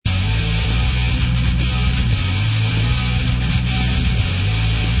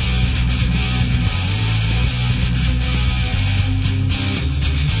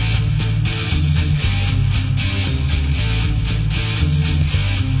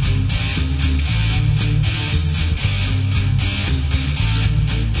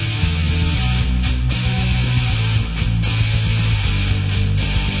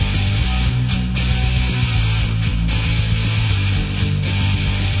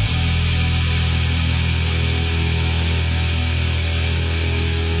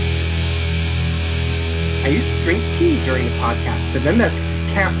tea during the podcast, but then that's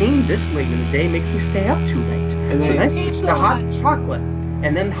caffeine this late in the day makes me stay up too late. And so then I switch to hot chocolate.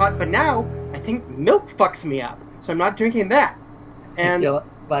 And then but now I think milk fucks me up. So I'm not drinking that. And you're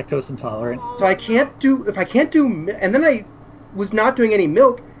lactose intolerant. So and then I was not doing any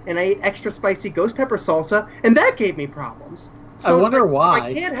milk, and I ate extra spicy ghost pepper salsa, and that gave me problems. So I wonder why. If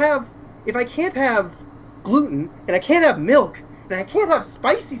I can't have gluten, and I can't have milk, and I can't have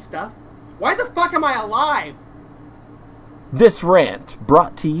spicy stuff, why the fuck am I alive? This rant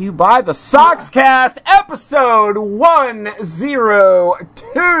brought to you by the Soxcast, episode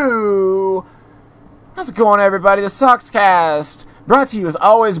 102. How's it going, everybody? The Soxcast, brought to you as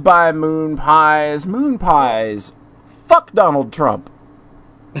always by Moon Pies. Moon Pies, fuck Donald Trump.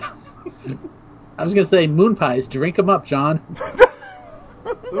 I was going to say Moon Pies, drink them up, John.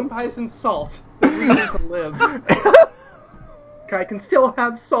 Moon Pies and salt. The reason to live. I can still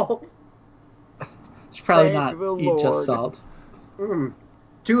have salt. Should probably not eat just salt.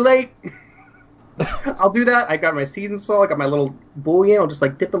 Too late. I'll do that. I got my seasoned salt. I got my little bouillon. I'll just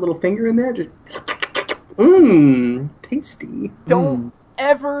dip a little finger in there. Just tasty. Don't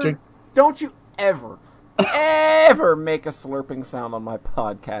you ever make a slurping sound on my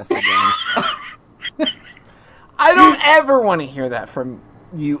podcast again. I don't ever want to hear that from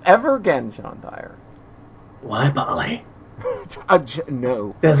you ever again, John Dyer. Why, Polly?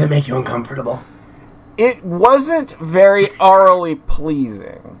 No. Does it make you uncomfortable? It wasn't very orally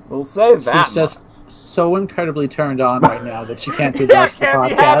pleasing. We'll say that. She's just so incredibly turned on right now that she can't do the rest of the podcast. Can't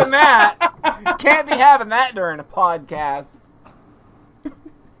be having that. Can't be having that during a podcast.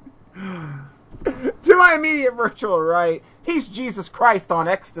 To my immediate virtual right, he's Jesus Christ on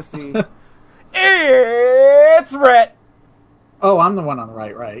ecstasy. It's Rhett. Oh, I'm the one on the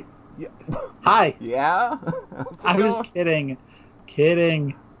right. Yeah. Hi. Yeah? I was kidding.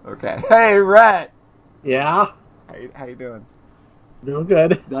 Okay. Hey, Rhett. Yeah? How you doing? Doing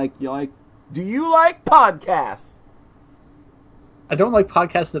good. Do you like podcasts? I don't like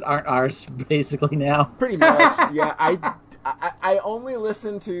podcasts that aren't ours, basically, now. Pretty much, yeah. I only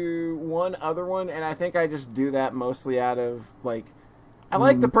listen to one other one, and I think I just do that mostly out of, I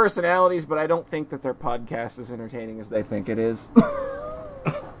like the personalities, but I don't think that their podcast is entertaining as they think it is.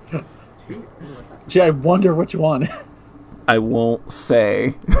 Gee, I wonder which one. I won't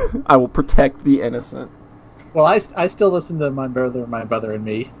say. I will protect the innocent. Well, I still listen to My Brother and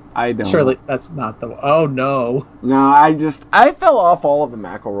Me. I don't. Surely that's not the... Oh, no. No, I fell off all of the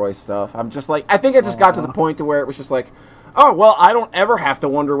McElroy stuff. I'm just I think it just got to the point to where it was just oh, well, I don't ever have to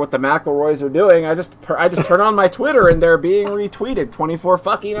wonder what the McElroys are doing. I just turn on my Twitter and they're being retweeted 24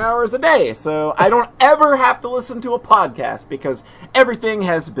 fucking hours a day. So I don't ever have to listen to a podcast because everything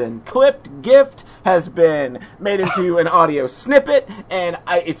has been clipped, GIFed, has been made into an audio snippet, and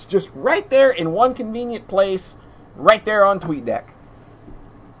it's just right there in one convenient place, right there on TweetDeck.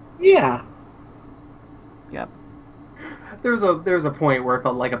 Yeah. Yep. There was a point where it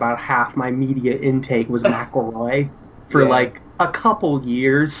felt like about half my media intake was McElroy. For a couple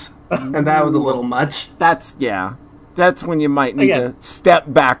years, and that was a little much. That's when you might need to step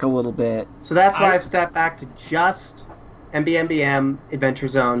back a little bit. So that's why I've stepped back to just MBMBM, Adventure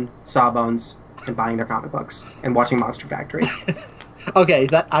Zone, Sawbones, and buying their comic books, and watching Monster Factory. Okay,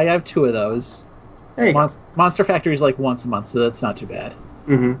 I have two of those. There you go. Monster Factory is once a month, so that's not too bad.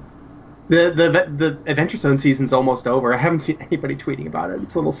 Mm-hmm. The Adventure Zone season's almost over. I haven't seen anybody tweeting about it.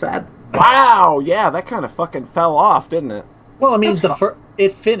 It's a little sad. Wow, yeah, that kind of fucking fell off, didn't it? Well, I mean,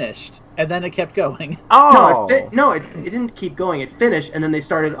 it finished, and then it kept going. Oh! It didn't keep going. It finished, and then they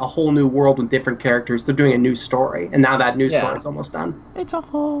started a whole new world with different characters. They're doing a new story, and now that new story is almost done. It's a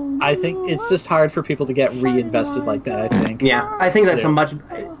whole new I think it's just hard for people to get reinvested like that, I think. Yeah, I think that's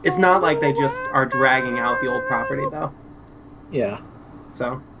it's not like they just are dragging out the old property, though. Yeah.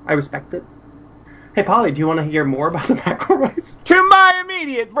 So, I respect it. Hey, Polly, do you want to hear more about the McElroys? To my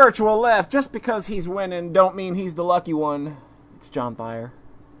immediate virtual left, just because he's winning don't mean he's the lucky one. It's John Thayer.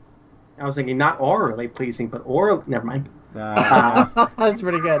 I was thinking not orally pleasing, but oral... Never mind. That's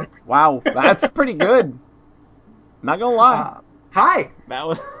pretty good. Wow, that's pretty good. Not gonna lie. Hi! That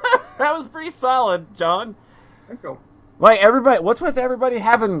was pretty solid, John. Thank you. What's with everybody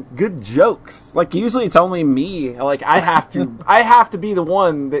having good jokes? Usually it's only me. I have to be the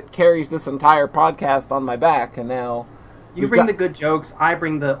one that carries this entire podcast on my back, and now... You bring the good jokes, I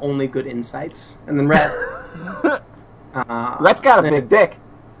bring the only good insights. And then Rhett... Rhett's got a big dick.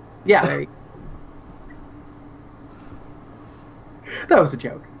 Yeah, there you go. That was a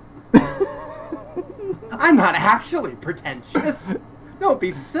joke. I'm not actually pretentious. Don't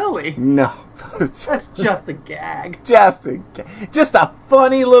be silly. No. That's just a gag. Just a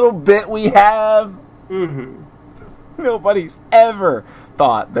funny little bit we have. Mm-hmm. Nobody's ever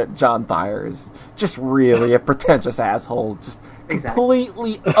thought that John Thayer is just really a pretentious asshole, just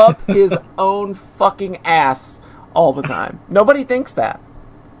completely up his own fucking ass all the time. Nobody thinks that.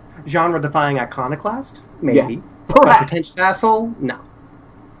 Genre-defying iconoclast? Maybe. Yeah. But pretentious asshole? No.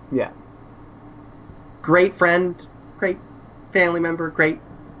 Yeah. Great friend, great family member, great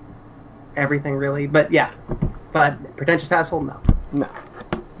everything, really. But yeah. But pretentious asshole? No. No.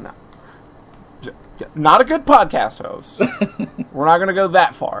 Not a good podcast host. We're not going to go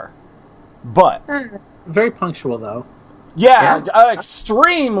that far. But. Very punctual, though. Yeah.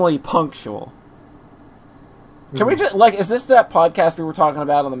 Extremely punctual. Can we just, is this that podcast we were talking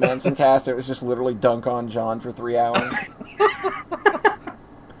about on the Manson cast? It was just literally dunk on John for 3 hours?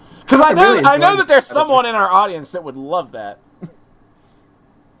 Because I know that there's someone in our audience that would love that.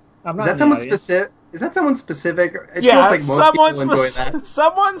 I'm Is not that someone specific? Is that someone specific? It Yeah, feels like most people enjoy that.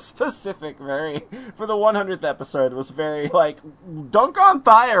 Someone specific, for the 100th episode was very, dunk on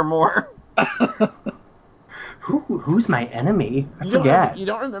Thayer more. Who's my enemy? I forget. You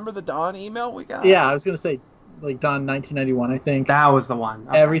don't remember the Dawn email we got? Yeah, I was going to say, Dawn 1991, I think. That was the one.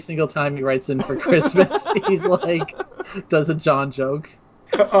 Okay. Every single time he writes in for Christmas, he's does a John joke.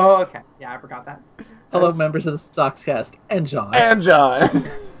 Oh, okay. Yeah, I forgot that. Hello, members of the Sockscast, and John. And John.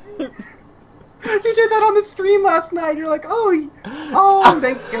 You did that on the stream last night. You're like,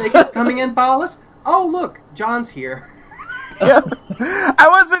 they keep coming in, Ballas. Oh, look, John's here. Yeah. I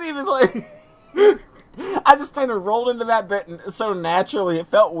wasn't even I just kind of rolled into that bit so naturally it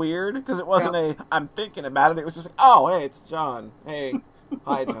felt weird because it wasn't I'm thinking about it. It was just hey, it's John. Hey,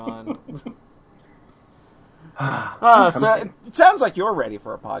 hi, John. So it sounds like you're ready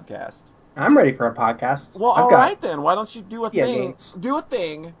for a podcast. I'm ready for a podcast. Well, all right then. Why don't you do a thing? Games. Do a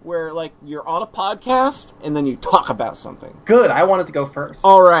thing where you're on a podcast and then you talk about something. Good. I wanted to go first.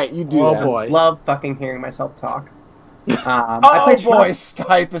 All right, you do that. Oh boy, love fucking hearing myself talk.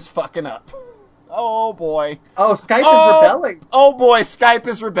 Skype is fucking up. Oh boy. Oh, Skype is rebelling. Oh boy, Skype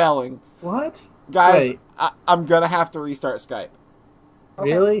is rebelling. What? Guys, I'm gonna have to restart Skype.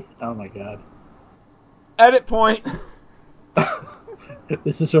 Okay. Really? Oh my god. Edit point.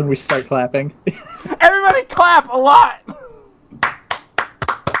 This is when we start clapping. Everybody clap a lot!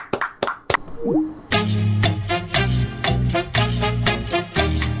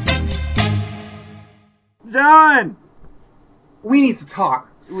 John! We need to talk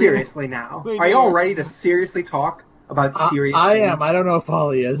seriously now. Are y'all ready to seriously talk about serious I things? am. I don't know if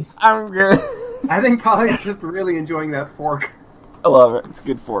Polly is. I'm good. I think Polly's just really enjoying that fork. I love it. It's a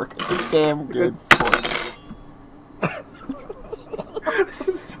good fork. It's a damn good fork. This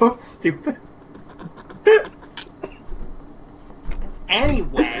is so stupid.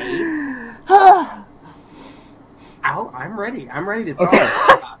 Anyway. I'm ready. I'm ready to talk. Okay.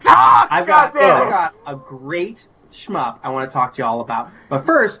 Talk! I've got a great shmup I want to talk to y'all about. But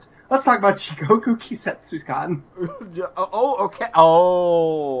first, let's talk about Shikoku Kisetsukan. Oh, okay.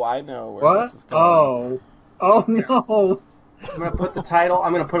 Oh, I know where this is going. Oh no. I'm going to put the title,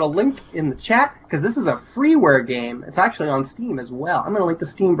 I'm going to put a link in the chat, because this is a freeware game. It's actually on Steam as well. I'm going to link the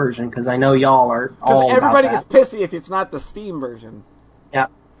Steam version, because I know y'all are all because everybody about that. gets pissy if it's not the Steam version.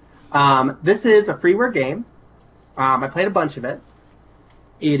 Yep. This is a freeware game. I played a bunch of it.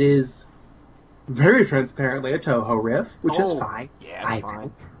 It is very transparently a Toho riff, which is fine. Yeah, it's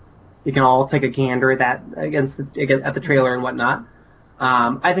fine. You can all take a gander at that at the trailer and whatnot.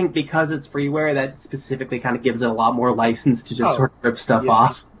 I think because it's freeware, that specifically kind of gives it a lot more license to just sort of rip stuff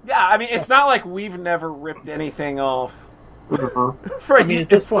off. Yeah, I mean, it's not like we've never ripped anything off At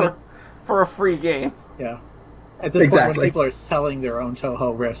this point, for a free game. Yeah. At this point, when people are selling their own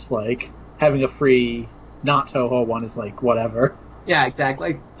Toho riffs, having a free not Toho one is whatever. Yeah,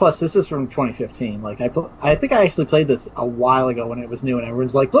 exactly. Plus, this is from 2015. I think I actually played this a while ago when it was new, and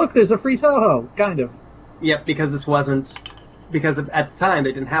everyone's like, "Look, there's a free Toho," kind of. Yep, because this wasn't. Because at the time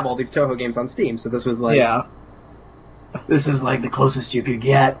they didn't have all these Toho games on Steam, so this was this was the closest you could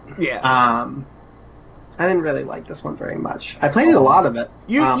get. Yeah. I didn't really like this one very much. I played a lot of it.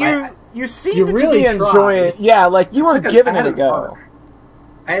 You seem to really be enjoying it. Yeah, you were giving it a go.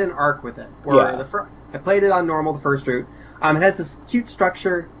 I had an arc with it where I played it on normal, the first route. It has this cute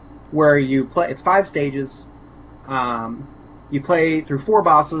structure where you play. It's 5 stages. You play through 4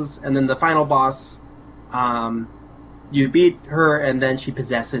 bosses, and then the final boss. You beat her, and then she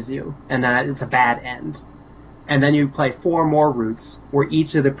possesses you, and then it's a bad end. And then you play 4 more routes, where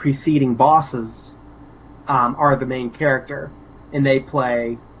each of the preceding bosses are the main character, and they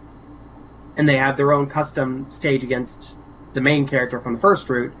have their own custom stage against the main character from the first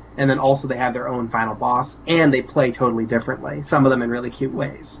route, and then also they have their own final boss, and they play totally differently, some of them in really cute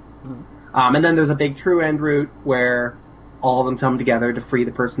ways. And then there's a big true end route where all of them come together to free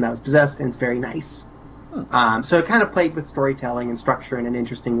the person that was possessed, and it's very nice. So it kind of played with storytelling and structure in an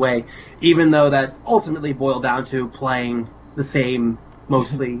interesting way, even though that ultimately boiled down to playing the same,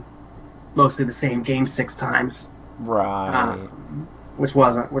 mostly the same game 6 times. Right. Which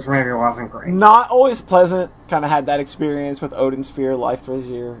maybe wasn't great. Not always pleasant. Kind of had that experience with Odin Sphere, Life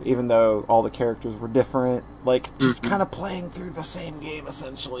Brazier, even though all the characters were different. Like, just kind of playing through the same game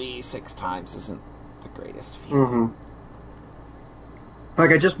essentially 6 times isn't the greatest feeling.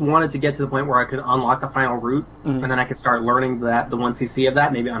 Like, I just wanted to get to the point where I could unlock the final route, and then I could start learning the 1cc of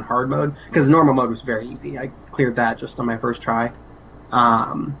that, maybe on hard mode, because normal mode was very easy. I cleared that just on my first try.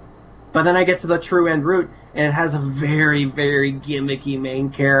 But then I get to the true end route, and it has a very, very gimmicky main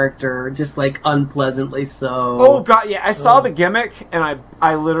character, just, like, unpleasantly so. Oh, God, yeah, I saw the gimmick, and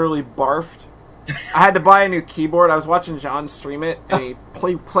I literally barfed. I had to buy a new keyboard. I was watching John stream it, and he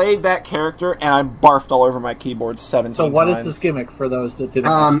played that character, and I barfed all over my keyboard 17 times. So what is this gimmick for those that didn't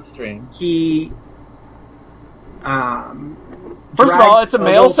watch the stream? He... First of all, it's a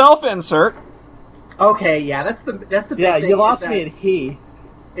male self-insert. Okay, yeah, that's the big thing. Yeah, you lost me at he.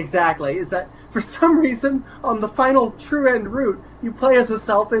 Exactly, is that for some reason, on the final true end route, you play as a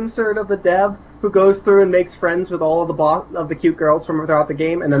self-insert of the dev who goes through and makes friends with all of the cute girls from throughout the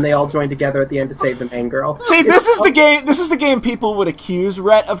game, and then they all join together at the end to save the main girl. See, this is the game people would accuse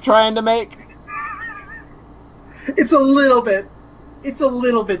Rhett of trying to make. It's a little bit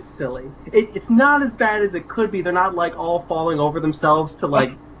silly. It's not as bad as it could be. They're not, like, all falling over themselves to, like,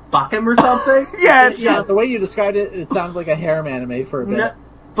 buck him or something. Yeah, the way you described it, it sounded like a harem anime for a bit. No,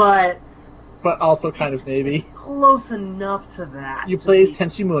 but also kind of maybe. It's close enough to that. You play as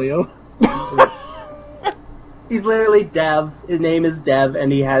Tenchi Muyo. He's literally Dev. His name is Dev,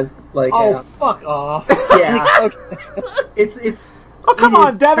 and he has, like... fuck off. Yeah. Okay. It's... Oh, come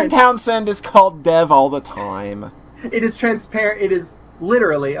on. Devin Townsend is called Dev all the time. It is transparent. It is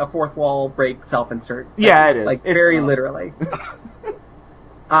literally a fourth wall break self-insert. Yeah, it is. Like, very literally.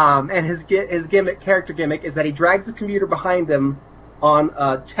 And his character gimmick is that he drags the computer behind him on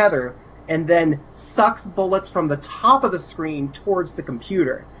a tether and then sucks bullets from the top of the screen towards the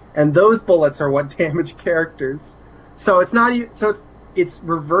computer. And those bullets are what damage characters. So it's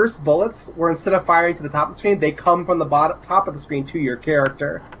reverse bullets, where instead of firing to the top of the screen, they come from the top of the screen to your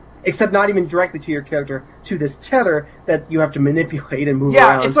character. Except not even directly to your character, to this tether that you have to manipulate and move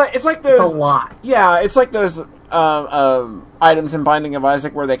around. Yeah, it's like those... It's a lot. Yeah, it's like those items in Binding of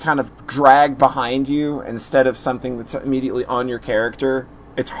Isaac where they kind of drag behind you instead of something that's immediately on your character.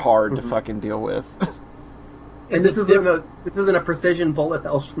 It's hard to fucking deal with. And this isn't a precision bullet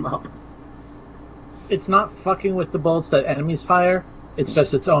that'll shoot up. It's not fucking with the bullets that enemies fire. It's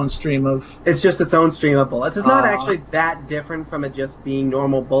just its own stream of... It's just its own stream of bullets. It's not actually that different from it just being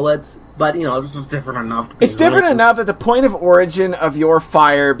normal bullets, but, it's different enough. It's different enough that the point of origin of your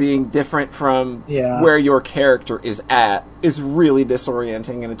fire being different from where your character is at is really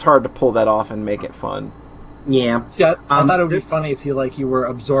disorienting, and it's hard to pull that off and make it fun. Yeah. See, I thought it would be funny if you were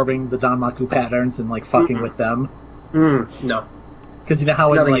absorbing the Danmaku patterns and, fucking with them. No. Because you know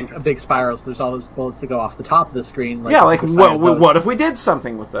how in a big spirals, there's all those bullets that go off the top of the screen. What if we did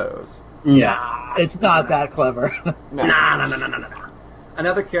something with those? Yeah, it's not that clever. No.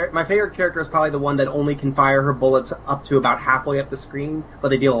 My favorite character is probably the one that only can fire her bullets up to about halfway up the screen, but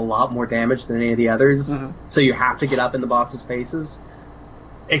they deal a lot more damage than any of the others. So you have to get up in the boss's faces.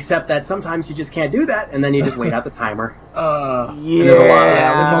 Except that sometimes you just can't do that, and then you just wait out the timer. There's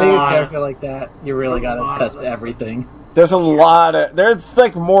a big character like that. You really gotta test everything. There's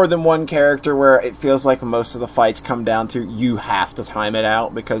more than one character where it feels like most of the fights come down to you have to time it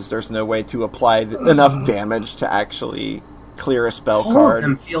out because there's no way to apply enough damage to actually clear a spell card. All of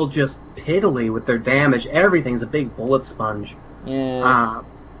them feel just piddly with their damage. Everything's a big bullet sponge. Yeah.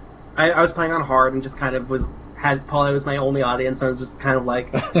 I was playing on hard and just kind of Paulie was my only audience, and I was just kind of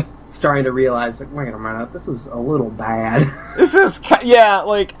like starting to realize, like, wait a minute, this is a little bad.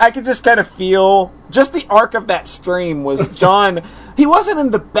 I could just kind of feel, just the arc of that stream was John, he wasn't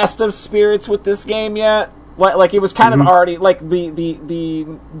in the best of spirits with this game yet. Like, it was kind of already, like,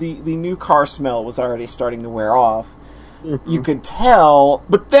 the new car smell was already starting to wear off. You could tell,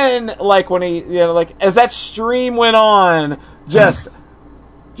 but then, like, when he, as that stream went on,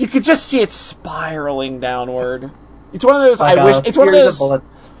 you could just see it spiraling downward. It's one of those. It's one of those.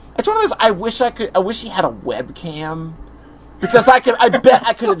 I wish he had a webcam because I bet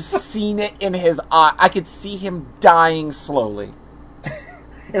I could have seen it in his eye. I could see him dying slowly.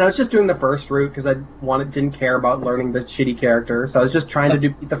 And I was just doing the first route because I didn't care about learning the shitty character, so I was just trying to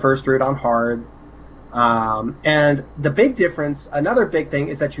do the first route on hard. And the big difference, another big thing,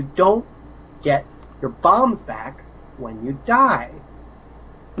 is that you don't get your bombs back when you die.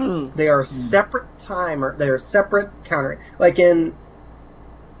 They are separate timer. They are separate counter. Like in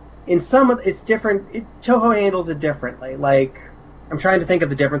some of it's different. Touhou handles it differently. Like I'm trying to think of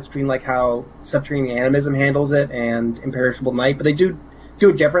the difference between like how Subterranean Animism handles it and Imperishable Night, but they do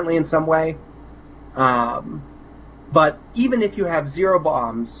it differently in some way. But even if you have 0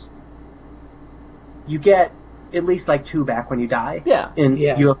 bombs, you get at least like 2 back when you die. In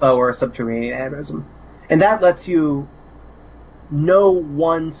UFO or Subterranean Animism, and that lets you know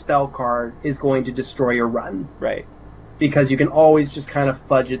one spell card is going to destroy your run. Right. Because you can always just kind of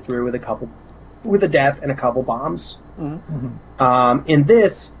fudge it through with a death and a couple bombs. In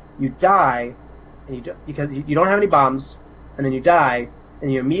this, you die, and because you don't have any bombs, and then you die,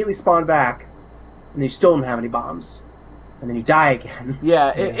 and you immediately spawn back, and you still don't have any bombs, and then you die again.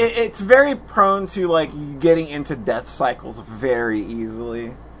 Yeah, it's very prone to like getting into death cycles very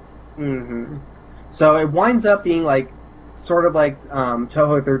easily. So it winds up being like sort of like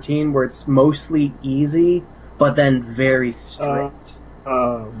Touhou 13, where it's mostly easy, but then very strict.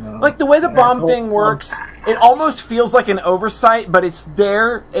 Oh no! Like the way the bomb thing works, it almost feels like an oversight, but it's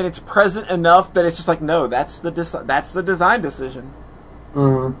there and it's present enough that it's just like, no, that's the design decision.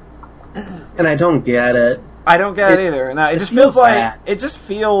 And I don't get it. I don't get it either. No, it just feels like bad. It just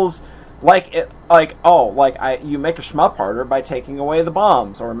feels like you make a shmup harder by taking away the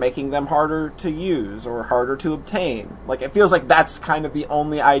bombs or making them harder to use or harder to obtain. Like it feels like that's kind of the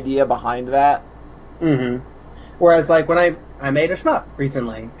only idea behind that. Whereas like when I made a shmup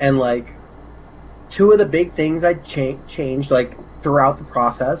recently, and like 2 of the big things I changed like throughout the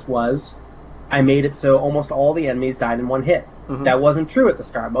process was I made it so almost all the enemies died in 1 hit. That wasn't true at the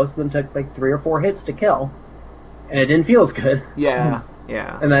start. Most of them took like 3 or 4 hits to kill, and it didn't feel as good. Yeah.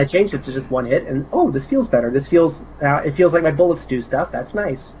 And then I changed it to just 1 hit, and this feels better. It feels like my bullets do stuff. That's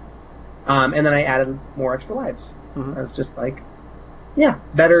nice. And then I added more extra lives. I was just like, yeah,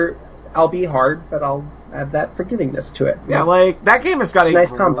 better. I'll be hard, but I'll add that forgivingness to it. Yeah, like that game has got a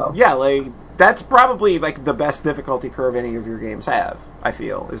nice combo. Yeah, like that's probably like the best difficulty curve any of your games have. I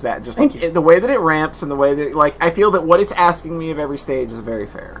feel is that just like, the way that it ramps and the way that like I feel that what it's asking me of every stage is very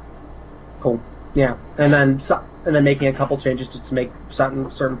fair. Cool. Yeah, and then making a couple changes just to make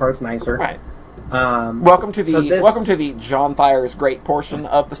certain parts nicer. Right. Welcome to the John Thayer's great portion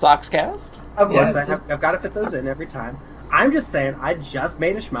of the Soxcast. Of course, I've got to fit those in every time. I'm just saying, I just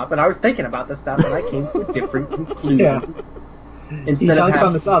made a shmup, and I was thinking about this stuff, and I came to a different conclusion. Yeah. He dunks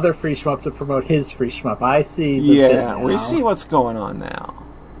on this other free shmup to promote his free shmup. I see. We see what's going on now.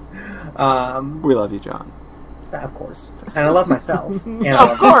 We love you, John. Of course, and I love myself. And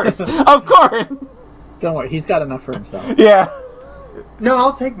of course. Don't worry, he's got enough for himself. Yeah. No,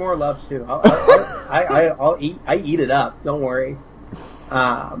 I'll take more love too. I'll eat. I eat it up. Don't worry.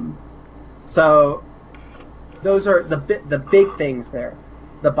 So those are the big things there.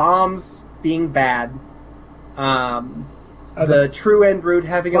 The bombs being bad. The true end root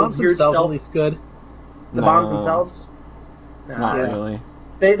having a weird self. At least good. The bombs themselves. No, not really.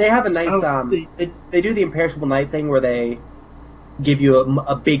 They have a nice. They do the Imperishable Night thing where they give you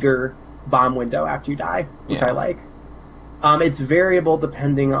a bigger bomb window after you die, which I like. It's variable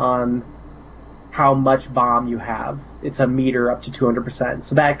depending on how much bomb you have. It's a meter up to 200%,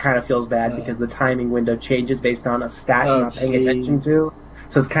 so that kind of feels bad because the timing window changes based on a stat you're not paying attention to.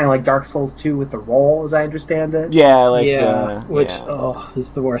 So it's kind of like Dark Souls 2 with the roll, as I understand it. This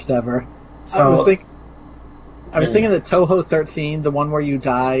is the worst ever. So I was thinking that Touhou 13, the one where you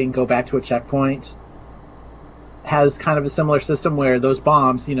die and go back to a checkpoint, has kind of a similar system where those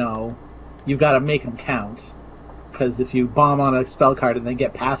bombs, you've got to make them count. Because if you bomb on a spell card and then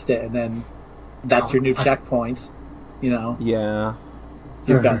get past it, and then that's your new checkpoint, Yeah.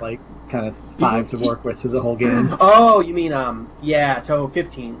 So you've got kind of 5 to work with through the whole game. Oh, you mean Touhou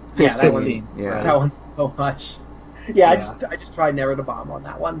 15. Yeah, that one's, that one's so much. I just tried never to bomb on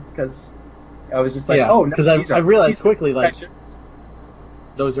that one because I was just like, because I realized quickly precious.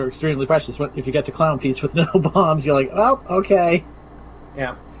 Those are extremely precious. If you get to Clown Feast with no bombs, you're like, oh, okay.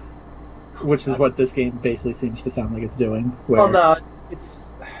 Yeah. Which is what this game basically seems to sound like it's doing. Well, no, it's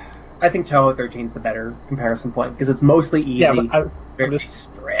I think Touhou 13 is the better comparison point because it's mostly easy. Yeah, but very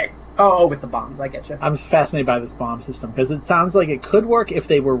strict. Oh, with the bombs, I get you. I'm just fascinated by this bomb system because it sounds like it could work if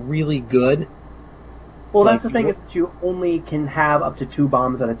they were really good. Well, that's the thing is that you only can have up to 2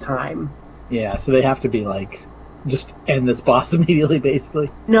 bombs at a time. Yeah, so they have to be just end this boss immediately, basically.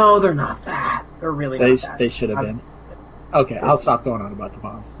 No, they're not that. They're really not that. They should have been. Okay, I'll stop going on about the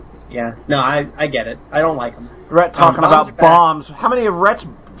bombs. Yeah, no, I get it. I don't like them. Rhett talking about bombs. How many of Rhett's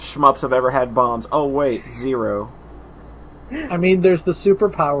shmups have ever had bombs? Oh, wait, 0. I mean, there's the super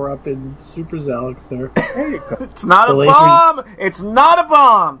power up in Super Zelixer. There you go. It's not The a laser- bomb! It's not a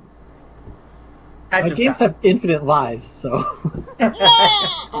bomb! I My just games got- have infinite lives, so.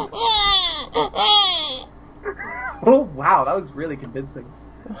 Oh, wow, that was really convincing.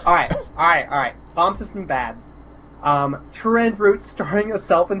 Alright. Bomb system bad. Trend route starring a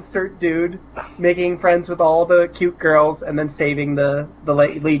self-insert dude, making friends with all the cute girls, and then saving the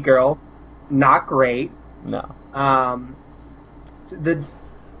lead girl. Not great. No. And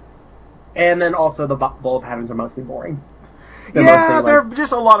then also the bullet patterns are mostly boring. Yeah, they're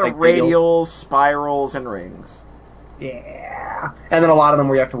just a lot of like radials, spirals, and rings. Yeah. And then a lot of them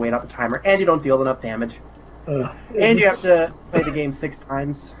where you have to wait out the timer, and you don't deal enough damage. And you have to play the game 6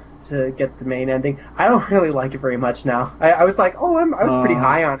 times to get the main ending. I don't really like it very much now. I was like, I was pretty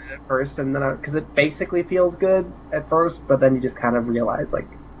high on it at first, and then because it basically feels good at first, but then you just kind of realize, like,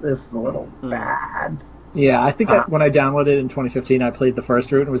 this is a little bad. Yeah, I think when I downloaded it in 2015, I played the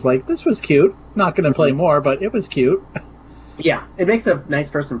first route and was like, this was cute. Not going to play more, but it was cute. Yeah, it makes a nice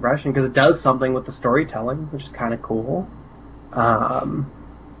first impression because it does something with the storytelling, which is kind of cool.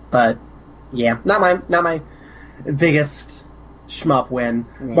 But yeah, not my biggest shmup win.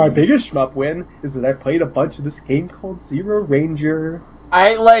 My biggest shmup win is that I played a bunch of this game called Zero Ranger.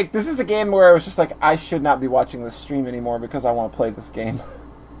 This is a game where I was just like, I should not be watching this stream anymore because I want to play this game.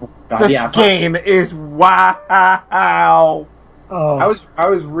 This game is wow. Oh. I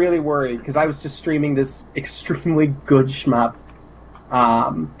was really worried because I was just streaming this extremely good shmup.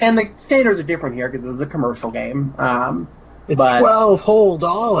 And the standards are different here because this is a commercial game. It's $12 whole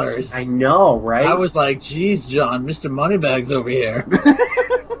dollars. I know, right? I was like, geez, John, Mr. Moneybags over here.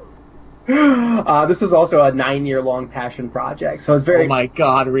 This is also a 9-year-long passion project, so it's very... Oh my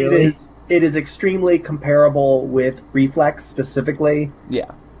god, really? It is extremely comparable with Reflex, specifically.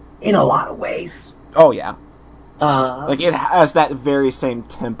 Yeah. In a lot of ways. Oh, yeah. It has that very same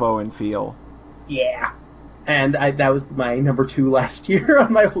tempo and feel. Yeah. And that was my number 2 last year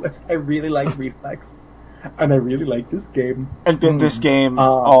on my list. I really like Reflex. And I really like this game. And then this game,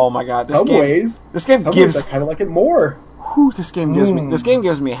 oh my god, Some ways I kind of like it more. This game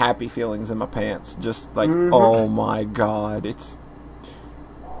gives me happy feelings in my pants. Just like, oh my god, it's...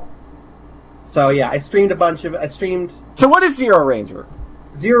 So yeah, I streamed. So what is Zero Ranger?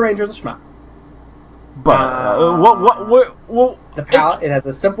 Zero Ranger is a shmup. But the palette, it has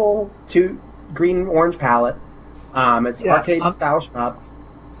a simple 2 green-orange palette. It's arcade-style shmup.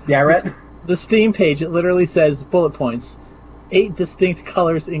 Yeah, right? The Steam page, it literally says, bullet points, 8 distinct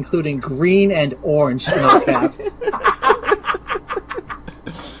colors including green and orange in all caps.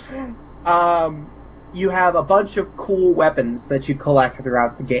 You have a bunch of cool weapons that you collect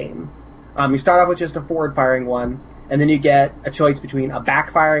throughout the game. You start off with just a forward-firing one, and then you get a choice between a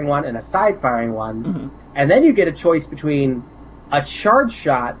back-firing one and a side-firing one, and then you get a choice between a charge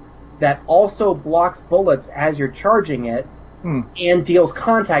shot that also blocks bullets as you're charging it, and deals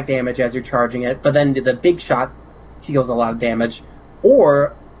contact damage as you're charging it, but then the big shot deals a lot of damage,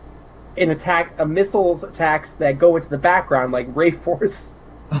 or a missiles attacks that go into the background like Ray Force.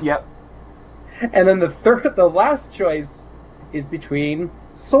 Yep. And then the last choice is between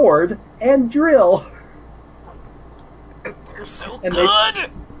sword and drill. They're so and good.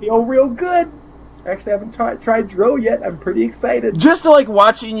 They feel real good. Actually, I haven't tried drill yet. I'm pretty excited. Just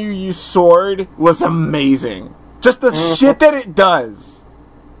watching you use sword was amazing. Just the shit that it does.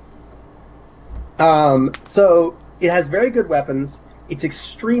 So it has very good weapons. It's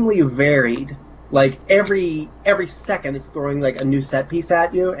extremely varied. Like every second, it's throwing a new set piece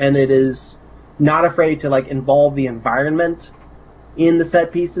at you, and it is not afraid to involve the environment in the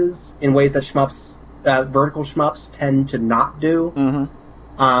set pieces in ways that vertical shmups tend to not do.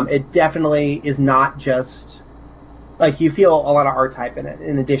 It definitely is not just you feel a lot of R-Type in it.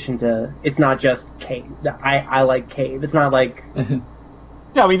 In addition to, it's not just Cave. I like Cave. It's not like.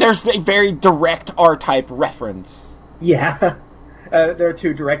 Yeah, I mean, there's a very direct R-Type reference. Yeah. There are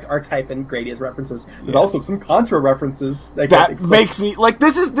 2 direct R-Type and Gradius references. There's also some Contra references. That makes me...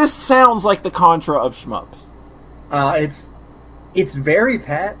 this sounds like the Contra of shmups. It's very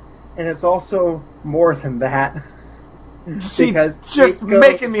that, and it's also more than that. See, just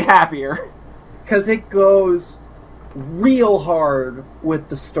making me happier. Because it goes real hard with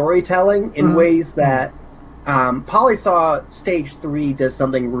the storytelling in ways that Polysaw Stage 3 does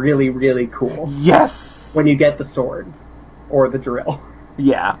something really, really cool. Yes! When you get the sword. Or the drill.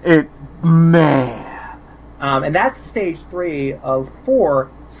 Yeah, man. And that's Stage 3 of 4,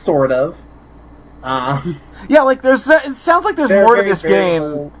 sort of. Yeah, it sounds like there's more to this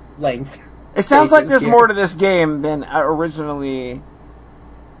game. Length. It sounds like there's more to this game than originally...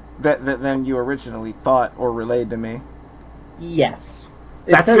 than you originally thought or relayed to me. Yes.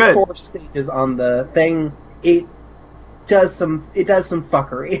 That's it says good. 4 stages on the thing. It does some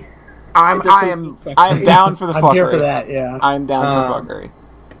fuckery. I am down for the fuckery. I'm here for that, yeah. I'm down for fuckery.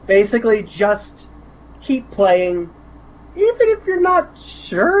 Basically, just keep playing, even if you're not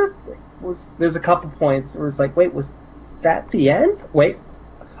sure. There's a couple points where it's like, wait, was that the end? Wait,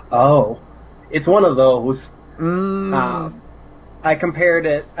 oh, it's one of those. I compared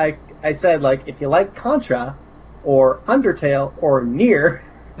it. I said, like, if you like Contra or Undertale or Nier,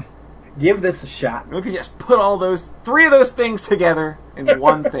 give this a shot. If you just put all 3 of those things together in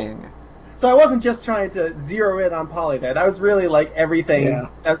one thing. So I wasn't just trying to zero in on Poly there. That was really like everything. Yeah.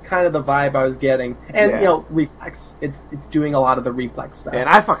 That was kind of the vibe I was getting. And, Reflex. It's doing a lot of the Reflex stuff. And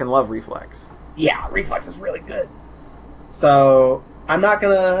I fucking love Reflex. Yeah, Reflex is really good. So I'm not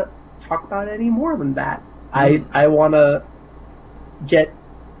going to talk about it any more than that. I want to get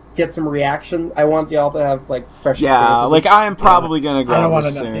some reaction. I want y'all to have, like, fresh experiences. Like, I am probably going to grab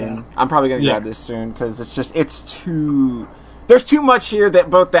this soon. Yeah. I'm probably going to grab this soon, because it's too... There's too much here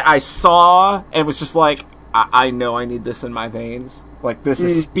that I saw and was just like, I know I need this in my veins. Like, this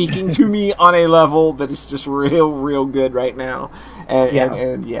is speaking to me on a level that is just real good right now.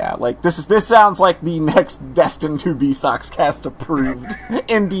 And like, this sounds like the next destined to be Soxcast approved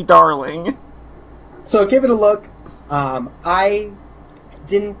indie darling. So give it a look. I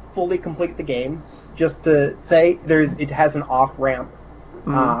didn't fully complete the game. Just to say, it has an off ramp.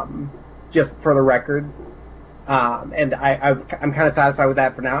 Just for the record. And I'm kind of satisfied with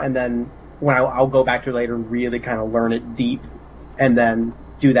that for now, and then when I'll go back to it later and really kind of learn it deep, and then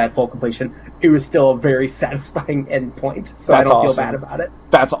do that full completion. It was still a very satisfying endpoint, so I don't feel bad about it.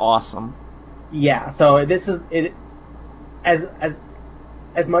 That's awesome. Yeah, so this is it. As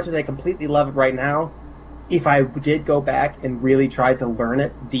much as I completely love it right now, if I did go back and really try to learn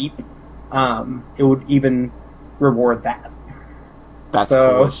it deep, it would even reward that. That's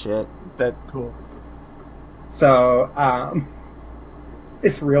cool as shit. That's cool. So,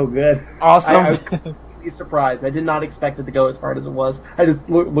 it's real good. Awesome. I was completely surprised. I did not expect it to go as hard as it was. I just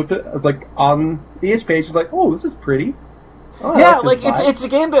looked at it, I was like, on the itch page, I was like, oh, this is pretty. Oh, yeah, like it's a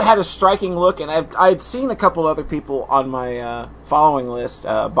game that had a striking look, and I'd seen a couple other people on my following list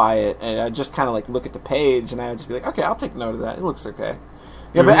buy it, and I just kind of like look at the page, and I would just be like, okay, I'll take note of that. It looks okay.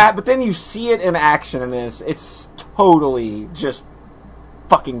 Yeah, but then you see it in action, and it's totally just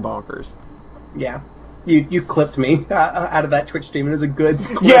fucking bonkers. Yeah. You clipped me out of that Twitch stream. It was a good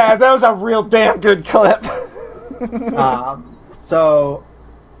clip. Yeah, that was a real damn good clip. So,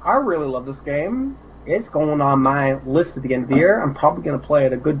 I really love this game. It's going on my list at the end of the year. I'm probably going to play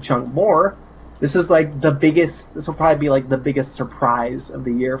it a good chunk more. This is like this will probably be like the biggest surprise of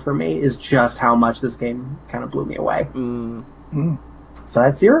the year for me, is just how much this game kind of blew me away. So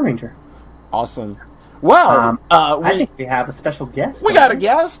that's Zero Ranger. Awesome. Well, I think we have a special guest. We got a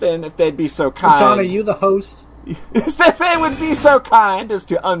guest, and if they'd be so kind... John, are you the host? If they would be so kind as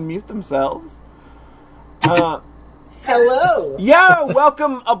to unmute themselves. Hello! Yo,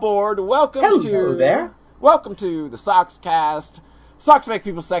 welcome aboard. Hello there. Welcome to the Soxcast.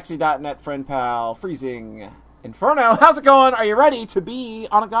 SocksMakePeopleSexy.net friend pal, Freezing Inferno. How's it going? Are you ready to be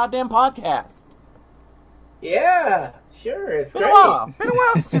on a goddamn podcast? Yeah, sure. It's Been a while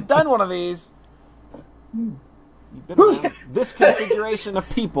since you've done one of these. You've been around this configuration of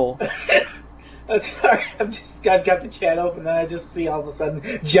people. I'm sorry, I've got the chat open, and I just see all of a sudden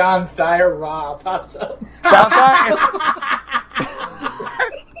John Thayer Raw pops up. John Thayer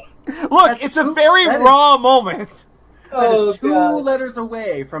Look, it's a very raw moment. That is two letters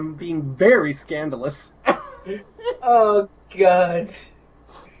away from being very scandalous. Oh, God.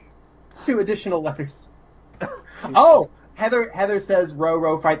 2 additional letters. Oh! Heather says, row,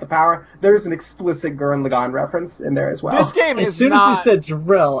 row, fight the power. There's an explicit Gurren Lagann reference in there as well. This game is as soon as you said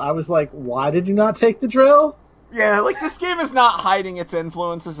drill, I was like, why did you not take the drill? Yeah, like, this game is not hiding its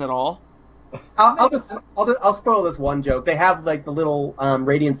influences at all. I'll spoil this one joke. They have, like, the little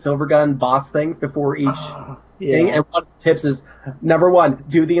Radiant Silvergun boss things before each thing, and one of the tips is, number 1,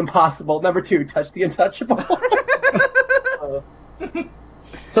 do the impossible. Number 2, touch the untouchable.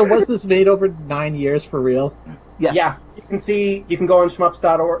 So was this made over 9 years for real? Yes. Yeah, you can go on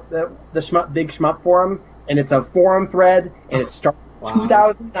shmups.org, the Big Shmup forum, and it's a forum thread, and it starts in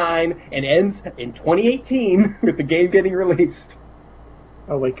 2009 and ends in 2018 with the game getting released.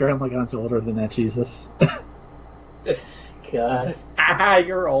 Oh wait, Gurren Lagann's older than that, Jesus. God.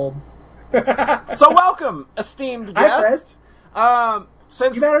 You're old. So welcome, esteemed guest. Hi,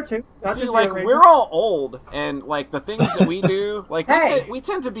 since you matter too. Not see, just like, Ranger. we're all old, and like the things that we do, like Hey! we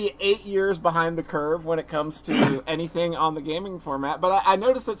tend to be 8 years behind the curve when it comes to anything on the gaming format. But I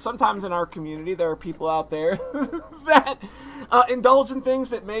notice that sometimes in our community there are people out there that indulge in things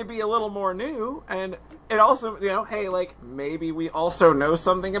that may be a little more new, and it also, hey, like, maybe we also know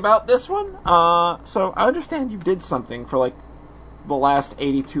something about this one. So I understand you did something for like the last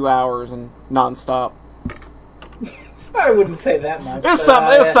 82 hours and nonstop. I wouldn't say that much. It was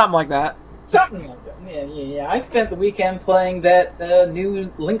something like that. Something like that. Yeah. I spent the weekend playing that new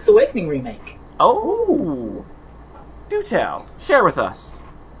Link's Awakening remake. Oh, do tell. Share with us.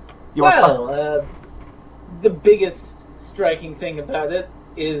 The biggest striking thing about it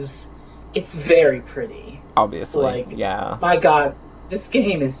is it's very pretty. Obviously, like, yeah. My God, this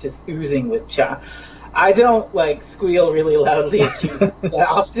game is just oozing with charm. I don't like squeal really loudly at you that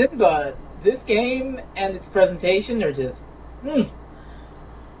often, but this game and its presentation are just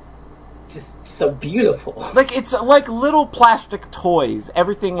so beautiful. Like, it's like little plastic toys.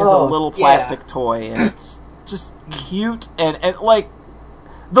 Everything is a little plastic toy, and it's just cute, and like,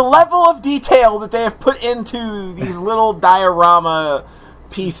 the level of detail that they have put into these little diorama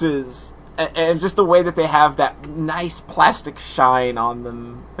pieces, and just the way that they have that nice plastic shine on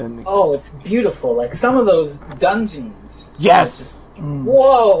them. And it's beautiful. Like, some of those dungeons. Yes!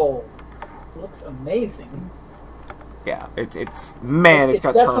 Whoa! Looks amazing. Yeah, it's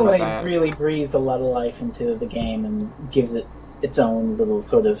got definitely charm. Really breathes a lot of life into the game and gives it its own little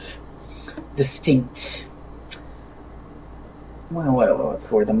sort of distinct. Well, what's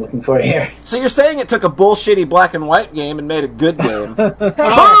the word I'm looking for here? So you're saying it took a bullshitty black and white game and made a good game?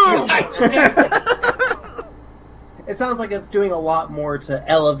 It sounds like it's doing a lot more to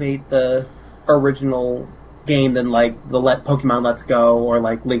elevate the original game than like the Pokemon Let's Go or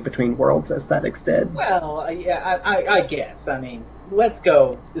like Link Between Worlds aesthetics did. Well, yeah, I guess. I mean, Let's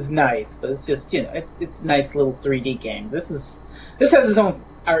Go is nice, but it's just, it's a nice little 3D game. This has its own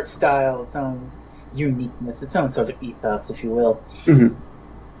art style, its own uniqueness, its own sort of ethos, if you will. Mm-hmm.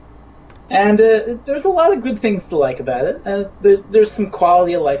 And there's a lot of good things to like about it. There's some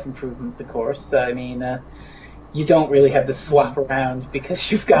quality of life improvements, of course. I mean, you don't really have to swap around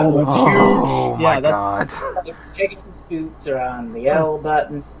because you've got God. Pegasus boots are on the L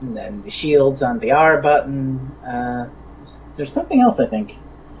button, and then the shield's on the R button. There's something else, I think,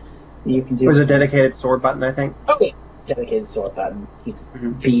 you can do. There's a dedicated sword button, I think. Oh, yeah. Dedicated sword button. You just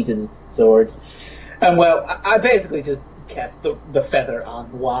B to the sword. And, well, I basically just kept the feather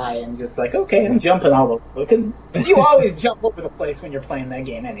on Y and just like, okay, I'm jumping all over. Because you always jump over the place when you're playing that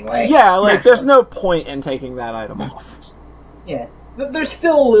game anyway. Yeah, like, there's no point in taking that item off. Yeah. There's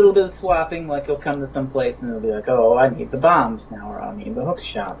still a little bit of swapping, like you'll come to some place and it'll be like, oh, I need the bombs now, or I need the hook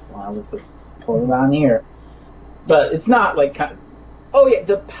shots. Well, let's just pull it on here. But it's not like... Oh, yeah,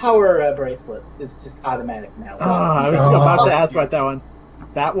 the power bracelet is just automatic now. I was about to ask about that one.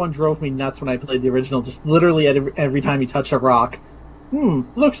 That one drove me nuts when I played the original. Just literally every time you touch a rock,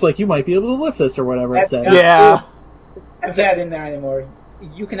 looks like you might be able to lift this or whatever it said. Yeah. Have that in there anymore.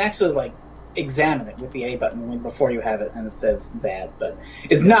 You can actually, like, examine it with the A button before you have it, and it says that, but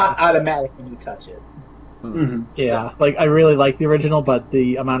it's not automatic when you touch it. Mm-hmm. Yeah, like, I really like the original, but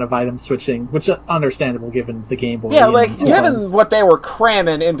the amount of item switching, which is understandable given the Game Boy. Yeah, like, given what they were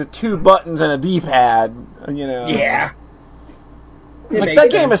cramming into 2 buttons and a D-pad, Yeah. Like,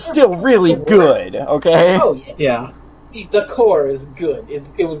 that game is still really good, okay? Oh, yeah. The core is good.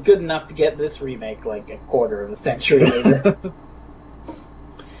 It was good enough to get this remake like a quarter of a century later.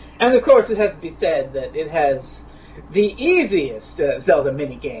 And of course, it has to be said that it has the easiest Zelda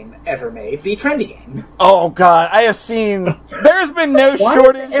minigame ever made, the trendy game. Oh god, I have seen... There's been no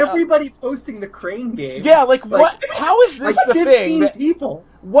shortage... Why is everybody posting the Crane game? Yeah, like what? How is this the thing? People.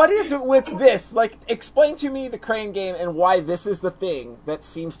 What is it with this? Like, explain to me the Crane game and why this is the thing that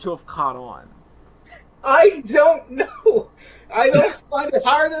seems to have caught on. I don't know. I don't find it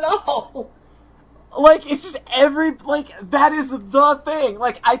hard at all. Like, it's just that is the thing.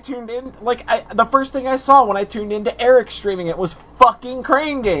 Like, I tuned in, the first thing I saw when I tuned into Eric streaming it was fucking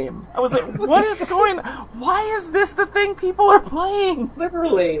Crane game. I was like, what is going on? Why is this the thing people are playing?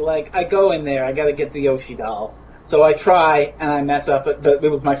 Literally, like, I go in there, I gotta get the Yoshi doll. So I try, and I mess up, but it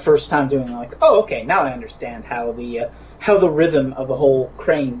was my first time doing it. Like, oh, okay, now I understand how the rhythm of the whole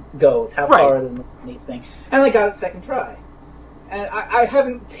Crane goes, how far in these things. And I got it second try. And I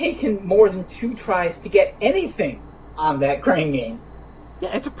haven't taken more than 2 tries to get anything on that Crane game.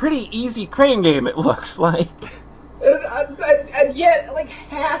 Yeah, it's a pretty easy Crane game, it looks like. And yet, like,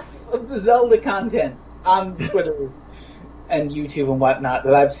 half of the Zelda content on Twitter and YouTube and whatnot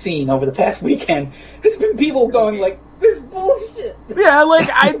that I've seen over the past weekend has been people going like, this bullshit. Yeah, like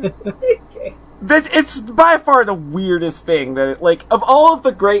it's by far the weirdest thing that of all of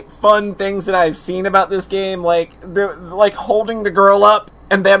the great fun things that I've seen about this game, like they're like holding the girl up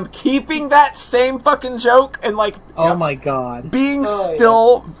and them keeping that same fucking joke and oh my god, being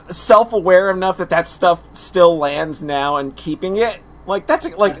still self-aware enough that stuff still lands now and keeping it that's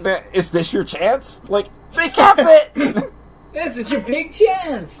is this your chance? They kept it. This is your big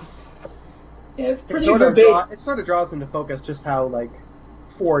chance. Yeah, it's pretty it sort of draws into focus just how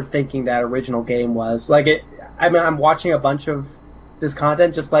forward-thinking that original game was. I'm watching a bunch of this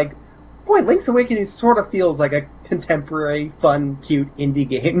content, just boy, Link's Awakening sort of feels like a contemporary, fun, cute indie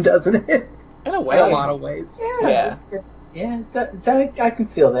game, doesn't it? In a way, in a lot of ways. Yeah. That I can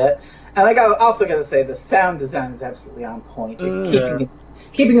feel that. And I also got to say, the sound design is absolutely on point.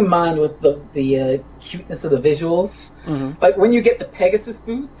 Keeping in mind with the cuteness of the visuals, like when you get the Pegasus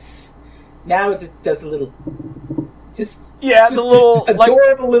boots, now it just does a little. The little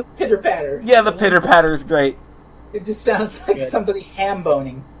adorable little pitter patter. Yeah, the pitter patter is great. It just sounds like somebody ham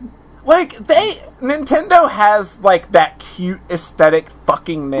boning. Nintendo has that cute aesthetic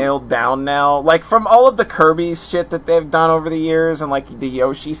fucking nailed down now. From all of the Kirby shit that they've done over the years and the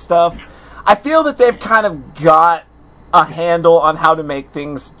Yoshi stuff, I feel that they've kind of got a handle on how to make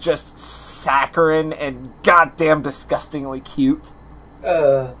things just saccharine and goddamn disgustingly cute.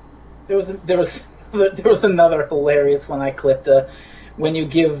 There was another hilarious one I clipped. When you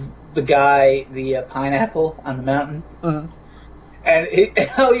give the guy the pineapple on the mountain, and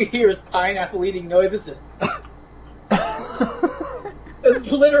all you hear is pineapple eating noises. Just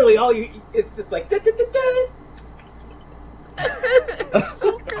it's literally all you. It's just like. It's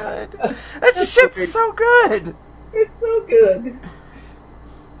so good. That shit's so good. It's so good.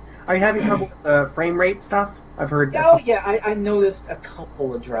 Are you having trouble with the frame rate stuff? I've heard. Oh yeah, I noticed a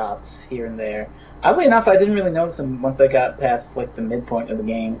couple of drops here and there. Oddly enough, I didn't really notice them once I got past the midpoint of the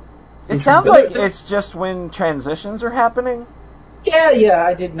game. It sounds like it's just when transitions are happening. Yeah,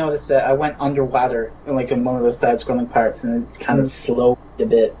 I did notice that. I went underwater in one of those side-scrolling parts, and it kind of slowed a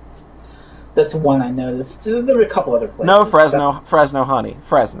bit. That's one I noticed. There were a couple other places. No, Fresno, honey,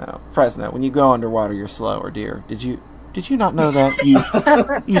 Fresno. When you go underwater, you're slower, dear. Did you not know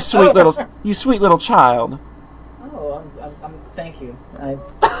that? You sweet little child. Oh, thank you.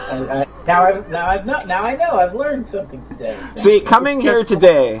 Now I know. I've learned something today. See, coming here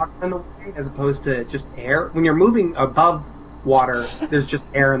today, as opposed to just air. When you're moving above water, there's just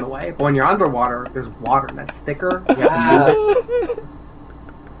air in the way. But when you're underwater, there's water that's thicker.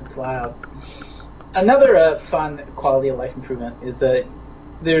 It's wild. Another fun quality of life improvement is that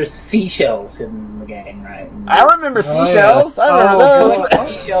there's seashells hidden in the game, right? I remember seashells. I remember those.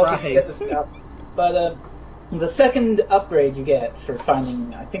 Seashells, you can get the stuff. But the second upgrade you get for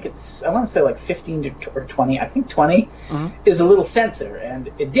finding, I want to say 15 or 20, I think 20, is a little sensor,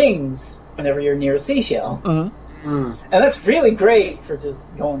 and it dings whenever you're near a seashell. And that's really great for just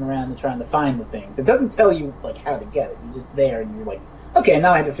going around and trying to find the things. It doesn't tell you how to get it. You're just there, and you're like, okay,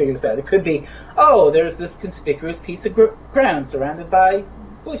 now I have to figure this out. It could be, there's this conspicuous piece of ground surrounded by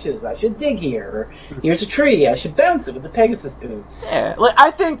bushes. I should dig here. Or here's a tree. I should bounce it with the Pegasus boots. Yeah, I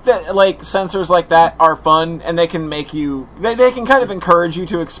think that sensors like that are fun, and they can make you. They can kind of encourage you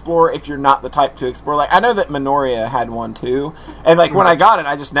to explore if you're not the type to explore. I know that Minoria had one too, and when I got it,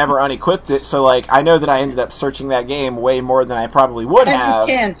 I just never unequipped it. So I know that I ended up searching that game way more than I probably would have.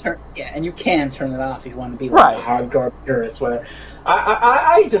 And you can turn it off if you want to be a hardcore purist. Whatever.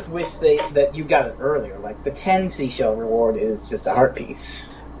 I just wish that you got it earlier. The 10 seashell reward is just a heart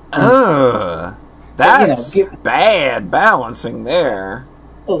piece. That's bad balancing there.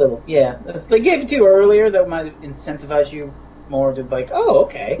 A little, yeah. If they gave it to you earlier, that might incentivize you more to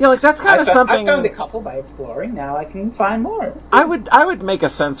okay. Yeah, that's kind of something. I found a couple by exploring. Now I can find more. I would make a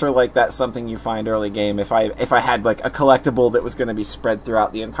sensor like that something you find early game if I had a collectible that was going to be spread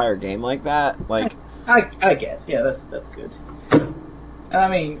throughout the entire game like that. I guess, yeah, that's good. I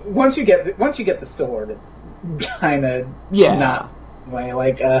mean, once you get the sword, it's kind of not way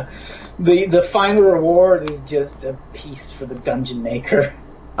the final reward is just a piece for the dungeon maker.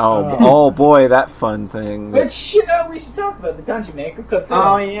 Oh boy, that fun thing. Which we should talk about the dungeon maker because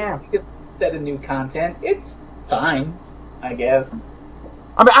it's set of new content. It's fine, I guess.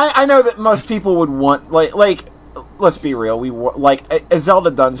 I mean, I know that most people would want let's be real. A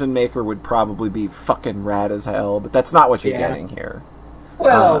Zelda dungeon maker would probably be fucking rad as hell, but that's not what you're getting here.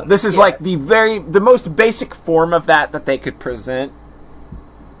 Well, this is the most basic form of that they could present.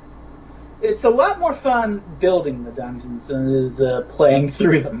 It's a lot more fun building the dungeons than it is playing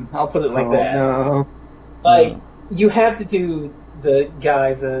through them. I'll put it like that. No. You have to do the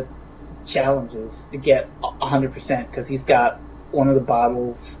guys challenges to get 100% because he's got one of the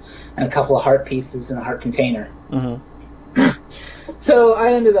bottles and a couple of heart pieces and a heart container. Mm-hmm. So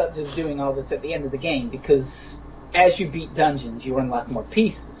I ended up just doing all this at the end of the game because as you beat dungeons, you unlock more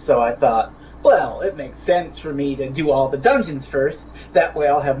pieces. So I thought, well, it makes sense for me to do all the dungeons first. That way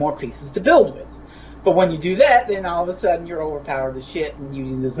I'll have more pieces to build with. But when you do that, then all of a sudden you're overpowered as shit and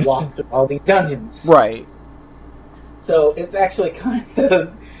you just walk through all these dungeons. Right. So it's actually kind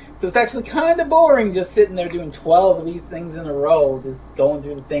of boring just sitting there doing 12 of these things in a row, just going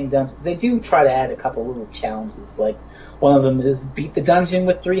through the same dungeon. They do try to add a couple little challenges, like one of them is beat the dungeon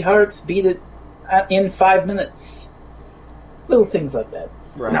with 3 hearts, beat it in 5 minutes. Little things like that.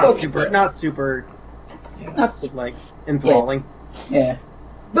 Right. Not super like enthralling. Yeah.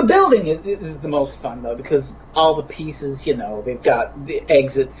 The building is the most fun though, because all the pieces, they've got the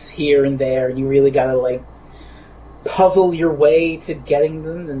exits here and there, and you really gotta like puzzle your way to getting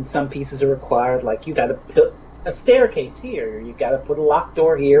them, and some pieces are required, like you gotta put a staircase here, you gotta put a locked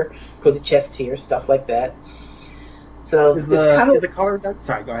door here, put a chest here, stuff like that. So is the color done?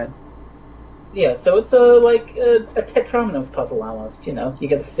 Sorry, go ahead. Yeah, so it's like a Tetrominoes puzzle almost, you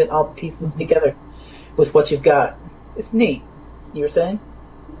gotta fit all the pieces together with what you've got. It's neat. You were saying?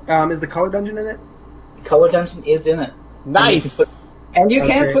 Is the color dungeon in it? The color dungeon is in it. Nice! And you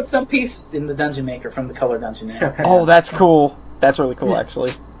can put some pieces in the Dungeon Maker from the color dungeon now. Oh, that's cool. That's really cool,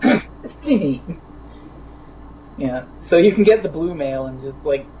 actually. It's pretty neat. Yeah, so you can get the blue mail and just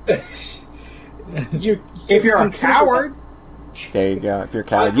like... if you're a coward... There you go. If you're a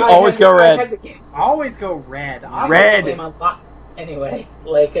coward, you always go red. Always go red. Red! Anyway,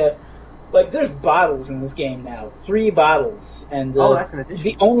 like there's bottles in this game now. 3 bottles. And that's an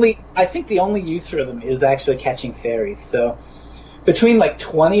addition. I think the only use for them is actually catching fairies. So between like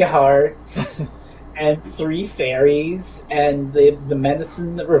 20 hearts and 3 fairies and the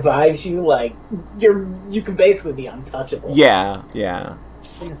medicine that revives you, like you can basically be untouchable. Yeah.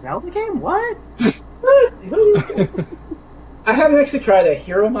 In a Zelda game? What? I haven't actually tried a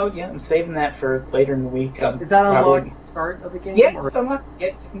hero mode yet. I'm saving that for later in the week. Is that unlocked at the start of the game? Yeah, it's unlocked. Yeah,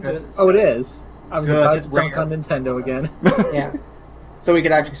 you can do it. Oh, it is? I was about to jump on Nintendo again. Yeah. So we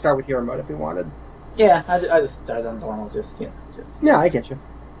could actually start with hero mode if we wanted. Yeah, I just started on normal, Yeah, I get you.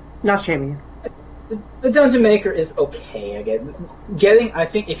 Not shaming you. The Dungeon Maker is okay, I guess. I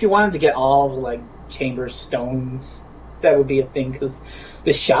think if you wanted to get all the, like, chamber stones, that would be a thing, because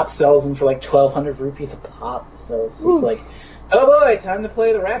the shop sells them for, like, 1,200 rupees a pop, so it's just like, oh boy, time to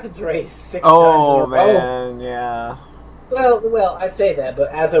play the Rapids Race 6 times in a row. Oh, man, yeah. Well, I say that,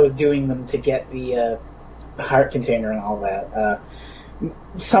 but as I was doing them to get the heart container and all that,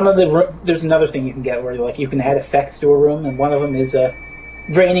 some of there's another thing you can get where like you can add effects to a room, and one of them is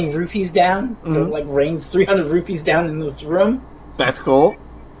raining rupees down. Mm-hmm. So it like rains 300 rupees down in this room. That's cool.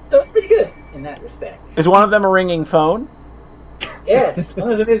 That was pretty good in that respect. Is one of them a ringing phone? Yes,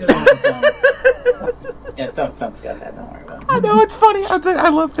 one of them is a ringing phone. Yeah, someone's got that. Don't worry about it. I know, it's funny. I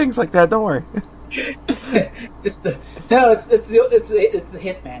love things like that. Don't worry. It's the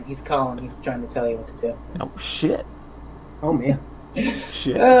hitman. He's calling. He's trying to tell you what to do. Oh shit. Oh man.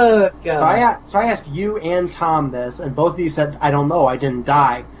 Shit. Oh god. So I asked you and Tom this, and both of you said, "I don't know. I didn't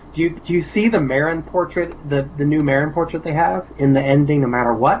die." Do you see the Marin portrait, the new Marin portrait they have in the ending, no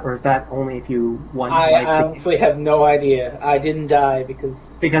matter what, or is that only if you won? I honestly have no idea. I didn't die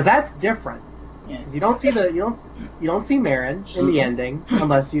because that's different. Because you don't see Marin in the ending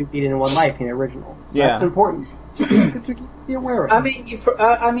unless you beat it in one life in the original. So that's important. It's just good to be aware of. I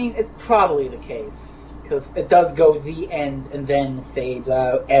mean, it's probably the case because it does go the end and then fades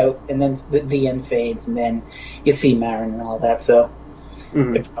out, and then the end fades, and then you see Marin and all that. So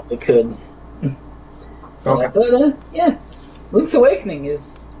it probably could. Okay. But yeah, Link's Awakening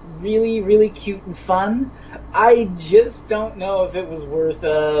is really, really cute and fun. I just don't know if it was worth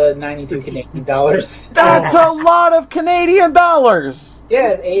 92 Canadian dollars. That's a lot of Canadian dollars!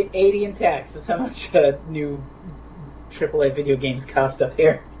 Yeah, 80 in tax. That's how much new AAA video games cost up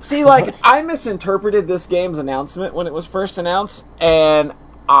here. See, like, I misinterpreted this game's announcement when it was first announced, and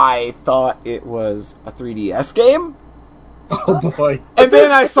I thought it was a 3DS game. Oh boy. And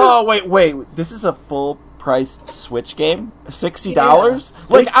then I saw, wait, this is a full-priced Switch game? $60? Yeah,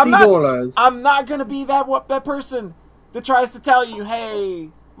 like, $60. I'm not gonna be that person that tries to tell you, hey,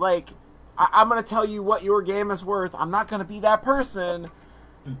 like, I'm gonna tell you what your game is worth. I'm not gonna be that person.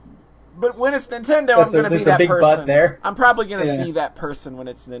 But when it's Nintendo, I'm gonna be that big person. Butt there. I'm probably gonna be that person when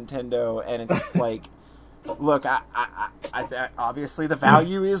it's Nintendo, and it's like, look, I obviously the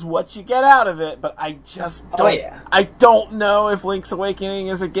value is what you get out of it, but I just don't. Oh, yeah. I don't know if Link's Awakening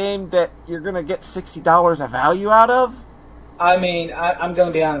is a game that you're gonna get $60 of value out of. I mean, I'm going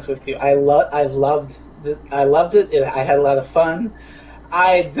to be honest with you. I loved it. I had a lot of fun.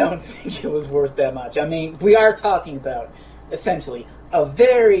 I don't think it was worth that much. I mean, we are talking about essentially a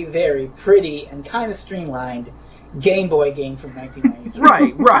very, very pretty and kind of streamlined Game Boy game from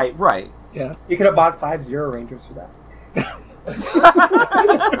 1993. Right. Yeah. You could have bought 5 Zero Rangers for that.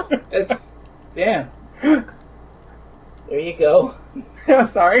 Damn. There you go. Yeah,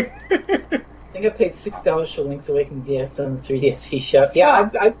 sorry. I think I paid $6 for Link's Awakening DS on the 3DS eShop. Yeah,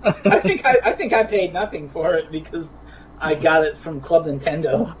 I think I paid nothing for it because I got it from Club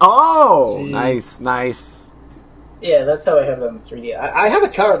Nintendo. Oh, Jeez. nice. Yeah, that's how I have it on the 3DS. I have a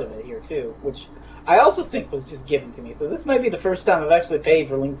card of it here too, which I also think was just given to me. So this might be the first time I've actually paid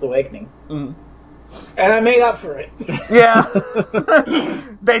for Link's Awakening. Mm-hmm. And I made up for it. Yeah.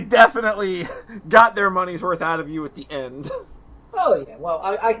 They definitely got their money's worth out of you at the end. Oh yeah, well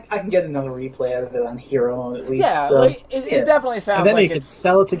I can get another replay out of it on Hero at least. Yeah, so, like, it definitely sounds And then like you could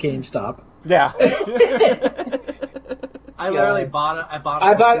sell it to GameStop. Yeah. I literally bought it. I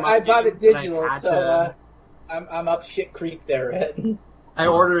bought it digital, so I'm up shit creek there, Ed. I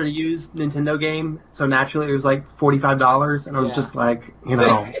ordered a used Nintendo game, so naturally it was like $45, and I was just like,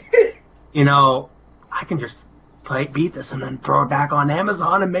 I can just beat this and then throw it back on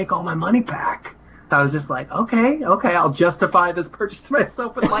Amazon and make all my money back. I was just like, okay, I'll justify this purchase to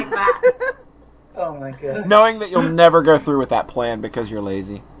myself with like that. Oh my god. Knowing that you'll never go through with that plan because you're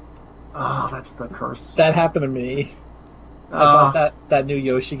lazy. Oh, that's the curse. That happened to me. I bought that new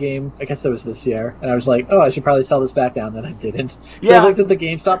Yoshi game. I guess it was this year, and I was like, "Oh, I should probably sell this back now." And then I didn't. So I looked at the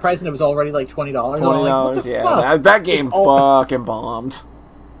GameStop price, and it was already like $20. $20, Like, yeah. That game fucking bombed.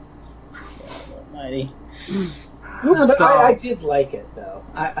 Almighty. No, but I did like it though.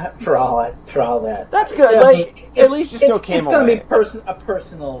 For all that. That's good. At least you still came away. It's going to be a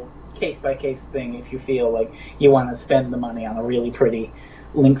personal case by case thing if you feel like you want to spend the money on a really pretty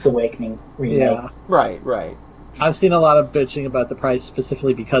Link's Awakening remake. Yeah. Right. I've seen a lot of bitching about the price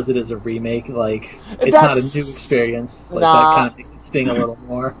specifically because it is a remake. Like, it's not a new experience. Like, that kind of makes it sting a little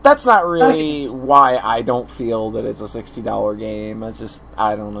more. That's not really why I don't feel that it's a $60 game. It's just,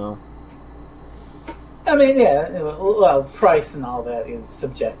 I don't know. I mean, yeah, well, price and all that is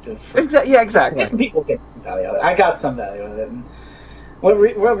subjective. Exactly. People get value out of it. I got some value out of it. And what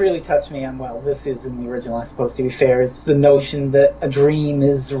really touched me, and well, this is in the original, I suppose, to be fair, is the notion that a dream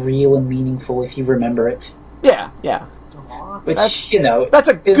is real and meaningful if you remember it. Yeah. Which, that's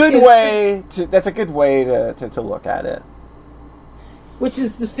a good way to look at it. Which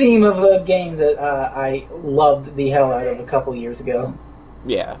is the theme of a game that I loved the hell out of a couple years ago.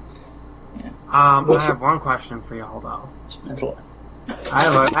 Yeah. I have one question for y'all though. I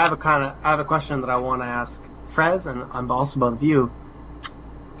have a question that I want to ask Frez and also both of you.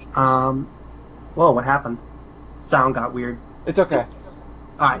 Whoa, what happened? Sound got weird. It's okay.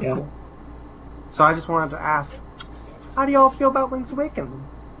 Alright, cool. So I just wanted to ask, how do y'all feel about Link's Awakening?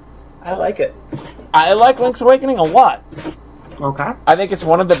 I like it. I like Link's Awakening a lot. Okay. I think it's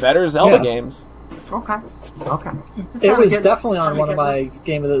one of the better Zelda games. Okay. It was definitely on one of my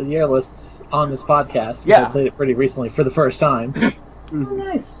Game of the Year lists on this podcast. Yeah. I played it pretty recently for the first time. Oh,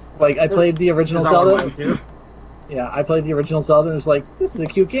 nice. Like, I played the original Zelda. Yeah, I played the original Zelda and was like, this is a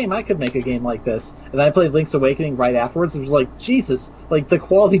cute game. I could make a game like this. And then I played Link's Awakening right afterwards and was like, Jesus. Like, the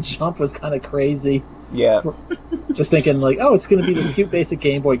quality jump was kind of crazy. Yeah. Just thinking, like, oh, it's going to be this cute basic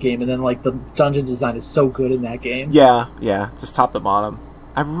Game Boy game. And then, like, the dungeon design is so good in that game. Yeah. Just top to bottom.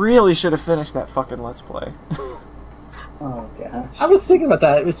 I really should have finished that fucking Let's Play. Oh, gosh. I was thinking about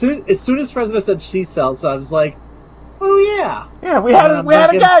that. As soon as Fresno said she sells, I was like, oh, yeah. Yeah, we had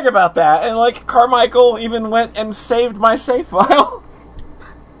a gag about that. And, like, Carmichael even went and saved my save file.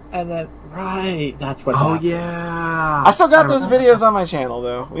 And then, right, that's what happened. Oh, yeah. I still got those videos on my channel,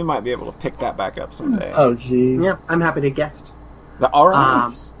 though. We might be able to pick that back up someday. Oh, jeez. Yeah, I'm happy to guest. All right.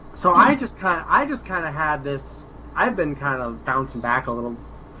 So I just kind of had this. I've been kind of bouncing back a little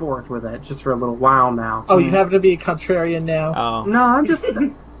forth with it just for a little while now. Oh, you have to be a contrarian now? Oh. No, I'm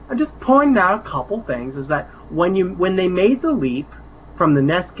just pointing out a couple things. Is that when they made the leap from the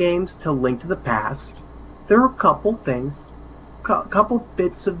NES games to Link to the Past, there were a couple things, couple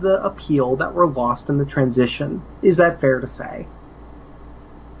bits of the appeal that were lost in the transition. Is that fair to say?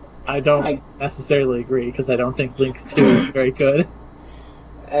 I don't necessarily agree because I don't think Link's 2 is very good.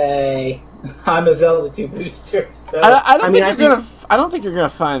 Hey, I'm a Zelda 2 booster. So. I don't think you're gonna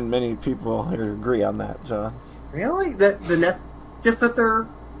find many people who agree on that, John. Really? The NES, just that they're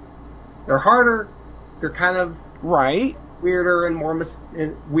harder. They're kind of right. weirder and more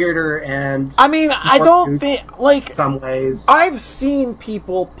weirder and. I mean, I don't think like some ways. I've seen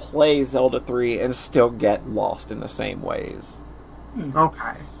people play Zelda 3 and still get lost in the same ways.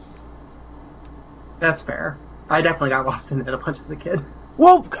 Okay, that's fair. I definitely got lost in it a bunch as a kid.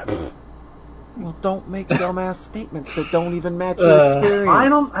 Well, don't make dumbass statements that don't even match your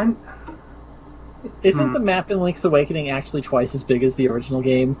experience. Isn't the map in Link's Awakening actually twice as big as the original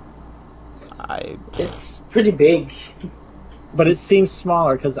game? It's pretty big. But it seems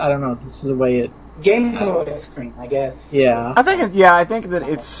smaller because, I don't know, this is the way it... Game Boy screen, I guess. Yeah. I think that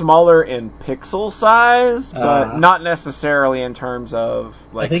it's smaller in pixel size, but not necessarily in terms of,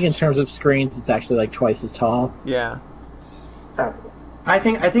 like... I think in terms of screens, it's actually, like, twice as tall. Yeah. I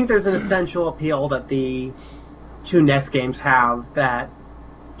think there's an essential appeal that the two NES games have that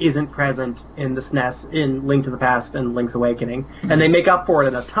isn't present in the SNES in Link to the Past and Link's Awakening, and they make up for it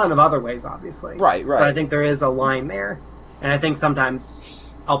in a ton of other ways, obviously. Right. But I think there is a line there, and I think sometimes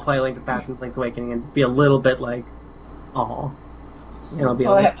I'll play Link to the Past and Link's Awakening and be a little bit like, oh, it'll be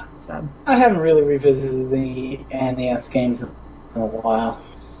a little sad. I haven't really revisited the NES games in a while.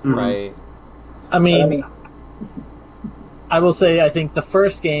 Mm-hmm. Right. I mean, I will say I think the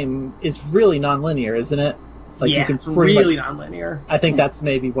first game is really non-linear, isn't it? Like, yeah, you can it's really non-linear. I think that's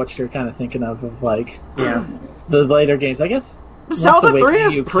maybe what you're kind of thinking of like, yeah, the later games. I guess Zelda 3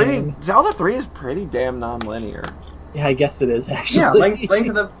 is pretty damn non-linear. Yeah, I guess it is actually. Yeah, Link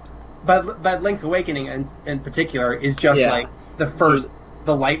to the, but Link's Awakening in particular is just like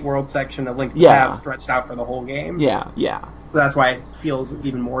the light world section of Link to the Past stretched out for the whole game. Yeah. So that's why it feels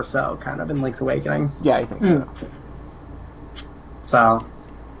even more so, kind of, in Link's Awakening. Yeah, I think so. So,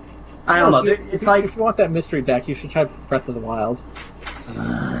 I don't know. It's like, if you want that mystery back, you should try Breath of the Wild.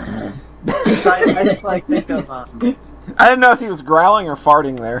 I just like think of. I didn't know if he was growling or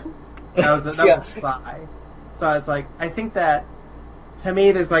farting there. That was a sigh. So it's like, I think that to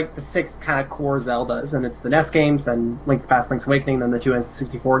me there's like the 6 kind of core Zeldas, and it's the NES games, then Link to the Past, Link's Awakening, then the 2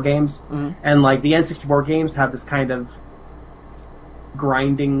 N64 games, and like the N64 games have this kind of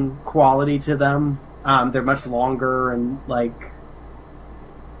grinding quality to them. They're much longer and like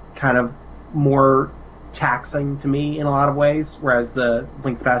kind of more taxing to me in a lot of ways, whereas the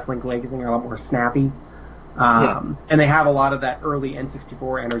Link to the Past, Link's Awakening are a lot more snappy. And they have a lot of that early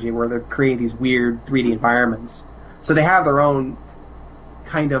N64 energy where they're creating these weird 3D environments. So they have their own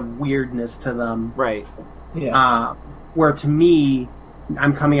kind of weirdness to them. Right. Yeah. Where to me,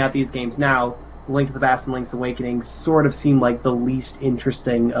 I'm coming at these games now, Link to the Past and Link's Awakening sort of seem like the least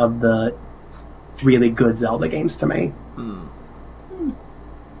interesting of the really good Zelda games to me.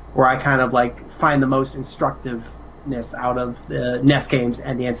 Where I kind of like find the most instructiveness out of the NES games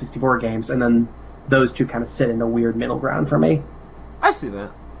and the N64 games, and then those two kind of sit in a weird middle ground for me. I see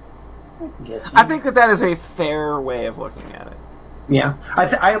that. I think that is a fair way of looking at it. Yeah,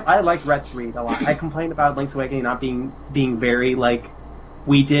 I like Rhett's read a lot. I complained about Link's Awakening not being very like,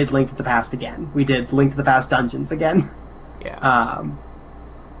 we did Link to the Past again. We did Link to the Past Dungeons again. Yeah.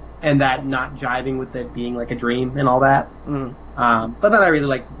 And that not jiving with it being like a dream and all that. But then I really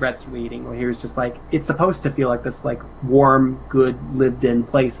liked Rhett's reading where he was just like, it's supposed to feel like this like warm, good, lived-in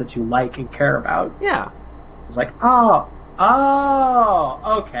place that you like and care about. Yeah. It's like,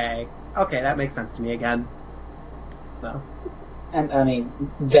 okay, that makes sense to me again. So. And I mean,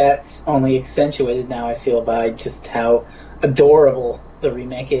 that's only accentuated now, I feel, by just how adorable the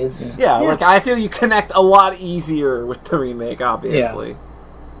remake is. Yeah, like I feel you connect a lot easier with the remake, obviously. Yeah.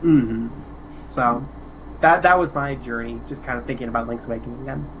 Mm-hmm. So, that was my journey, just kind of thinking about Link's Awakening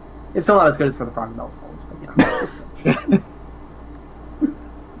again. It's still not as good as For the Frog and Melticles, but it's good.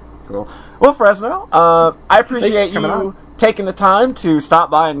 Cool. Well, Fresno, I appreciate you taking the time to stop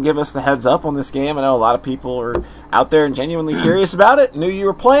by and give us the heads up on this game. I know a lot of people are out there and genuinely curious about it, knew you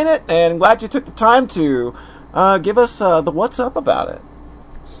were playing it, and I'm glad you took the time to give us the what's up about it.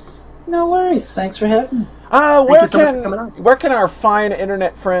 No worries. Thanks for having me. Where can our fine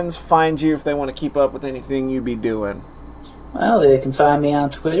internet friends find you if they want to keep up with anything you be doing? Well, they can find me on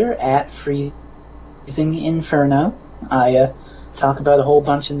Twitter at FreezingInferno. I talk about a whole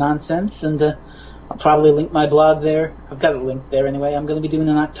bunch of nonsense, and I'll probably link my blog there. I've got a link there anyway. I'm going to be doing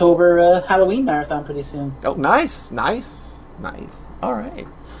an October Halloween marathon pretty soon. Oh, nice. All right.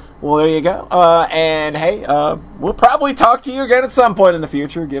 Well, there you go. And hey, we'll probably talk to you again at some point in the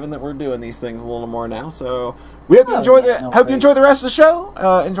future, given that we're doing these things a little more now. So we hope you enjoy you enjoy the rest of the show.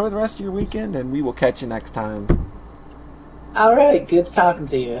 Enjoy the rest of your weekend, and we will catch you next time. All right. Good talking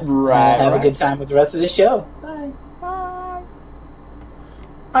to you. Right. Have a good time with the rest of the show. Bye. Bye.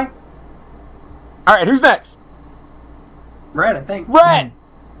 All right. Who's next? Red, I think. Red.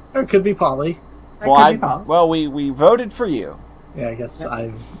 Or it could be Polly. Well, we voted for you. Yeah, I guess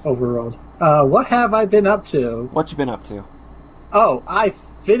I've overruled. What have I been up to? What you been up to? Oh, I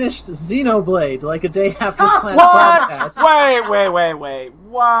finished Xenoblade like a day after the last podcast. Wait.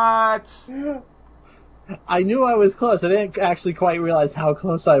 What? I knew I was close. I didn't actually quite realize how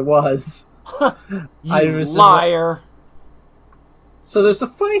close I was. You liar. So there's a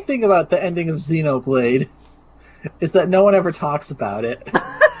funny thing about the ending of Xenoblade, is that no one ever talks about it.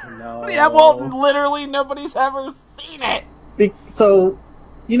 No. Yeah, well, literally nobody's ever seen it. So,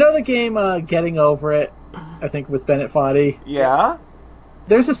 you know the game Getting Over It, I think, with Bennett Foddy? Yeah?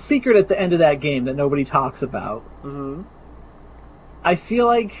 There's a secret at the end of that game that nobody talks about. Mm-hmm. I feel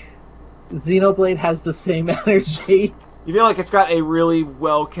like Xenoblade has the same energy. You feel like it's got a really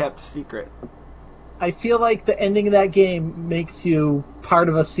well-kept secret. I feel like the ending of that game makes you part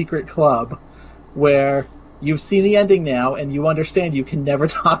of a secret club where you've seen the ending now and you understand you can never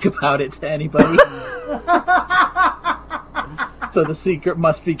talk about it to anybody. So the secret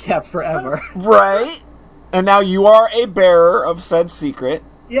must be kept forever. Right. And now you are a bearer of said secret.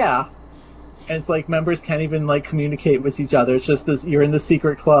 Yeah. And it's like members can't even like communicate with each other. It's just this, you're in the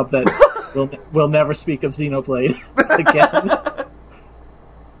secret club that will never speak of Xenoblade again.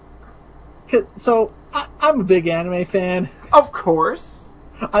 So, I'm a big anime fan. Of course.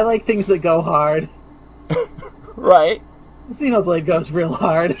 I like things that go hard. Right. Xenoblade goes real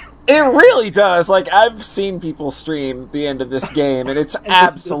hard. It really does. Like, I've seen people stream the end of this game, and it's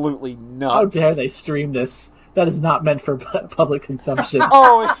absolutely nuts. How dare they stream this? That is not meant for public consumption.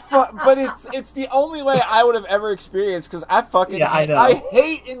 Oh, it's fun, but it's the only way I would have ever experienced, because I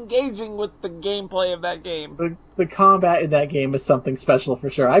hate engaging with the gameplay of that game. The combat in that game is something special for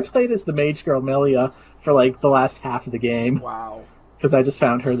sure. I played as the mage girl Melia for like the last half of the game. Wow. Because I just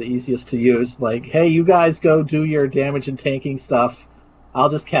found her the easiest to use. Like, hey, you guys go do your damage and tanking stuff. I'll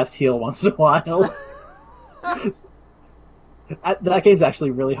just cast heal once in a while. That game's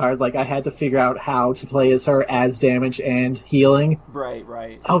actually really hard. Like, I had to figure out how to play as her as damage and healing. Right.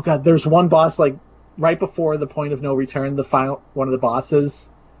 Oh god, there's one boss, like, right before the point of no return, the final one of the bosses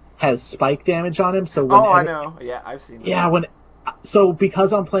has spike damage on him, so I know. Yeah, I've seen that. Yeah, so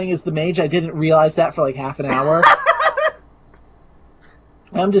because I'm playing as the mage, I didn't realize that for like half an hour.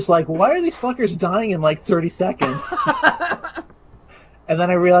 I'm just like, why are these fuckers dying in like 30 seconds? And then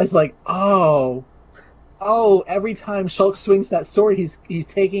I realized, like, oh, every time Shulk swings that sword, he's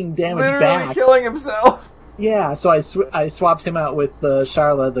taking damage literally back. Killing himself. Yeah, so I swapped him out with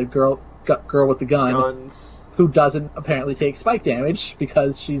Sharla, the girl with the gun. Guns. Who doesn't apparently take spike damage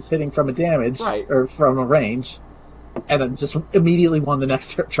because she's hitting from a damage. Right. Or from a range. And then just immediately won the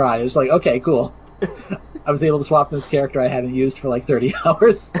next try. It was like, okay, cool. I was able to swap this character I hadn't used for like 30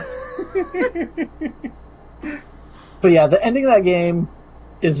 hours. But yeah, the ending of that game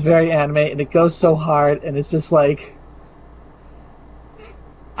is very anime, and it goes so hard, and it's just like...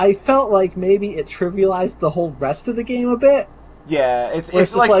 I felt like maybe it trivialized the whole rest of the game a bit. Yeah,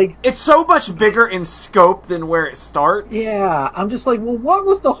 it's like it's so much bigger in scope than where it starts. Yeah, I'm just like, well, what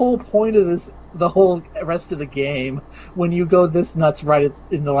was the whole point of this, the whole rest of the game, when you go this nuts right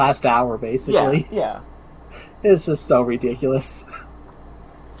in the last hour, basically? Yeah. It's just so ridiculous.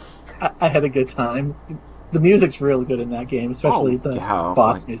 I had a good time. The music's really good in that game, especially the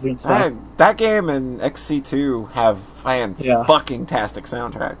boss music and stuff. That game and XC2 have fucking-tastic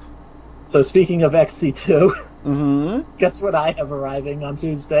soundtracks. So speaking of XC2, mm-hmm. Guess what I have arriving on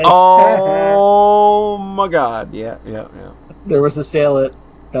Tuesday? Oh my god, yeah. There was a sale at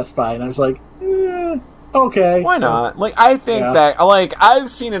Best Buy, and I was like, okay. Why not? Like, I think that, like, I've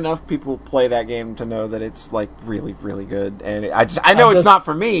seen enough people play that game to know that it's, like, really, really good. And I know it's not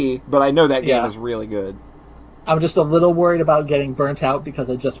for me, but I know that game is really good. I'm just a little worried about getting burnt out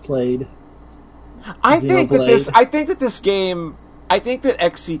because I just played I think that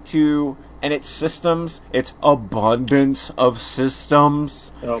XC2 and its systems, its abundance of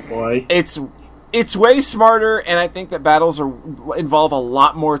systems. Oh boy. It's way smarter, and I think that battles involve a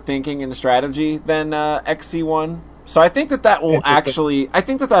lot more thinking and strategy than XC1. So I think that'll actually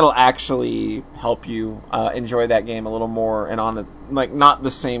help you enjoy that game a little more, and on the not the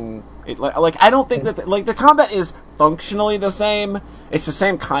same. I don't think that the combat is functionally the same. It's the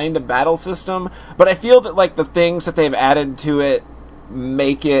same kind of battle system, but I feel that the things that they've added to it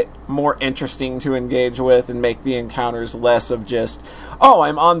make it more interesting to engage with and make the encounters less of just,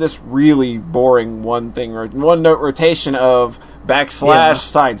 I'm on this really boring one note rotation of backslash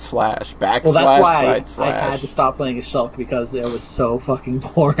side slash backslash side slash. I had to stop playing as Shulk because it was so fucking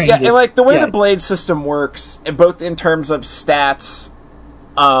boring. Yeah, and the way the blade system works, both in terms of stats,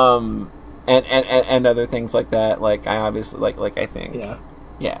 and other things like that. I obviously I think.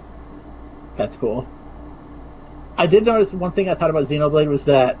 Yeah. That's cool. I did notice one thing I thought about Xenoblade was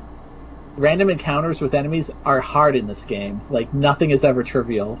that random encounters with enemies are hard in this game. Like, nothing is ever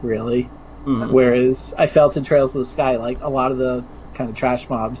trivial, really. Mm-hmm. Whereas I felt in Trails of the Sky, like, a lot of the kind of trash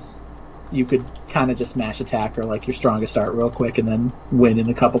mobs, you could kind of just mash attack or, like, your strongest art real quick and then win in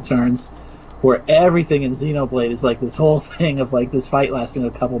a couple turns. Where everything in Xenoblade is, like, this whole thing of, like, this fight lasting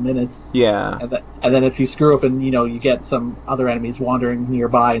a couple minutes. Yeah. And then if you screw up and, you get some other enemies wandering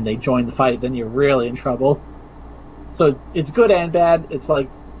nearby and they join the fight, then you're really in trouble. So it's good and bad. It's like,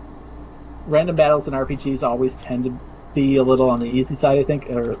 random battles in RPGs always tend to be a little on the easy side, I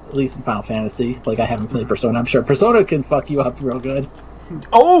think, or at least in Final Fantasy. Like, I haven't played Persona. I'm sure Persona can fuck you up real good.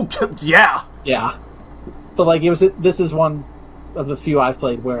 Oh, yeah! Yeah. But, like, this is one of the few I've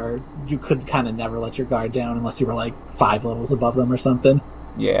played where you could kind of never let your guard down unless you were, like, 5 levels above them or something.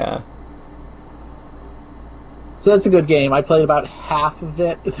 Yeah. So that's a good game. I played about half of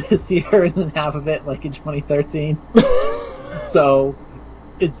it this year and then half of it, like, in 2013. So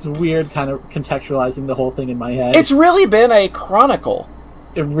it's weird kind of contextualizing the whole thing in my head. It's really been a chronicle.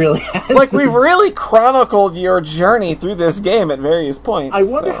 It really has. Like, we've really chronicled your journey through this game at various points. I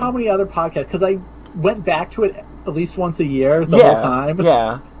wonder how many other podcasts, because I went back to it at least once a year the whole time.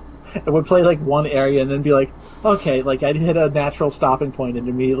 Yeah. I would play, like, one area and then be like, okay, like, I'd hit a natural stopping point and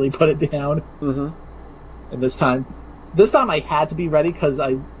immediately put it down. Mm-hmm. And this time I had to be ready because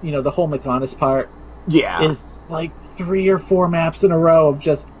the whole McGonagall part is like 3 or 4 maps in a row of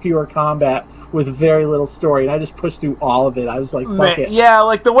just pure combat with very little story, and I just pushed through all of it. I was like, fuck it. Yeah,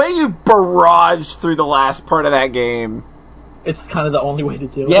 like the way you barraged through the last part of that game. It's kind of the only way to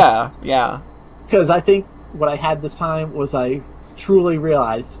do it. Yeah. Because I think what I had this time was I truly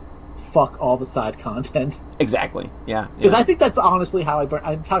realized, fuck all the side content. Exactly, yeah. Because I think that's honestly how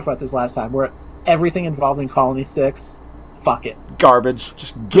I talked about this last time, where everything involving Colony 6, fuck it. Garbage.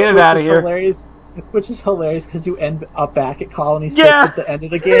 Just get it out of here. Which is hilarious because you end up back at Colony 6 at the end of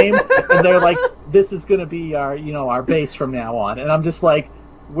the game, and they're like, this is going to be our base from now on. And I'm just like,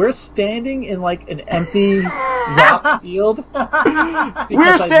 we're standing in like an empty rock field.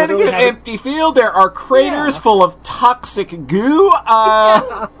 We're standing in an empty field. There are craters full of toxic goo.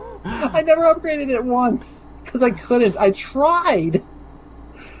 I never upgraded it once because I couldn't. I tried.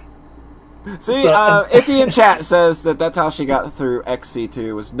 See, Iffy in chat says that's how she got through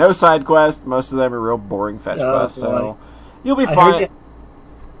XC2. Was no side quest. Most of them are real boring fetch quests. So you'll be fine.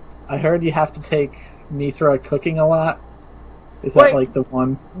 I heard you have to take Mithra cooking a lot. Is that like the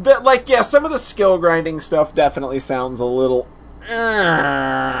one? Some of the skill grinding stuff definitely sounds a little.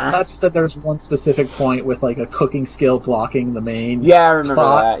 I thought you said there was one specific point with like a cooking skill blocking the main. Yeah, I remember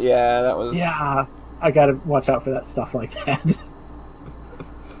that. Yeah, that was. Yeah, I gotta watch out for that stuff like that.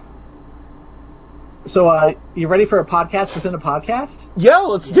 So, you ready for a podcast within a podcast? Yo,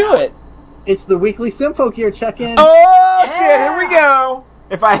 let's do it. It's the weekly Symphogear check-in. Oh, shit, here we go.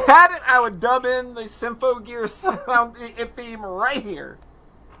 If I had it, I would dub in the Symphogear sound theme right here.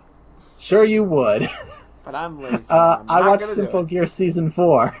 Sure you would. But I'm lazy. I watched Symphogear Season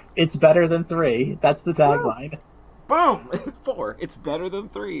 4. It's better than 3. That's the tagline. Boom! 4. It's better than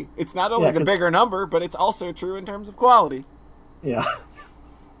 3. It's not only the bigger number, but it's also true in terms of quality. Yeah.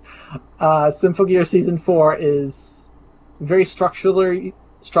 Symphogear Season 4 is very structurally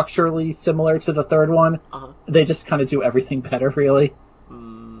similar to the third one. Uh-huh. They just kind of do everything better, really.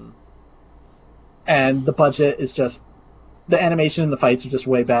 And the budget is just... The animation and the fights are just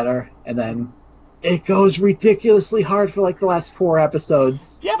way better. And then it goes ridiculously hard for like the last 4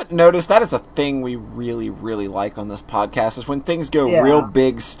 episodes. You haven't noticed that is a thing we really, really like on this podcast, is when things go real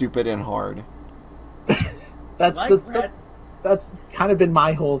big, stupid, and hard. That's kind of been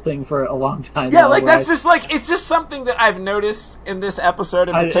my whole thing for a long time. Yeah, it's just something that I've noticed in this episode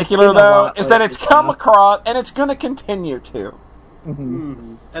in particular, though, is that it's come across, and it's going to continue to.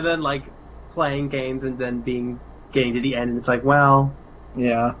 Mm-hmm. And then, like, playing games and then getting to the end, and it's like, well,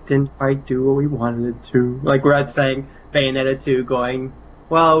 didn't quite do what we wanted it to. Like, we're saying Bayonetta 2 going,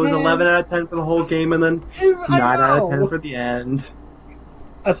 well, it was 11 out of 10 for the whole game, and then 9 out of 10 for the end.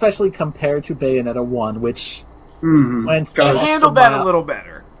 Especially compared to Bayonetta 1, which... It handled that a little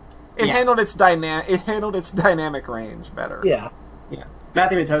better. It handled its dynamic range better. Yeah.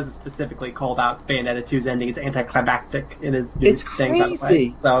 Matthew Mendoza specifically called out Bayonetta 2's ending as anticlimactic in his new thing. It's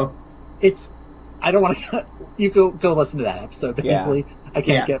crazy. So I don't want to. You go listen to that episode. Basically, I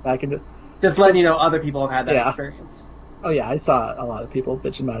can't get back into. Just letting you know, other people have had that experience. Oh yeah, I saw a lot of people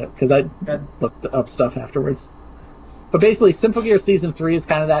bitching about it because I looked up stuff afterwards. But basically, Symphogear Season 3 is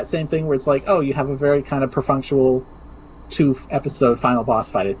kind of that same thing where it's like, oh, you have a very kind of perfunctual 2-episode final boss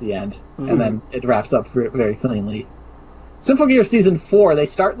fight at the end, and then it wraps up very cleanly. Symphogear Season 4, they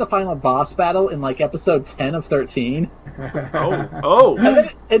start the final boss battle in, like, episode 10 of 13. Oh. And then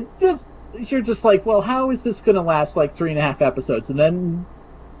it just, you're just like, well, how is this going to last, like, 3.5 episodes? And then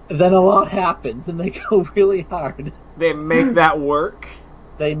a lot happens, and they go really hard. They make that work?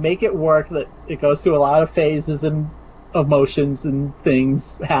 They make it work, that it goes through a lot of phases and emotions and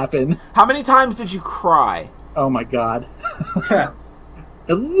things happen. How many times did you cry? Oh my god. At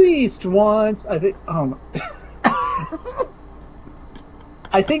least once, I think.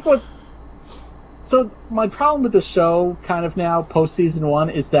 I think what. So, my problem with the show, kind of now, post Season 1,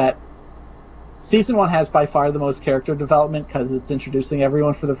 is that Season 1 has by far the most character development because it's introducing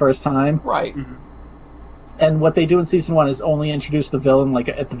everyone for the first time. Right. Mm-hmm. And what they do in Season 1 is only introduce the villain, like,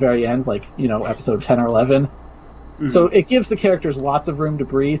 at the very end, like, episode 10 or 11. Mm-hmm. So it gives the characters lots of room to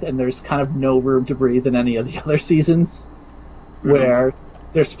breathe, and there's kind of no room to breathe in any of the other seasons, where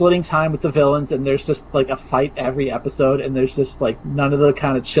they're splitting time with the villains, and there's just, like, a fight every episode, and there's just, like, none of the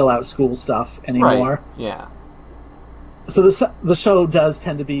kind of chill-out school stuff anymore. Right. Yeah. So the show does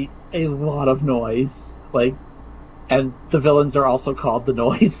tend to be a lot of noise, like, and the villains are also called the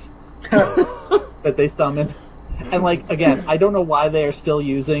Noise that they summon. And, like, again, I don't know why they are still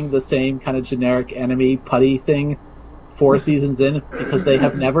using the same kind of generic enemy putty thing 4 seasons in, because they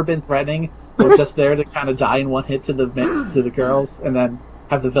have never been threatening. They're just there to kind of die in one hit to the girls, and then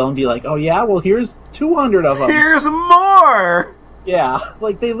have the villain be like, oh yeah, well here's 200 of them. Here's more! Yeah,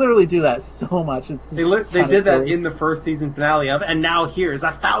 like, they literally do that so much. It's They did that in the first season finale of, and now here's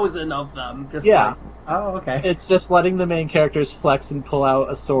 1,000 of them. Just like, oh, okay. It's just letting the main characters flex and pull out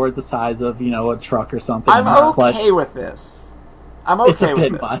a sword the size of, a truck or something. I'm okay with this. I'm okay with this. It's a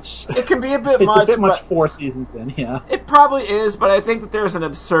bit much. It can be a bit much. It's a bit much but 4 seasons in, yeah. It probably is, but I think that there's an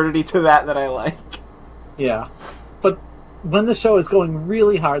absurdity to that I like. Yeah. But when the show is going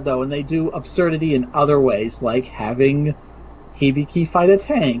really hard, though, and they do absurdity in other ways, like having Hibiki fight a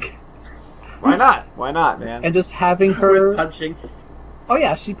tank. Why not? Why not, man? And just having her... With punching. Oh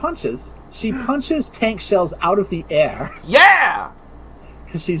yeah, she punches. She punches tank shells out of the air. Yeah!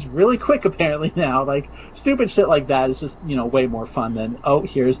 Because she's really quick, apparently, now. Like, stupid shit like that is just, way more fun than, oh,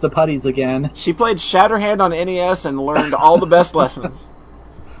 here's the putties again. She played Shatterhand on NES and learned all the best lessons.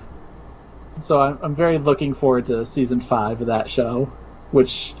 So I'm very looking forward to Season 5 of that show,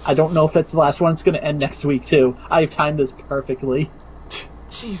 which I don't know if that's the last one. It's going to end next week, too. I've timed this perfectly.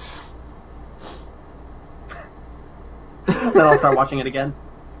 Jesus. Then I'll start watching it again.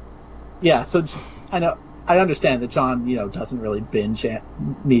 Yeah, so I understand that John, doesn't really binge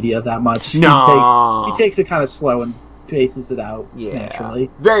media that much. No. He takes it kind of slow and paces it out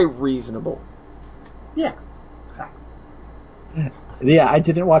naturally. Very reasonable. Yeah, exactly. Yeah, I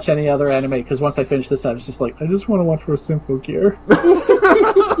didn't watch any other anime because once I finished this, I was just like, I just want to watch more Symphogear.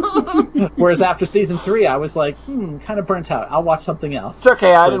 Whereas after Season 3, I was like, kind of burnt out. I'll watch something else. It's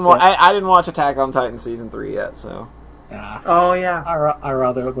okay. I didn't watch Attack on Titan Season 3 yet, so. Oh yeah, our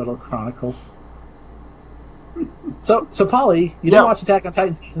other little chronicle. So Polly, you didn't watch Attack on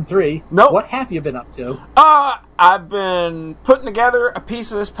Titan Season 3. Nope. What have you been up to? I've been putting together a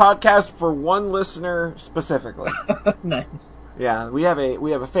piece of this podcast for one listener specifically. Nice. Yeah, we have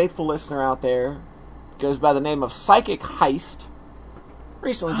a faithful listener out there. Goes by the name of Psychic Heist.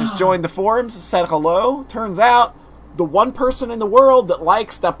 Recently just joined the forums, said hello. Turns out, the one person in the world that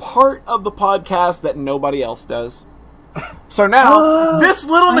likes the part of the podcast that nobody else does. So now, this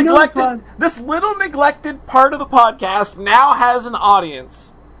little neglected part of the podcast now has an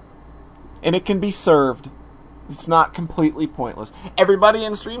audience. And it can be served. It's not completely pointless. Everybody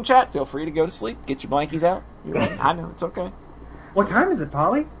in stream chat, feel free to go to sleep. Get your blankies out. I know, it's okay. What time is it,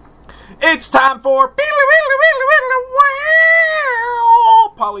 Polly? It's time for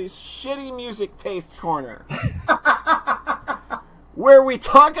Polly's Shitty Music Taste Corner. Where we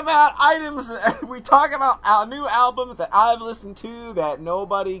talk about new albums that I've listened to that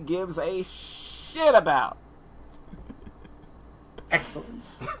nobody gives a shit about. Excellent.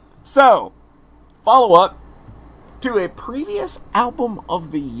 So, follow up to a previous album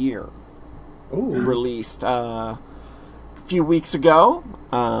of the year. Released a few weeks ago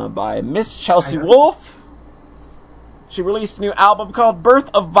by Miss Chelsea Wolfe. She released a new album called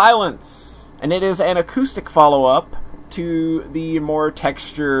Birth of Violence, and it is an acoustic follow-up to the more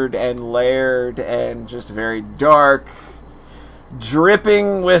textured and layered and just very dark,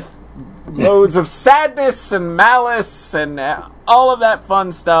 dripping with loads of sadness and malice and all of that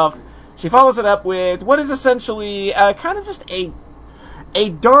fun stuff. She follows it up with what is essentially kind of just a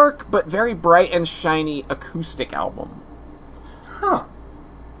dark but very bright and shiny acoustic album. Huh.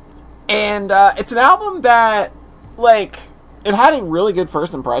 And it's an album that, like, it had a really good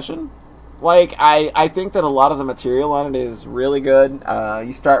first impression. Like, I think that a lot of the material on it is really good.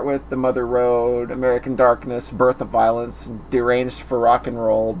 You start with The Mother Road, American Darkness, Birth of Violence, Deranged for Rock and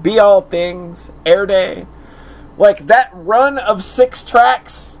Roll, Be All Things, Air Day. Like, that run of 6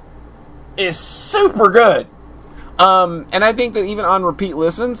 tracks is super good. And I think that even on repeat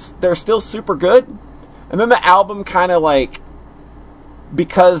listens, they're still super good. And then the album kind of like,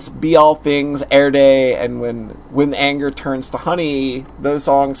 because Be All Things, Air Day, and When Anger Turns to Honey, those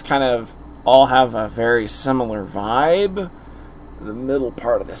songs kind of all have a very similar vibe. The middle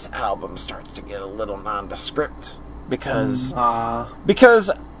part of this album starts to get a little nondescript because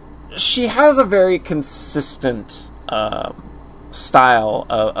she has a very consistent style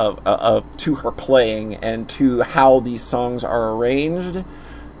of to her playing and to how these songs are arranged.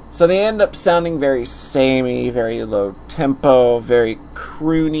 So they end up sounding very samey, very low tempo, very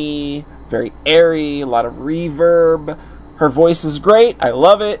croony, very airy, a lot of reverb. Her voice is great, I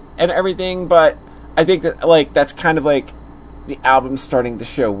love it, and everything, but I think that, like, that's kind of like the album's starting to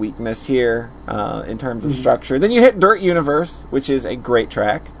show weakness here, in terms of structure. Then you hit Dirt Universe, which is a great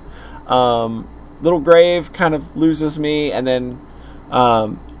track. Little Grave kind of loses me, and then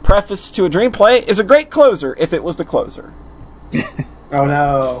Preface to a Dream Play is a great closer, if it was the closer. Oh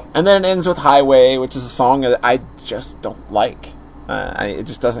no. And then it ends with Highway, which is a song that I just don't like. It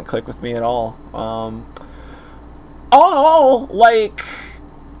just doesn't click with me at all. All in all, like,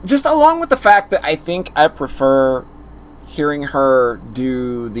 just along with the fact that I think I prefer hearing her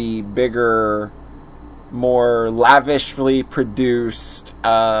do the bigger, more lavishly produced,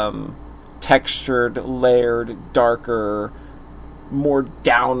 textured, layered, darker, more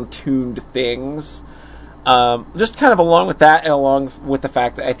down-tuned things. Just kind of along with that, and along with the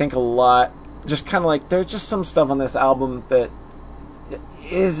fact that I think a lot, just kind of like, there's just some stuff on this album that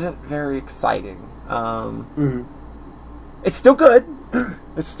isn't very exciting. It's still good.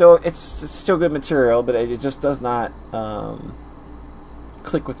 It's still good material, but it just does not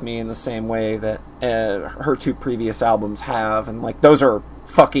click with me in the same way that her 2 previous albums have, and like those are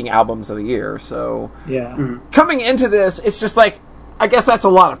fucking albums of the year. So yeah, coming into this, it's just like, I guess that's a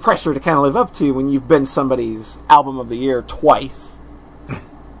lot of pressure to kind of live up to when you've been somebody's album of the year twice.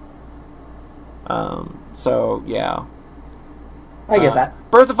 So yeah. I get that.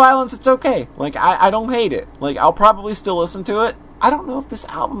 Birth of Violence, it's okay. Like, I don't hate it. Like, I'll probably still listen to it. I don't know if this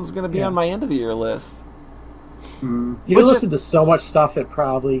album's going to be on my end of the year list. You listen to so much stuff, it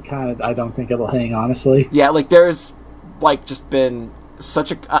probably kind of, I don't think it'll hang, honestly. Yeah, like, there's, like, just been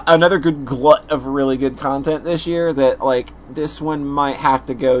such another good glut of really good content this year that, like, this one might have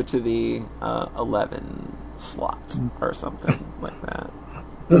to go to the 11 slot or something like that.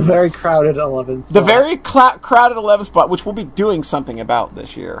 The very crowded 11 spot. The very crowded 11 spot, which we'll be doing something about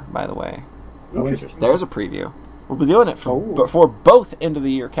this year, by the way. Oh, interesting. There's a preview. We'll be doing it for both end of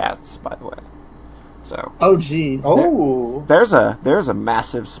the year casts, by the way. So. Oh, jeez. Oh. There's a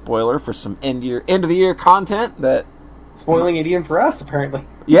massive spoiler for some end of the year content that. Spoiling it even for us, apparently.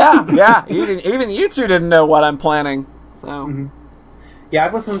 Yeah. Even you two didn't know what I'm planning. So. Mm-hmm. Yeah,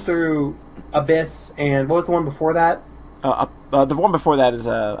 I've listened through Abyss, and what was the one before that? The one before that is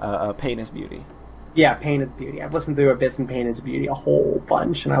Pain is Beauty. Yeah, Pain is Beauty. I've listened through Abyss and Pain is Beauty a whole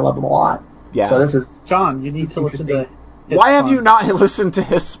bunch, and I love them a lot. Yeah. So this is... John, you need to listen to His Why Spun. have you not listened to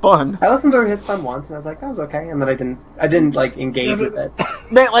His Spun? I listened to His Spun once, and I was like, that was okay, and then I didn't like, engage with it.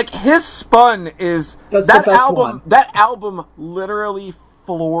 Man, like, His Spun is... That's that the best album. one. That album literally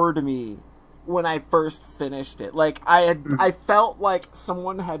floored me when I first finished it. Like, I felt like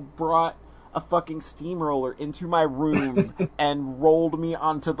someone had brought a fucking steamroller into my room and rolled me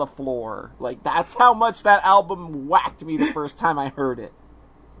onto the floor. Like, that's how much that album whacked me the first time I heard it.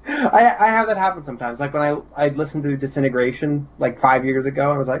 I have that happen sometimes. Like when I listened to Disintegration like 5 years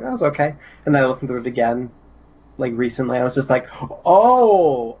ago, I was like, that was okay. And then I listened to it again like recently. I was just like,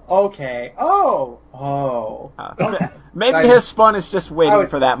 oh, okay. Okay. Maybe His Spun is just waiting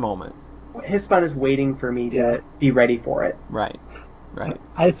for that moment. His Spun is waiting for me to be ready for it. Right.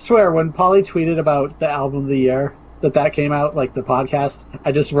 I swear, when Polly tweeted about the album of the year, that came out, like the podcast,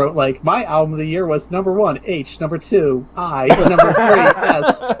 I just wrote, like, my album of the year was number 1, H, number 2, I, and number 3,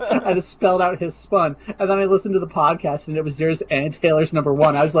 S. I just spelled out His Spun. And then I listened to the podcast, and it was yours and Taylor's number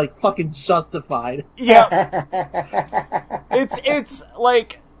 1. I was, like, fucking justified. Yeah. It's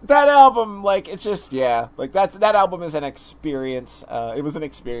like, that album, like, it's just, yeah. Like, that album is an experience. It was an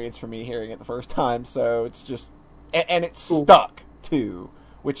experience for me hearing it the first time, so it's just... And it's stuck, too,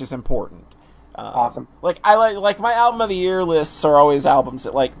 which is important. Awesome. Like, I like my album of the year lists are always albums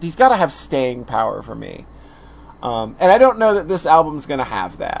that, like, these gotta have staying power for me. And I don't know that this album's gonna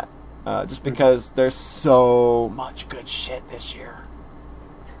have that. Just because there's so much good shit this year.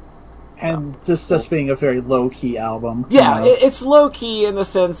 And just being a very low-key album. Yeah, it's low-key in the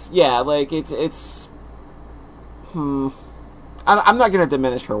sense, like, it's I'm not going to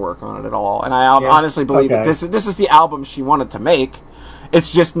diminish her work on it at all, and I honestly believe that this is the album she wanted to make.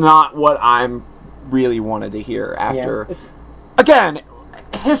 It's just not what I'm really wanted to hear after. Yeah, again,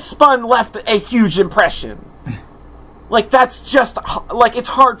 his Spun left a huge impression. Like, that's just, like, it's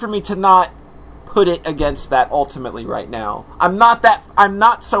hard for me to not put it against that ultimately right now. I'm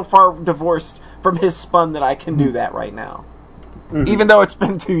not so far divorced from his Spun that I can do that right now. Mm-hmm. Even though it's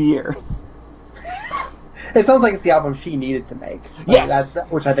been 2 years. It sounds like it's the album she needed to make. Yes.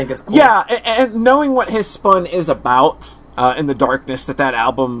 Which I think is cool. Yeah, and knowing what his Spun is about, in the darkness that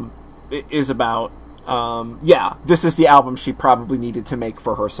album is about, this is the album she probably needed to make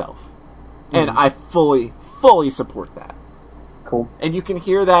for herself. Mm-hmm. And I fully support that. Cool. And you can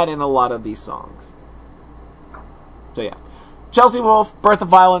hear that in a lot of these songs. So yeah. Chelsea Wolfe, Birth of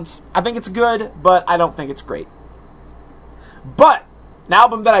Violence. I think it's good, but I don't think it's great. But an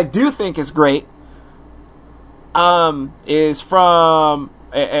album that I do think is great is from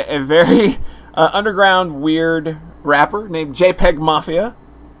a very underground, weird rapper named JPEG Mafia.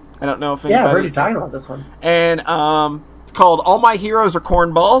 I don't know if anybody... Yeah, I've heard you talking about this one. And it's called All My Heroes Are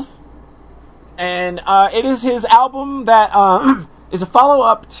Cornballs. And it is his album that is a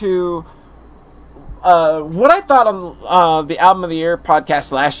follow-up to what I thought on the Album of the Year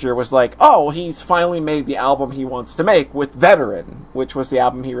podcast last year was like, oh, he's finally made the album he wants to make with Veteran, which was the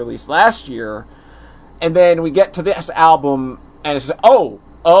album he released last year. And then we get to this album, and it's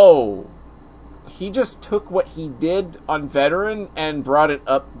oh, he just took what he did on Veteran and brought it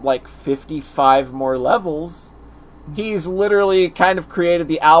up like 55 more levels. He's literally kind of created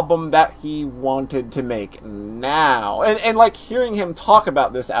the album that he wanted to make now. And like hearing him talk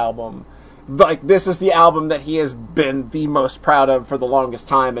about this album, like this is the album that he has been the most proud of for the longest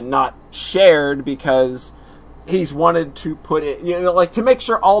time and not shared because he's wanted to put it, like to make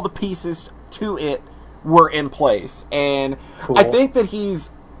sure all the pieces to it were in place. And cool. I think that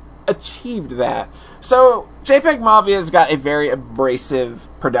he's achieved that. So JPEG Mafia has got a very abrasive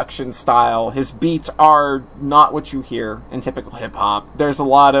production style. His beats are not what you hear in typical hip hop. There's a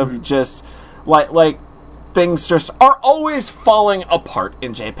lot of just like things just are always falling apart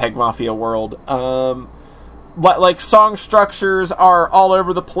in JPEG Mafia world. Like song structures are all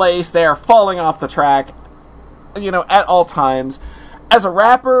over the place. They are falling off the track, at all times. As a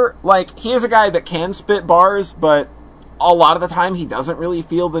rapper, like he is a guy that can spit bars, but a lot of the time he doesn't really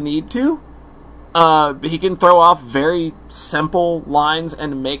feel the need to. He can throw off very simple lines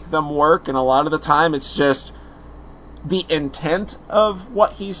and make them work, and a lot of the time it's just the intent of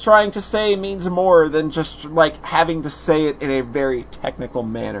what he's trying to say means more than just like having to say it in a very technical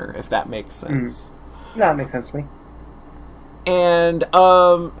manner, if that makes sense. No, that makes sense to me. And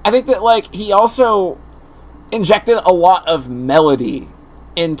I think that like he also injected a lot of melody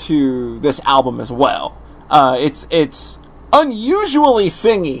into this album as well. It's unusually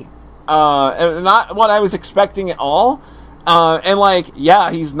singy, not what I was expecting at all. And like,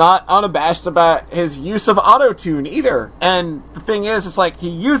 yeah, he's not unabashed about his use of auto-tune either. And the thing is, it's like he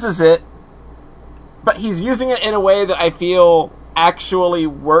uses it, but he's using it in a way that I feel actually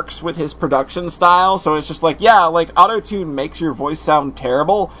works with his production style. So it's just like, yeah, like auto-tune makes your voice sound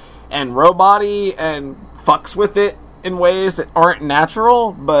terrible and robot-y and fucks with it in ways that aren't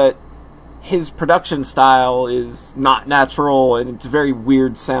natural, but his production style is not natural and it's very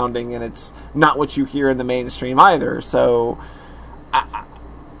weird sounding and it's not what you hear in the mainstream either. So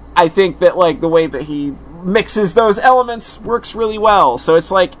I think that like the way that he mixes those elements works really well. So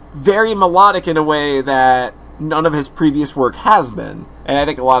it's like very melodic in a way that none of his previous work has been. And I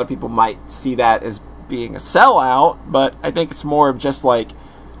think a lot of people might see that as being a sellout, but I think it's more of just like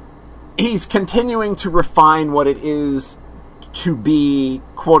he's continuing to refine what it is to be,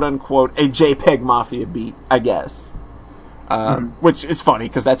 quote-unquote, a JPEG Mafia beat, I guess. Which is funny,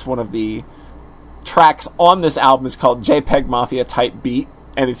 because that's one of the tracks on this album is called JPEG Mafia Type Beat,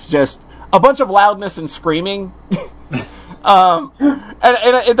 and it's just a bunch of loudness and screaming. And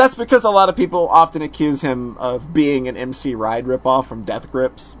that's because a lot of people often accuse him of being an MC Ride ripoff from Death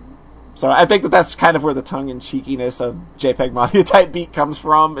Grips. So I think that that's kind of where the tongue-in-cheekiness of JPEG Mafia Type Beat comes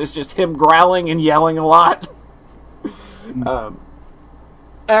from. It's just him growling and yelling a lot.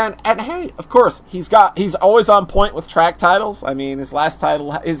 And hey, of course, he's always on point with track titles. I mean, his last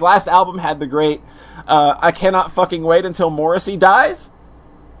album had the great I Cannot Fucking Wait Until Morrissey Dies,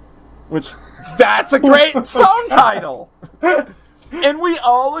 which that's a great song title. And we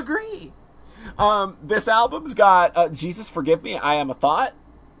all agree. This album's got Jesus Forgive Me, I Am a Thought,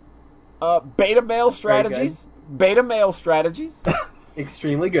 Beta Male Strategies,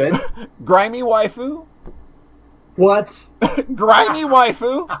 Extremely good. Grimy Waifu. What? Grimy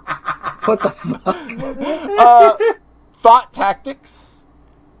Waifu. What the fuck? Thought Tactics.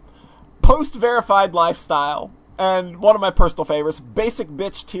 Post-verified lifestyle. And one of my personal favorites, Basic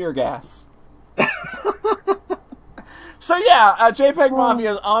Bitch Tear Gas. So yeah, JPEG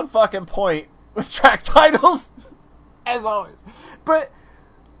Mafia is on fucking point with track titles, as always. But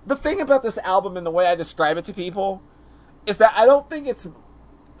the thing about this album and the way I describe it to people is that I don't think it's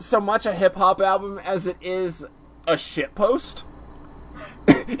so much a hip-hop album as it is a shitpost.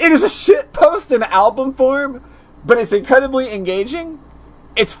 It is a shitpost in album form, but it's incredibly engaging.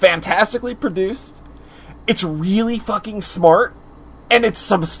 It's fantastically produced. It's really fucking smart, and it's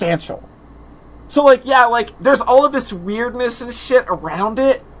substantial. So, like, yeah, like, there's all of this weirdness and shit around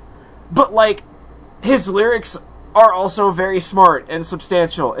it, but, like, his lyrics are also very smart and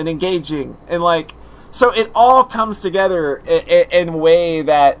substantial and engaging, and, like, so it all comes together in a way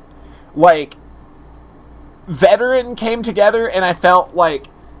that, like, Veteran came together, and I felt like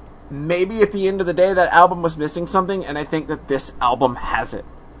maybe at the end of the day that album was missing something, and I think that this album has it.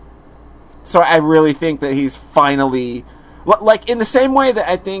 So I really think that he's finally... Like, in the same way that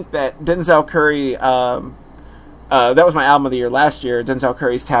I think that Denzel Curry, that was my album of the year last year, Denzel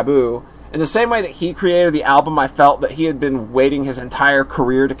Curry's Taboo. In the same way that he created the album, I felt that he had been waiting his entire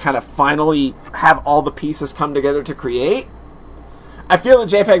career to kind of finally have all the pieces come together to create. I feel that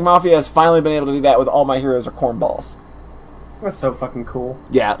JPEG Mafia has finally been able to do that with All My Heroes Are Cornballs. That's so fucking cool.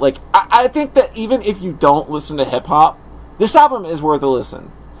 Yeah, like, I think that even if you don't listen to hip-hop, this album is worth a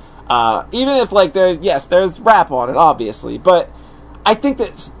listen. Even if, like, there's rap on it, obviously, but I think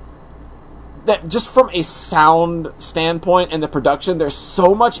that just from a sound standpoint and the production, there's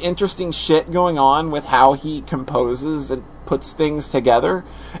so much interesting shit going on with how he composes and puts things together,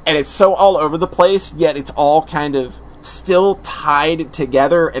 and it's so all over the place, yet it's all kind of still tied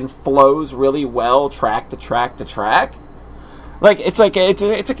together and flows really well track to track to track. Like, it's like an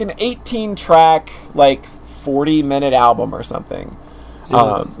 18-track, like, 40-minute album or something.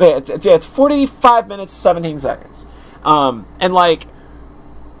 It's 45 minutes, 17 seconds. And, like,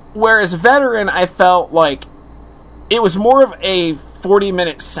 whereas Veteran, I felt like it was more of a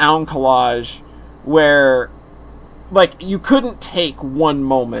 40-minute sound collage where, like, you couldn't take one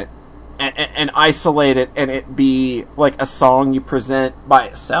moment and isolate it and it be, like, a song you present by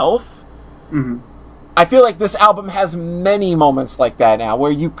itself. Mm-hmm. I feel like this album has many moments like that now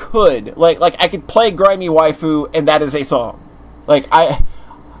where you could, like I could play Grimy Waifu and that is a song. Like, I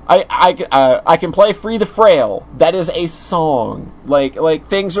can play Free the Frail. That is a song. Like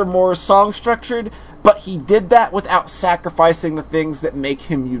things are more song structured, but he did that without sacrificing the things that make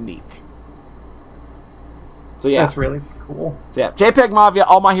him unique. So yeah, that's really cool. So yeah, JPEG Mafia,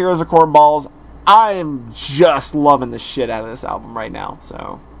 All My Heroes Are Cornballs. I'm just loving the shit out of this album right now.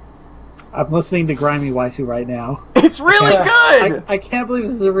 So I'm listening to Grimy Waifu right now. It's really good. I can't believe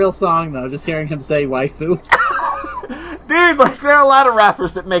this is a real song though. Just hearing him say waifu. Dude, like, there are a lot of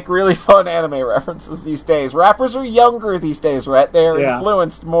rappers that make really fun anime references these days. Rappers are younger these days, Rhett. They're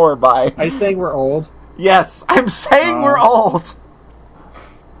influenced more by... Are you saying we're old? Yes, I'm saying we're old.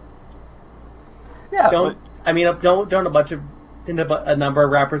 Yeah. Don't a number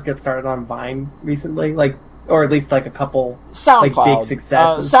of rappers get started on Vine recently? Like, or at least like a couple SoundCloud. Like big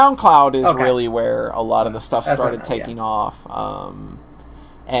successes. SoundCloud is really where a lot of the stuff started taking taking off.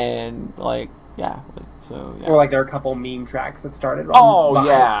 And, like, yeah... So, yeah. Or like there are a couple meme tracks that started on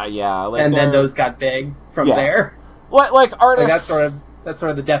Vine. yeah. Like, and then those got big from there. Like artists... Like that's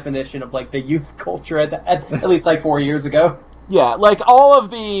sort of the definition of like the youth culture at least like 4 years ago. Yeah, like all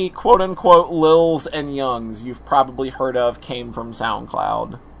of the quote-unquote Lils and Youngs you've probably heard of came from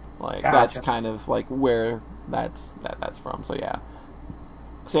SoundCloud. Like, that's kind of like where that's from. So yeah.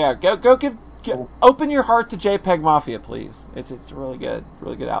 Go open your heart to JPEG Mafia, please. It's a really good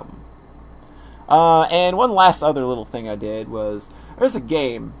album. And one last other little thing I did was, there's a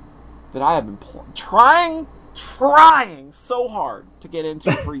game that I have been trying so hard to get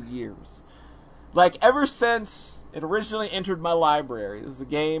into for years. Like, ever since it originally entered my library, this is a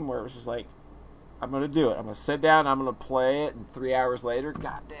game where it was just like, I'm going to do it. I'm going to sit down, I'm going to play it, and 3 hours later,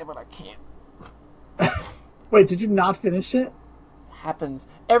 god damn it, I can't. Wait, did you not finish it? Happens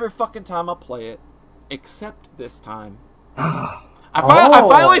every fucking time I play it, except this time. I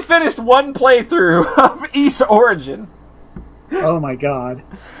finally finished one playthrough of Ys Origin. Oh my god.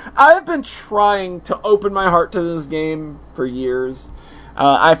 I've been trying to open my heart to this game for years.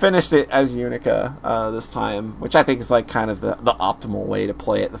 I finished it as Unica this time, which I think is like kind of the optimal way to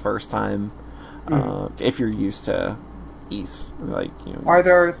play it the first time. If you're used to Ys. Like, you know, are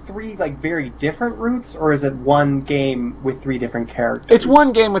there 3 like very different routes, or is it one game with 3 different characters? It's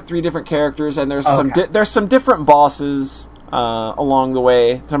one game with 3 different characters, and there's there's some different bosses along the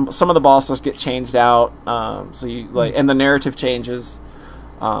way. Some of the bosses get changed out, so you like, and the narrative changes.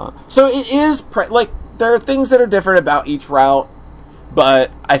 So it is there are things that are different about each route,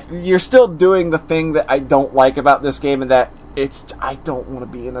 but you're still doing the thing that I don't like about this game, and that I don't want to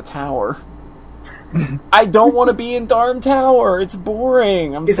be in a tower. I don't want to be in Darm Tower. It's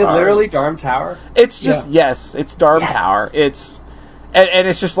boring. Is it literally Darm Tower? It's just yes, it's Darm Tower. It's and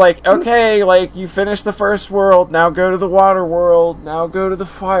it's just like, okay, like you finished the first world, now go to the water world, now go to the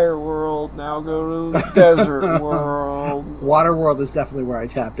fire world, now go to the desert world. Water world is definitely where I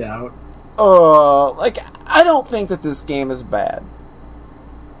tapped out. Like I don't think that this game is bad.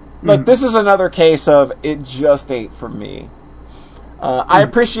 Like this is another case of it just ain't for me. I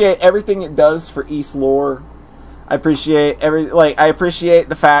appreciate everything it does for Ys lore. I appreciate I appreciate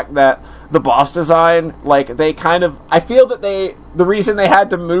the fact that the boss design, like I feel that the reason they had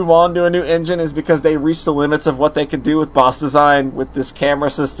to move on to a new engine is because they reached the limits of what they could do with boss design with this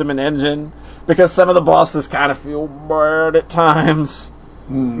camera system and engine, because some of the bosses kind of feel bad at times.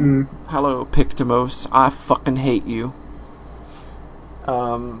 Hello, Pictomos. I fucking hate you.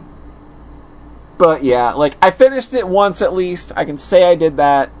 But yeah, like I finished it once at least. I can say I did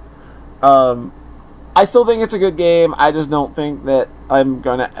that. I still think it's a good game. I just don't think that I'm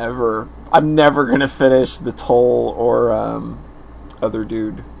never gonna finish the Toll or other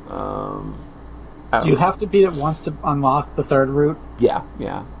dude. Do you have to beat it once to unlock the third route? Yeah.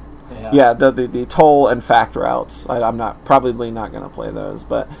 The Toll and Fact routes. I'm probably not gonna play those,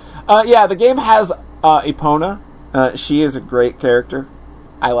 but the game has Epona. She is a great character.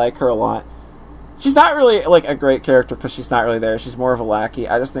 I like her a lot. She's not really like a great character because she's not really there. She's more of a lackey.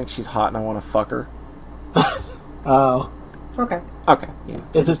 I just think she's hot and I want to fuck her. Oh. Okay, yeah.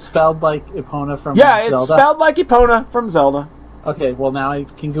 Is it spelled like Epona from Zelda? Yeah, it's spelled like Epona from Zelda. Okay, well now I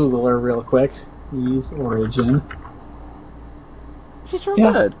can Google her real quick. Ys origin. She's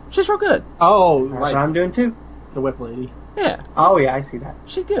real good. She's real good. Oh, that's what I'm doing too. The whip lady. Yeah. Oh yeah, I see that.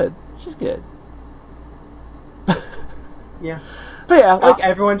 She's good. She's good. Yeah. But yeah, like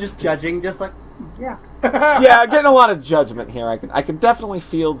everyone just judging, just like yeah. Yeah, getting a lot of judgment here. I can definitely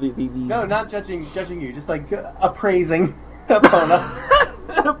feel the No, not judging you, just like appraising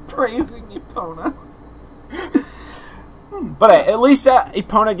Epona. Appraising Epona. But at least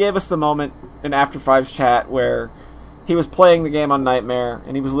Epona gave us the moment in After Five's chat where he was playing the game on Nightmare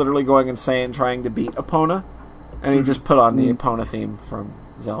and he was literally going insane trying to beat Epona, and he just put on the Epona theme from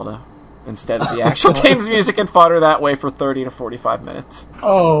Zelda instead of the actual game's music and fought her that way for 30 to 45 minutes.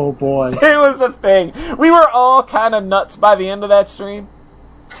 Oh boy. It was a thing. We were all kind of nuts by the end of that stream.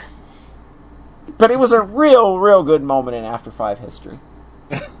 But it was a real good moment in After Five history.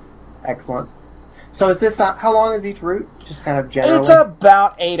 Excellent. So is this, how long is each route? Just kind of generally? It's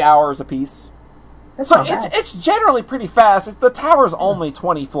about 8 hours apiece. That's so not bad. It's generally pretty fast. The tower's only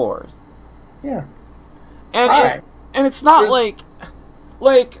 20 floors. Yeah. And it's not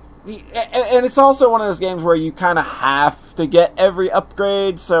and it's also one of those games where you kind of have to get every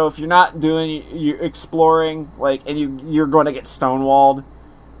upgrade. So if you're not doing you exploring, and you're going to get stonewalled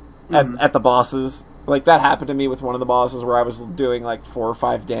at the bosses. Like that happened to me with one of the bosses where I was doing 4 or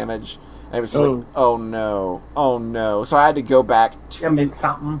 5 damage, and it was like, oh no. So I had to go back. I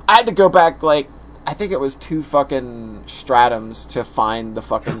had to go back I think it was 2 fucking stratums to find the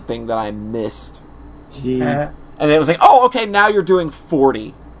fucking thing that I missed. Jeez. And it was like, oh, okay, now you're doing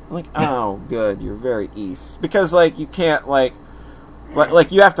 40. I'm like, oh, good, you're very east. Because, you can't,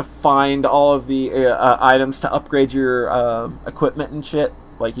 you have to find all of the items to upgrade your equipment and shit.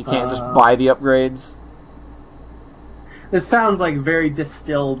 You can't just buy the upgrades. This sounds like very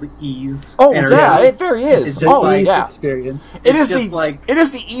distilled Ys. Oh, yeah, it very is. It's just experience. It is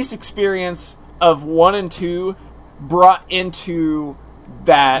the Ys experience of 1 and 2 brought into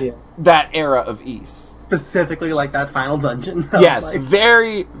that era of Ys. Specifically that final dungeon. Yes,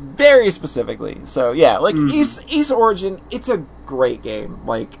 very, very specifically. So yeah, Ys Origin, it's a great game.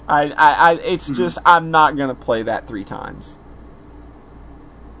 It's just I'm not gonna play that 3 times.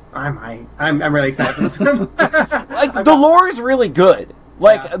 I'm really excited for this one. The lore is really good.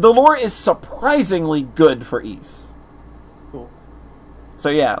 The lore is surprisingly good for Ys. Cool. So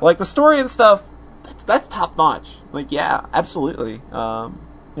yeah, the story and stuff, that's top notch. Yeah, absolutely.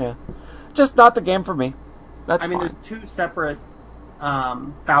 Yeah. Just not the game for me. That's fine. There's 2 separate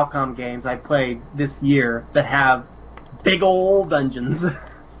Falcom games I played this year that have big old dungeons.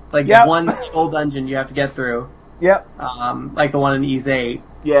 One big old dungeon you have to get through. Yep. The one in Ys 8.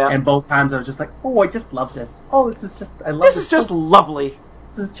 Yeah. And both times I was just like, oh, I just love this. Oh, this is just, I love this. This is just lovely.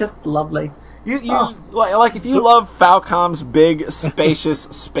 This is just lovely. Like if you love Falcom's big, spacious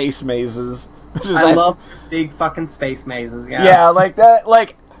space mazes. I love big fucking space mazes, yeah. Yeah, like that,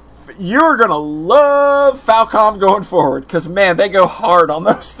 like, you're gonna love Falcom going forward, because, man, they go hard on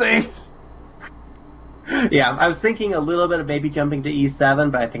those things. Yeah, I was thinking a little bit of maybe jumping to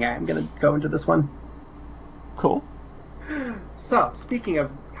E7, but I think I am gonna go into this one. Cool. So, speaking of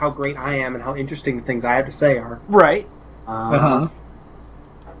how great I am and how interesting the things I have to say are... Right. I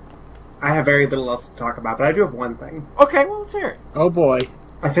have very little else to talk about, but I do have one thing. Okay, well, let's hear it. Oh, boy.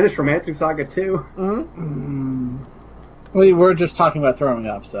 I finished Romancing Saga 2. Mm-hmm. We were just talking about throwing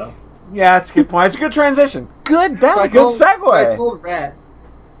up, so... Yeah, that's a good point. It's a good transition. Good, that's a good segue. I told Rhett.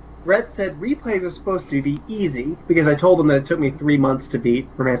 Rhett said replays are supposed to be easy, because I told him that it took me 3 months to beat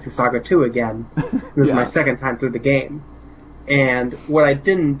Romancing Saga 2 again. This is my second time through the game. And what I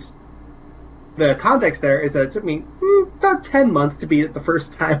didn't... The context there is that it took me about 10 months to beat it the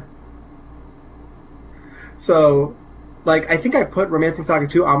first time. So, like, I think I put Romancing Saga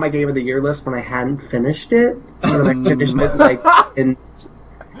 2 on my Game of the Year list when I hadn't finished it. And then I finished it, like,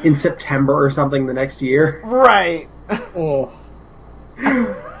 in September or something the next year. Right. Oh.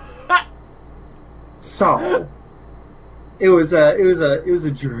 So, it was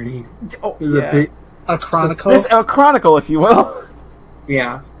a journey. Oh, it was a chronicle? A chronicle, if you will.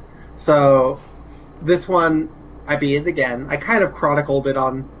 Yeah. So, this one, I beat it again. I kind of chronicled it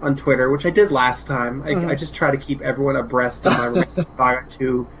on Twitter, which I did last time. I just try to keep everyone abreast of my Romancing Saga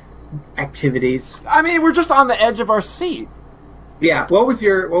 2 activities. I mean, we're just on the edge of our seat. Yeah. What was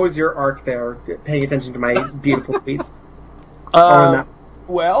your arc there? Paying attention to my beautiful tweets.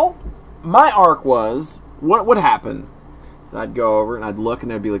 Well, my arc was what would happen. So I'd go over and I'd look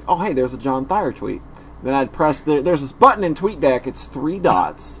and there'd be like, oh hey, there's a John Thayer tweet. Then I'd press there's this button in TweetDeck. It's 3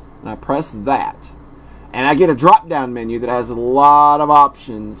 dots, and I press that. And I get a drop-down menu that has a lot of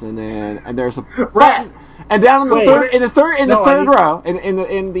options, and there's a button, and down in the third row,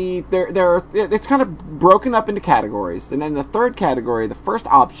 it's kind of broken up into categories, and in the third category, the first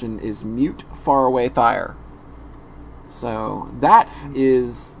option is mute faraway Thayer. So that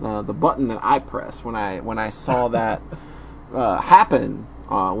is the button that I pressed when I saw that happen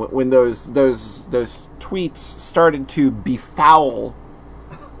when those tweets started to befoul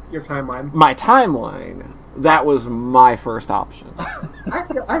your timeline. My timeline. That was my first option.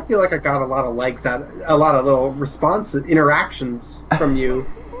 I feel like I got a lot of likes out, a lot of little interactions from you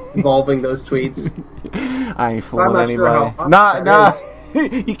involving those tweets. I ain't fooling anybody. Nah.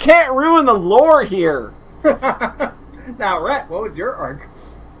 You can't ruin the lore here. Now, Rhett, what was your arc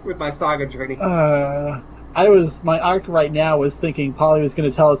with my saga journey? My arc right now was thinking Polly was going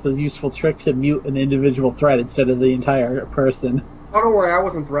to tell us a useful trick to mute an individual thread instead of the entire person. Oh, don't worry, I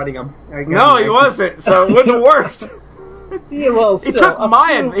wasn't threading him. No, he wasn't, so it wouldn't have worked. Yeah, well, still,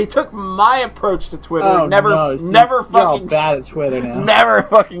 he took my approach to Twitter. Oh, never you're all bad at Twitter now. Never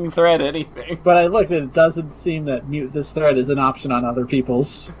fucking thread anything. But I looked and it doesn't seem that mute this thread is an option on other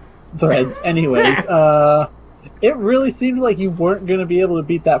people's threads. Anyways, it really seemed like you weren't going to be able to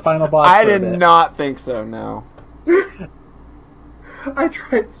beat that final boss. I did not think so, no. I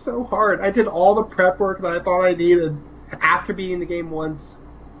tried so hard. I did all the prep work that I thought I needed after beating the game once,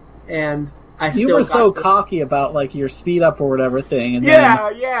 and you were so cocky about like your speed up or whatever thing, and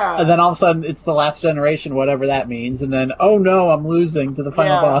and then all of a sudden it's the last generation, whatever that means, and then oh no, I'm losing to the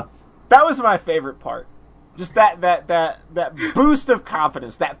final boss. That was my favorite part. Just that boost of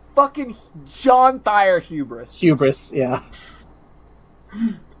confidence, that fucking John Thayer hubris. Yeah.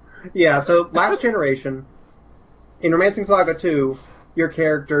 Yeah. So last generation in Romancing Saga 2, your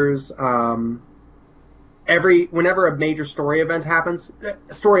characters. Whenever a major story event happens,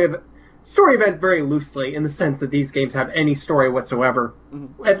 story event very loosely in the sense that these games have any story whatsoever.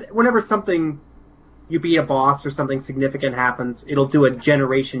 Mm-hmm. Whenever you beat a boss or something significant happens, it'll do a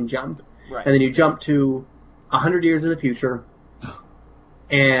generation jump. Right. And then you jump to 100 years in the future,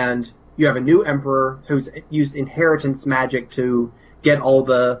 and you have a new emperor who's used inheritance magic to get all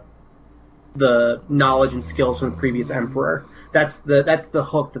the knowledge and skills from the previous emperor. That's the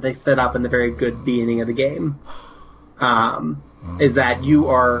hook that they set up in the very good beginning of the game. Is that you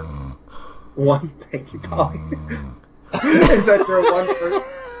are one? Thank you, Polly. Is that you're one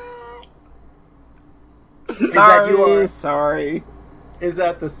person? Sorry. Is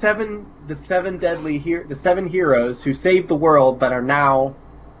that the seven heroes who saved the world but are now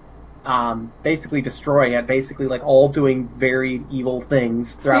basically destroying it, basically like all doing very evil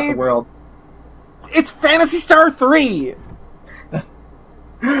things throughout the world. It's Phantasy Star 3.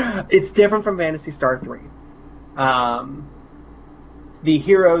 It's different from Phantasy Star 3. the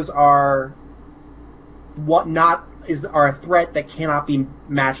heroes are are a threat that cannot be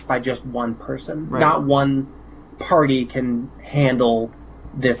matched by just one person. Right. Not one party can handle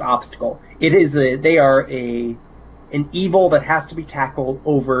this obstacle. They are an evil that has to be tackled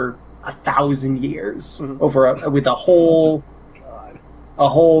over 1,000 years, with a whole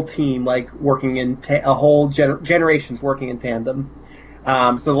team working in generations working in tandem.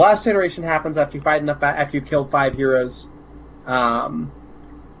 So the last generation happens after you fight enough after you've killed 5 heroes.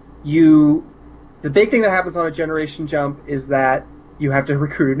 The big thing that happens on a generation jump is that you have to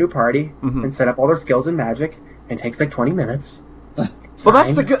recruit a new party and set up all their skills in magic, and it takes 20 minutes. Well,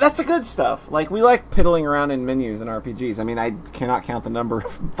 that's the good stuff. We like piddling around in menus in RPGs. I mean, I cannot count the number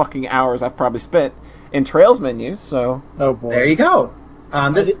of fucking hours I've probably spent in Trails menus. So, oh boy, there you go.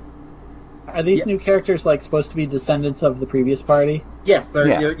 Are these new characters supposed to be descendants of the previous party? Yes,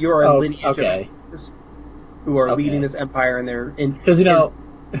 you are a lineage of who are leading this empire, and they're in because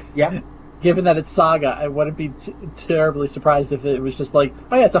yeah. Given that it's Saga, I wouldn't be terribly surprised if it was just oh yeah,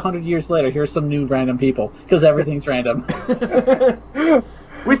 it's 100 years later. Here's some new random people, because everything's random.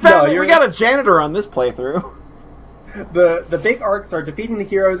 We got a janitor on this playthrough. The big arcs are defeating the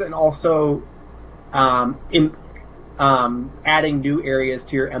heroes and also adding new areas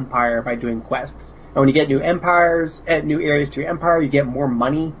to your empire by doing quests. And when you get new areas to your empire, you get more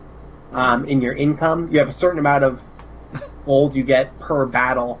money in your income. You have a certain amount of gold you get per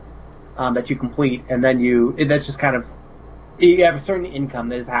battle that you complete, and then that's just kind of, you have a certain income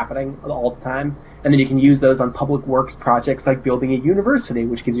that is happening all the time, and then you can use those on public works projects like building a university,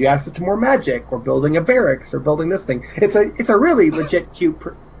 which gives you access to more magic, or building a barracks, or building this thing. It's a really legit cute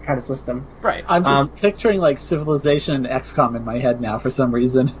kind of system. Right. I'm just picturing Civilization and XCOM in my head now for some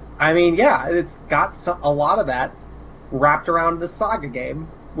reason. I mean, yeah, it's got a lot of that wrapped around the Saga game,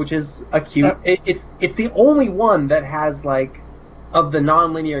 which is a cute. It's the only one that has of the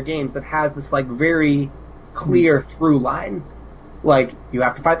non-linear games that has this very clear through line. You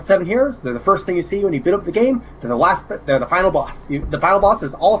have to fight the 7 heroes. They're the first thing you see when you boot up the game. They're the final boss. The final boss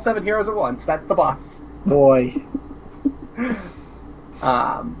is all 7 heroes at once. That's the boss. Boy.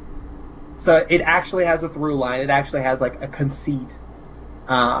 So it actually has a through line. It actually has a conceit,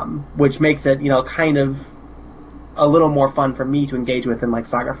 which makes it kind of a little more fun for me to engage with than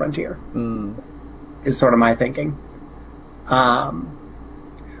Saga Frontier. Is sort of my thinking.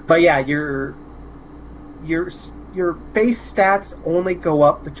 But yeah, your base stats only go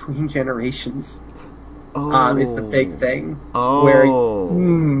up between generations. Is the big thing.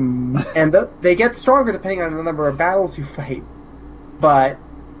 And they get stronger depending on the number of battles you fight. But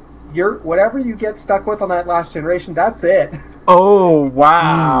whatever you get stuck with on that last generation, that's it. Oh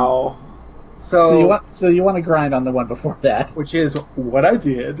wow! So you want to grind on the one before that, which is what I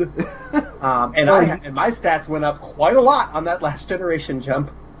did. And my stats went up quite a lot on that last generation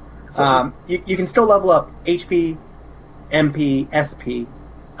jump. So, you can still level up HP, MP, SP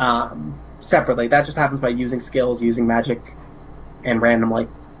separately. That just happens by using skills, using magic, and randomly.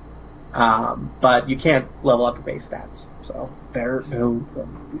 But you can't level up your base stats. So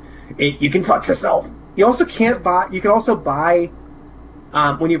you can fuck yourself. You also can't buy. You can also buy.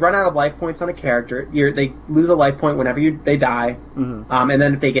 When you run out of life points on a character, they lose a life point whenever they die. Mm-hmm. And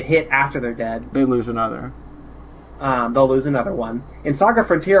then if they get hit after they're dead, they lose another. They'll lose another one. In Saga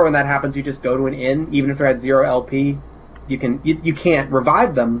Frontier, when that happens, you just go to an inn, even if they're at 0 LP. You can't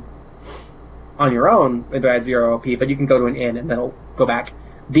revive them on your own if they're at 0 LP, but you can go to an inn and they'll go back.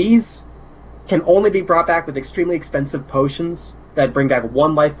 These can only be brought back with extremely expensive potions that bring back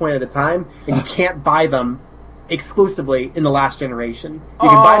 1 life point at a time, and you can't buy them exclusively in the last generation. You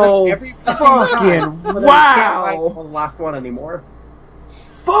can buy them every fucking time, wow! You can't buy the last one anymore.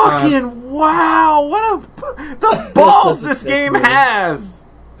 Fucking wow! The balls this game has.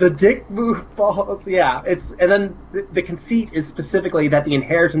 The dick move balls, yeah. And then the conceit is specifically that the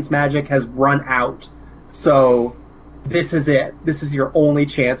inheritance magic has run out, so this is it. This is your only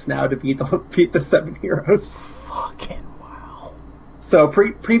chance now to beat the 7 heroes. Fucking wow! So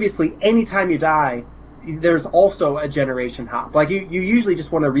previously, anytime you die, there's also a generation hop. You usually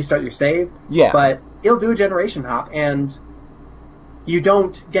just want to restart your save. Yeah. But it'll do a generation hop, and you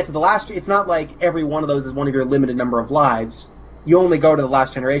don't get to the last. It's not like every one of those is one of your limited number of lives. You only go to the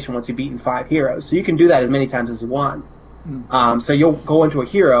last generation once you've beaten 5 heroes. So you can do that as many times as you want. So you'll go into a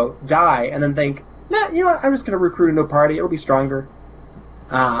hero, die, and then think, nah, you know what, I'm just going to recruit into a party. It'll be stronger.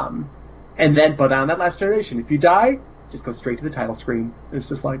 And then put on that last generation. If you die, just go straight to the title screen. It's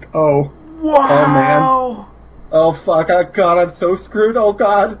just oh. Wow! Oh, man. Oh, fuck. Oh, God, I'm so screwed. Oh,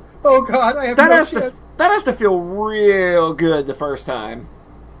 God. Oh, God, I have no chance. That has to feel real good the first time.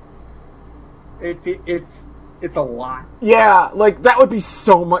 It's It's a lot. Yeah, like, that would be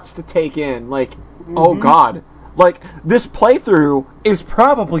so much to take in. Like, oh god. Like, this playthrough is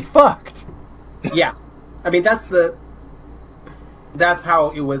probably fucked. Yeah. I mean, that's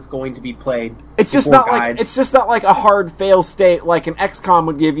how it was going to be played. It's just not like a hard fail state like an XCOM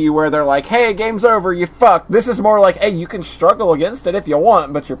would give you, where they're like, "Hey, game's over, you fucked." This is more like, "Hey, you can struggle against it if you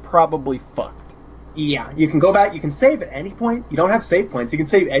want, but you're probably fucked." Yeah, you can go back, you can save at any point. You don't have save points, you can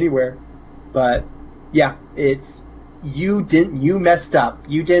save anywhere. But yeah, it's you messed up.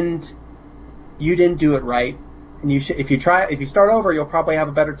 You didn't do it right. And if you start over, you'll probably have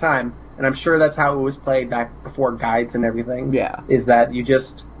a better time. And I'm sure that's how it was played back before guides and everything. Yeah. Is that you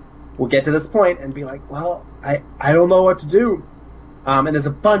just will get to this point and be like, well, I don't know what to do. And there's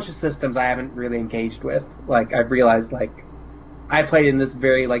a bunch of systems I haven't really engaged with. Like, I've realized, like, I played in this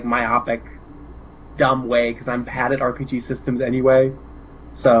very, like, myopic, dumb way because I'm bad at RPG systems anyway.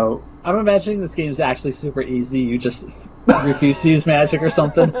 So I'm imagining this game is actually super easy. You just refuse to use magic or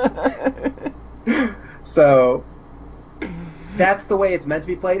something. So that's the way it's meant to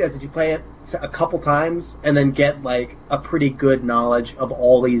be played, is that you play it a couple times and then get like a pretty good knowledge of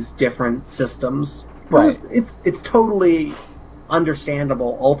all these different systems. Right. It's totally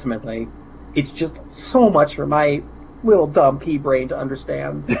understandable ultimately. It's just so much for my little dumb pea brain to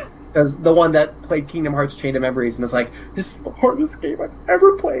understand. As the one that played Kingdom Hearts Chain of Memories and is like, this is the hardest game I've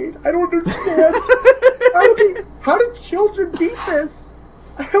ever played. I don't understand. How did children beat this?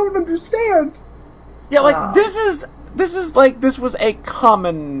 I don't understand. Yeah, like, this was a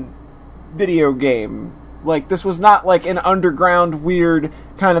common video game. Like, this was not like an underground weird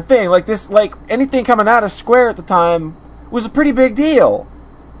kind of thing. Like, this, like, anything coming out of Square at the time was a pretty big deal.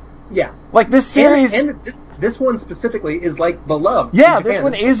 Yeah. Like, this series... And this one specifically is, like, beloved. Yeah, this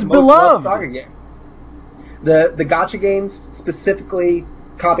one is beloved. Saga game. The gacha games specifically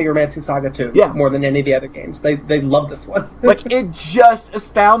copy Romancing Saga 2 more than any of the other games. They love this one. Like, it just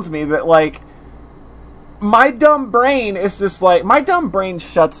astounds me that, like, my dumb brain is just like... My dumb brain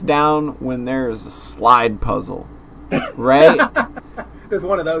shuts down when there is a slide puzzle. Right? There's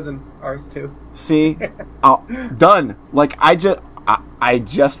one of those in ours, too. See? Done. Like, I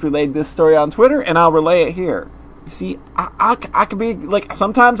just relayed this story on Twitter, and I'll relay it here. You see, I could be, like,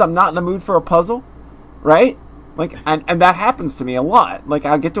 sometimes I'm not in the mood for a puzzle, right? Like, and that happens to me a lot. Like,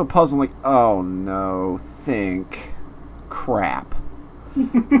 I'll get to a puzzle, like, oh no, crap.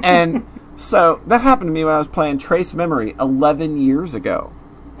 And so, that happened to me when I was playing Trace Memory 11 years ago.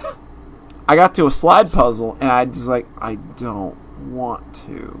 I got to a slide puzzle, and I just like, I don't want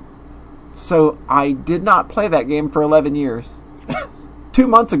to. So, I did not play that game for 11 years. 2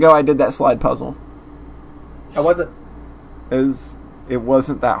 months ago, I did that slide puzzle. How was it? It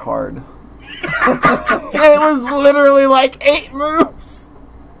wasn't that hard. It was literally like 8 moves.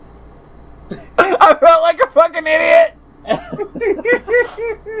 I felt like a fucking idiot.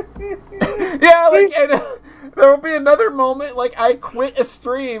 Yeah, like, and there will be another moment, like, I quit a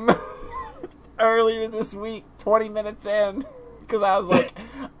stream earlier this week, 20 minutes in, because I was like,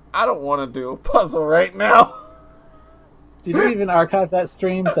 I don't want to do a puzzle right now. Did you even archive that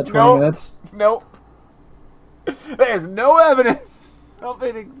stream, that 20 minutes? Nope. There's no evidence of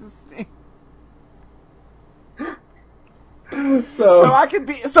it existing. So I could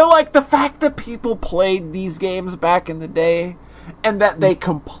be... So, like, the fact that people played these games back in the day, and that they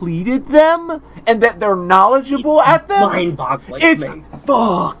completed them, and that they're knowledgeable at them... Mind-boggling. It's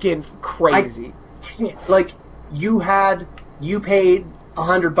fucking crazy. Like, you paid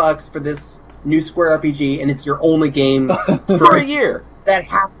 $100 for this new Square RPG, and it's your only game for a year. That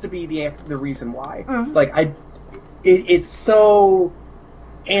has to be the reason why. Mm-hmm. Like, it's so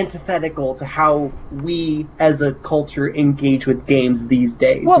antithetical to how we as a culture engage with games these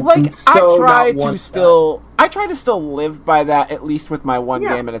days. Well, like, so I try to still live by that, at least with my one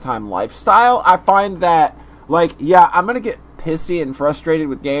game at a time lifestyle. I find that, like, yeah, I'm gonna get pissy and frustrated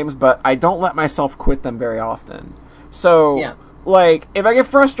with games, but I don't let myself quit them very often. So, like, if I get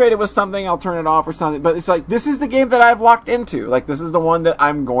frustrated with something, I'll turn it off or something. But it's like, this is the game that I've locked into. Like, this is the one that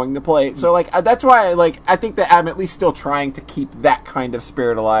I'm going to play. So, like, that's why, I think that I'm at least still trying to keep that kind of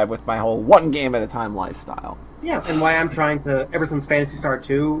spirit alive with my whole one game at a time lifestyle. Yeah, and why I'm trying to, ever since Phantasy Star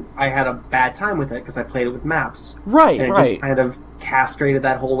 2, I had a bad time with it because I played it with maps. Right, and it just kind of castrated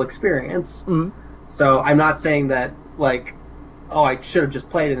that whole experience. Mm-hmm. So, I'm not saying that, like, oh, I should have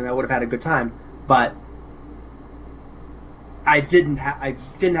just played it and I would have had a good time. But I didn't have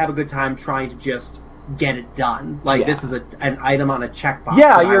a good time trying to just get it done. Like, this is an item on a checkbox.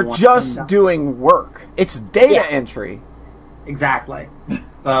 Yeah, you're just doing work. It's data entry. Exactly.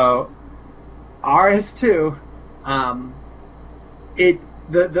 So, RS2, it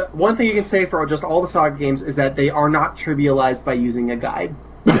The one thing you can say for just all the Saga games is that they are not trivialized by using a guide.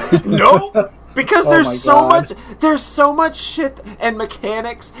 No, because there's so much shit and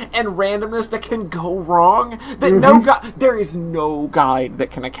mechanics and randomness that can go wrong that there is no guide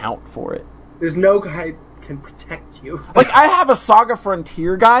that can account for it. There's no guide that can protect you. Like, I have a Saga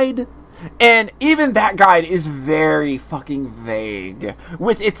Frontier guide, and even that guide is very fucking vague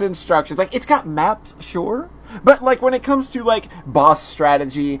with its instructions. Like, it's got maps, sure, but, like, when it comes to, like, boss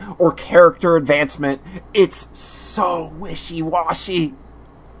strategy or character advancement, it's so wishy-washy.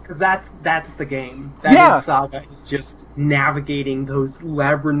 Because that's the game. That is Saga. It's just navigating those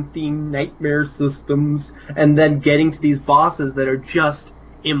labyrinthine nightmare systems and then getting to these bosses that are just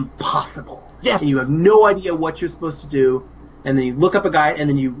impossible. Yes. And you have no idea what you're supposed to do, and then you look up a guide, and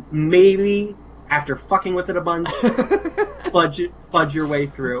then you maybe, after fucking with it a bunch, fudge your way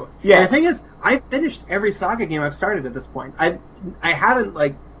through. Yeah. And the thing is, I've finished every Saga game I've started at this point. I haven't,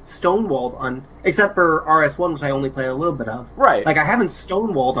 like, stonewalled on, except for RS1, which I only played a little bit of. Right. Like, I haven't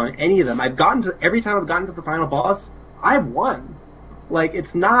stonewalled on any of them. Every time I've gotten to the final boss, I've won. Like,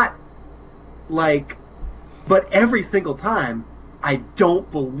 it's not, like, but every single time, I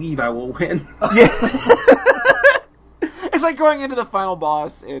don't believe I will win. Yeah. It's like going into the final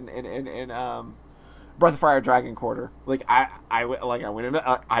boss in Breath of Fire Dragon Quarter. Like, I went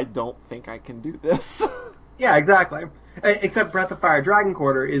into, I don't think I can do this. Yeah, exactly. Except Breath of Fire Dragon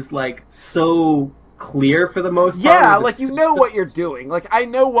Quarter is, like, so clear for the most part. Yeah, like, you know what you're doing. Like, I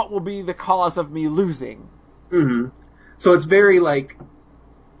know what will be the cause of me losing. Mm-hmm. So it's very, like,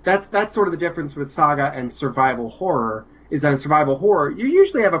 that's sort of the difference with Saga and survival horror, is that in survival horror, you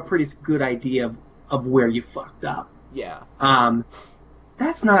usually have a pretty good idea of where you fucked up. Yeah.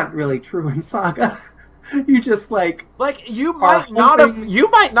 That's not really true in Saga. You just, like you might not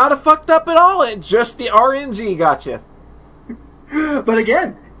have fucked up at all, and just the RNG got you. But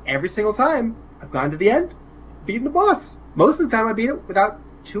again, every single time I've gotten to the end, beaten the boss. Most of the time I beat it without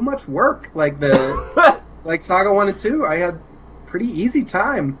too much work. Like like Saga 1 and 2, I had pretty easy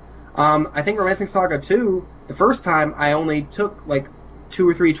time. I think Romancing Saga 2, the first time I only took like 2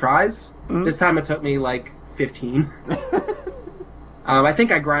 or 3 tries. Mm-hmm. This time it took me like 15. I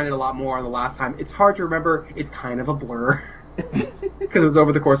think I grinded a lot more on the last time. It's hard to remember. It's kind of a blur. Because it was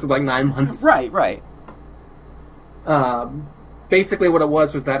over the course of like 9 months. Right. Basically what it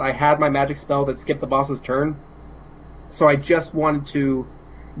was that I had my magic spell that skipped the boss's turn. So I just wanted to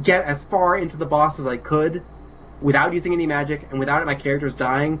get as far into the boss as I could without using any magic and without my characters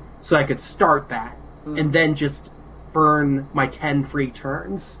dying, so I could start that and then just burn my 10 free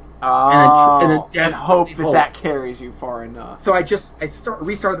turns. And hope that carries you far enough. So I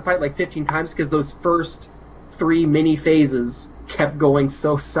restarted the fight like 15 times because those first 3 mini phases kept going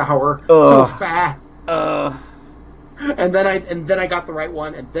so sour, so fast. And then I got the right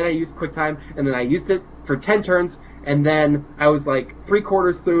one, and then I used QuickTime, and then I used it for 10 turns, and then I was like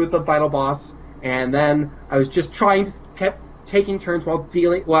 3/4 through the final boss, and then I was just kept taking turns while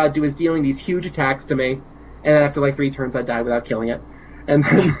it was dealing these huge attacks to me, and then after like 3 turns I died without killing it.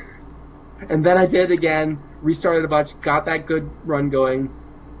 And then I did it again, restarted a bunch, got that good run going,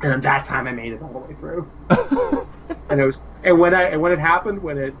 and then that time I made it all the way through. When it happened,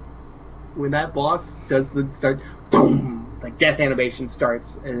 when that boss does the start, boom, like death animation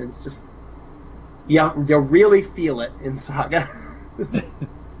starts, and it's just, you'll really feel it in Saga.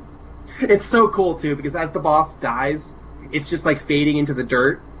 It's so cool too, because as the boss dies, it's just like fading into the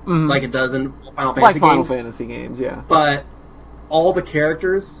dirt, like it does in Final Fantasy games. Like Final Fantasy games, yeah. But all the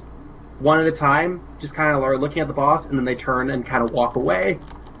characters, one at a time, just kind of are looking at the boss, and then they turn and kind of walk away,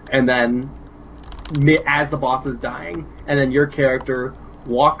 and then as the boss is dying, and then your character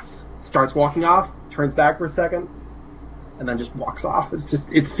starts walking off, turns back for a second, and then just walks off.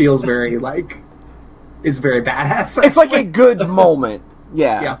 It feels very like, it's very badass. It's like a good moment.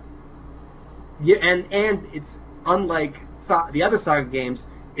 Yeah. Yeah, and it's unlike the other Saga games,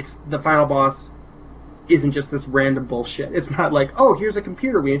 it's the final boss isn't just this random bullshit. It's not like, oh, here's a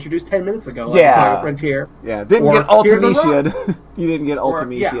computer we introduced 10 minutes ago, like Saga Frontier. Yeah, didn't get Ultimatia'd. You didn't get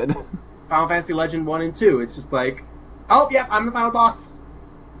Ultimatia'd. Final Fantasy Legend 1 and 2, it's just like, oh, yeah, I'm the final boss.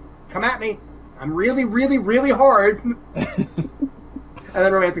 Come at me. I'm really, really, really hard. And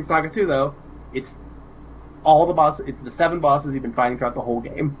then Romancing Saga 2, though, it's all the bosses, it's the 7 bosses you've been fighting throughout the whole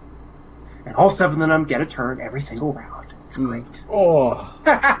game. And all 7 of them get a turn every single round. It's great. Oh.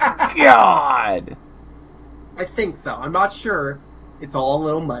 God! I think so. I'm not sure. It's all a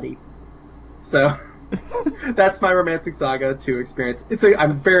little muddy. So, that's my Romancing Saga 2 experience.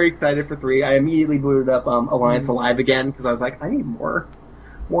 I'm very excited for 3. I immediately booted up Alliance Alive again, because I was like, I need more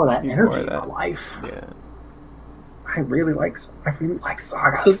of that energy in my life. Yeah. I really like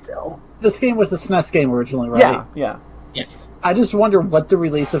Saga still. This game was a SNES game originally, right? Yeah. Yes. I just wonder what the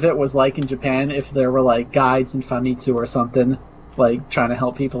release of it was like in Japan, if there were like guides in Famitsu or something, like trying to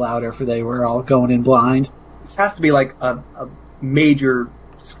help people out, or if they were all going in blind. This has to be like a major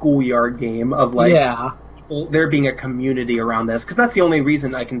schoolyard game of like there being a community around this, because that's the only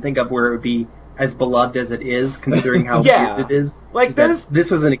reason I can think of where it would be as beloved as it is, considering how weird it is. Like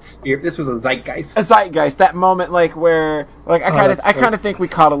this was an experience. This was a zeitgeist. A zeitgeist. That moment, like where, like I kind of think we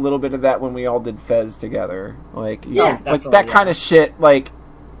caught a little bit of that when we all did Fez together. Like like that kind of shit. Like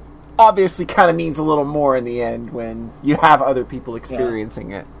obviously, kind of means a little more in the end when you have other people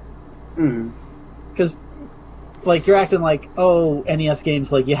experiencing it. Because like you're acting like, oh, NES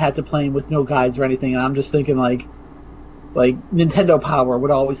games, like you had to play them with no guides or anything, and I'm just thinking like Nintendo Power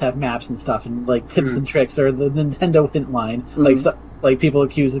would always have maps and stuff, and like tips and tricks, or the Nintendo hint line. Like people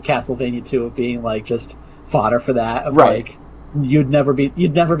accuse of Castlevania 2 of being like just fodder for that. Of like you'd never beat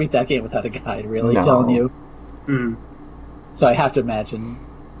that game without a guide, really telling you. So I have to imagine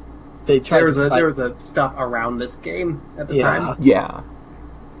they tried. There was a stuff around this game at the time. Yeah.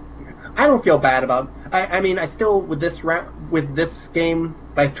 I don't feel bad about. I mean, I still with this game,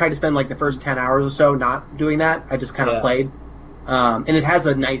 I tried to spend like the first 10 hours or so not doing that. I just kind of played, and it has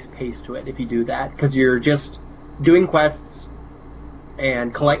a nice pace to it if you do that, because you're just doing quests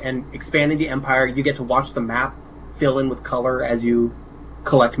and expanding the empire. You get to watch the map fill in with color as you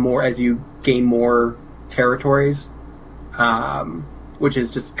collect more, as you gain more territories, which is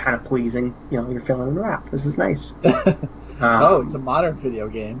just kind of pleasing. You know, you're filling in the map. This is nice. It's a modern video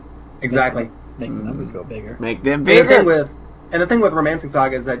game. Exactly. Make the numbers go bigger. Make them bigger. And the thing with Romancing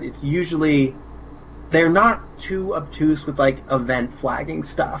Saga is that it's usually they're not too obtuse with like event flagging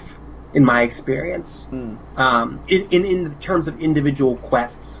stuff, in my experience. In terms of individual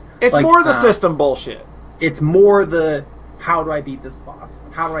quests, it's like, more the system bullshit. It's more the how do I beat this boss?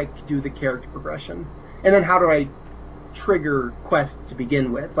 How do I do the character progression? And then how do I trigger quests to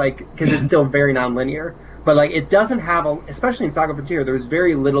begin with? Like, because it's still very non-linear. But like, it doesn't have especially in Saga Frontier, there was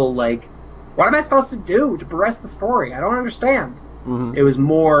very little like, what am I supposed to do to progress the story? I don't understand. It was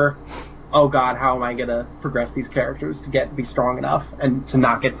more, oh god, how am I gonna progress these characters to be strong enough and to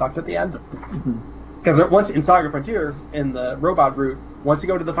not get fucked at the end? Because once in Saga Frontier, in the robot route, once you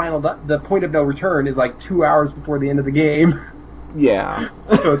go to the final, the point of no return is like 2 hours before the end of the game. Yeah.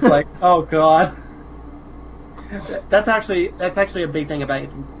 So it's like, oh god. That's actually a big thing about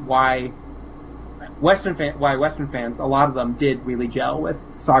why Western fans, a lot of them did really gel with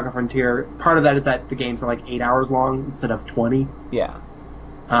Saga Frontier. Part of that is that the games are like 8 hours long instead of 20. Yeah.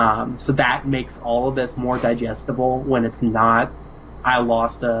 So that makes all of this more digestible when it's not, I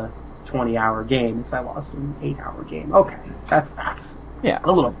lost a 20-hour game, it's I lost an 8-hour game. Okay, that's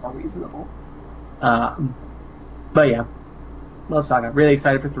a little more reasonable. But yeah, love Saga. Really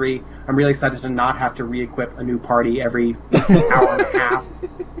excited for 3. I'm really excited to not have to re-equip a new party every hour and a half.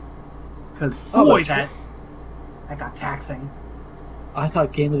 Because, boy, that got taxing. I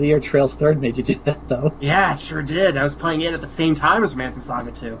thought Game of the Year Trails 3rd made you do that, though. Yeah, it sure did. I was playing it at the same time as Romancing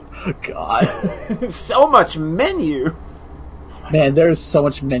Saga 2. God. So much menu! Man, there's so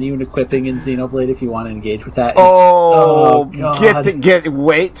much menu and equipping in Xenoblade if you want to engage with that. God.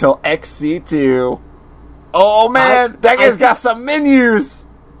 Wait till XC2. Oh, man, that game's got some menus!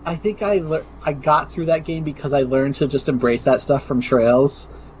 I think I got through that game because I learned to just embrace that stuff from Trails.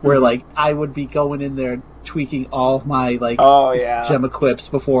 Where, like, I would be going in there tweaking all of my, like, gem equips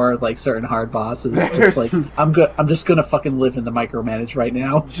before, like, certain hard bosses. Just like, I'm just gonna fucking live in the micromanage right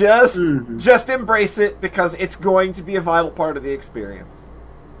now. Just embrace it, because it's going to be a vital part of the experience.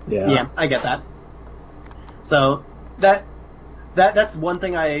 Yeah, I get that. So, that's one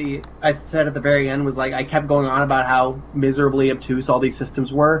thing I said at the very end was, like, I kept going on about how miserably obtuse all these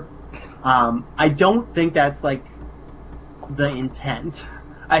systems were. I don't think that's, like, the intent.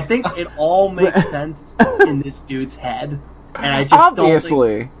 I think it all makes sense in this dude's head, and I just don't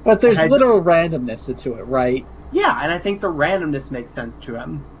think... But there's literal randomness to it, right? Yeah, and I think the randomness makes sense to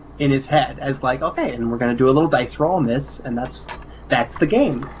him in his head as like, okay, and we're going to do a little dice roll on this, and that's the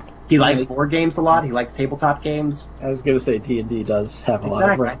game. He likes board games a lot. He likes tabletop games. I was going to say D&D does have a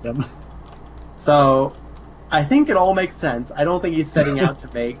lot of random. So, I think it all makes sense. I don't think he's setting out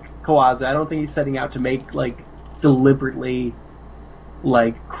to make Kawazu. I don't think he's setting out to make like deliberately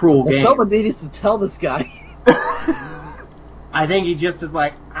like cruel games. Someone needs to tell this guy. I think he just is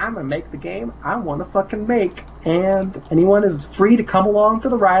like, I'm gonna make the game I want to fucking make, and anyone is free to come along for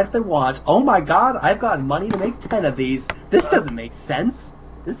the ride if they want. Oh my god, I've got money to make 10 of these. This doesn't make sense.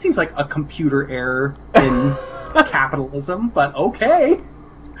 This seems like a computer error in capitalism, but okay.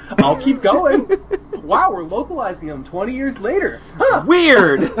 I'll keep going. wow, we're localizing them 20 years later. Huh.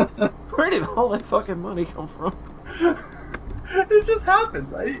 Weird. Where did all that fucking money come from? It just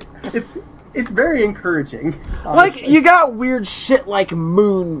happens. It's very encouraging. Honestly. Like, you got weird shit like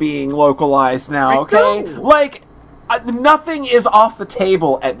Moon being localized now, okay? Like, nothing is off the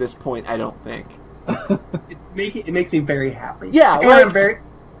table at this point, I don't think. It makes me very happy. Yeah, and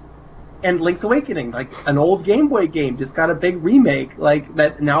and Link's Awakening, like an old Game Boy game, just got a big remake, like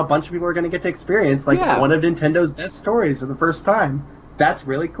that. Now a bunch of people are going to get to experience, like one of Nintendo's best stories for the first time. That's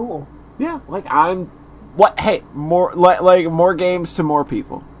really cool. Yeah, like more games to more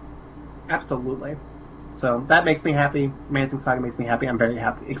people. Absolutely. So that makes me happy. Mansing Saga makes me happy. I'm very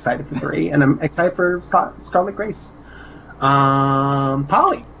excited for 3, and I'm excited for Scarlet Grace.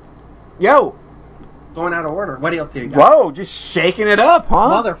 Polly. Yo. Going out of order. What else do you got? Whoa, just shaking it up,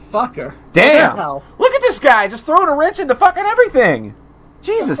 huh? Motherfucker. Damn. Look at this guy, just throwing a wrench into fucking everything.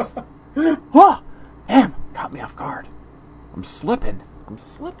 Jesus. Whoa. Damn, caught me off guard. I'm slipping.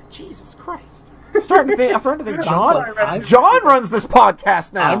 Jesus Christ. I'm starting to think John runs this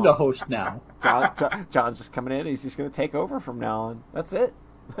podcast now. I'm the host now. John's just coming in. He's just going to take over from now on. That's it.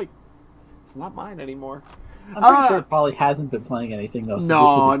 Like, it's not mine anymore. I'm pretty sure Polly hasn't been playing anything though. So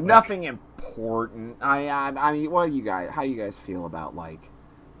no, nothing important. I mean, how do you guys feel about like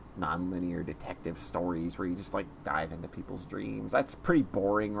non-linear detective stories where you just like dive into people's dreams? That's pretty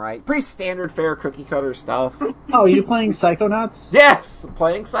boring, right? Pretty standard fare cookie cutter stuff. Oh, are you playing Psychonauts? Yes, I'm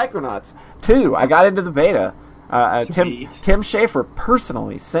playing Psychonauts 2. I got into the beta. Tim Schafer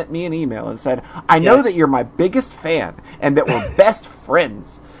personally sent me an email and said, I know that you're my biggest fan and that we're best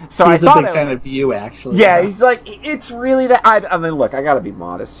friends. So he's a big fan of you, actually. Yeah, he's like, it's really that. I mean, look, I gotta be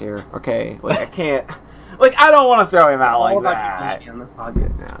modest here, okay? Like, I can't. Like, I don't want to throw him out like that. On this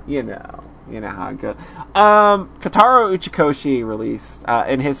podcast. You know how it goes. Kotaro Uchikoshi released,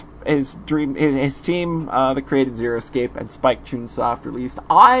 and his team that created Zero Escape and Spike Chunsoft released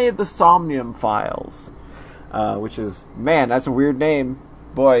The Somnium Files, which is, man, that's a weird name.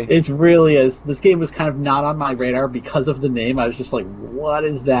 Boy. It really is. This game was kind of not on my radar because of the name. I was just like, what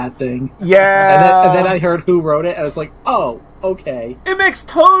is that thing? Yeah. And then I heard who wrote it, and I was like, oh, okay. It makes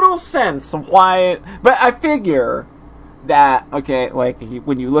total sense why but I figure that, okay, like,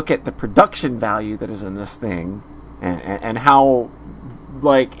 when you look at the production value that is in this thing, and how,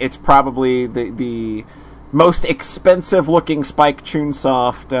 like, it's probably the most expensive looking Spike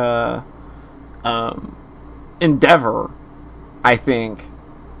Chunsoft endeavor, I think,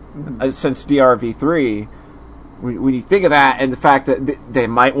 since DRV3. When you think of that, and the fact that they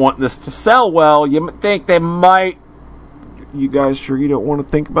might want this to sell well, you think they might. You guys sure you don't want to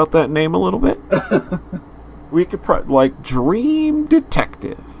think about that name a little bit? We could like Dream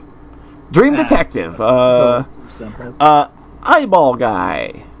Detective. Eyeball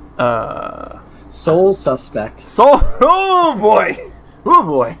Guy. Soul Suspect. Oh boy.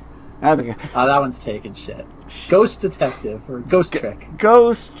 That's okay. That one's taking shit. Ghost Detective or Ghost Trick.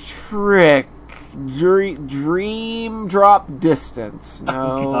 Ghost Trick. Dream Drop Distance. No.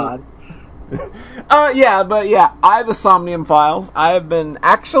 Oh, God. The Somnium Files. I've been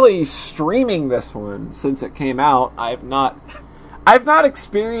actually streaming this one since it came out. I've not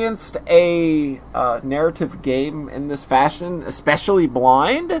experienced a narrative game in this fashion, especially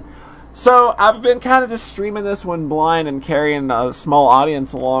blind. So I've been kind of just streaming this one blind and carrying a small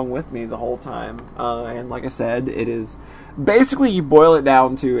audience along with me the whole time. And like I said, it is basically, you boil it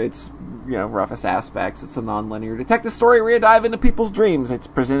down to its roughest aspects. It's a non-linear detective story where you dive into people's dreams. It's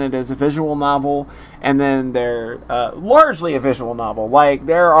presented as a visual novel, and then they're largely a visual novel. Like,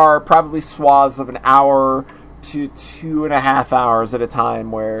 there are probably swaths of an hour to 2.5 hours at a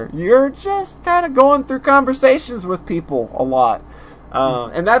time where you're just kind of going through conversations with people a lot.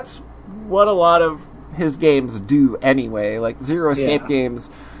 And that's what a lot of his games do anyway. Like, Zero Escape games,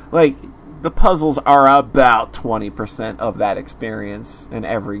 like, the puzzles are about 20% of that experience in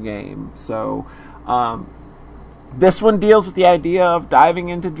every game. So, this one deals with the idea of diving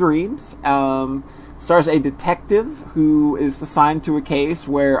into dreams. Stars a detective who is assigned to a case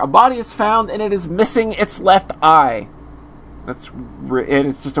where a body is found and it is missing its left eye. And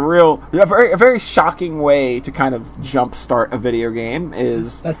it's just a very shocking way to kind of jumpstart a video game.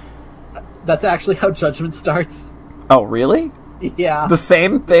 That's actually how Judgment starts. Oh, really? Yeah. The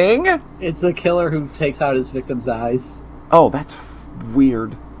same thing? It's a killer who takes out his victim's eyes. Oh, that's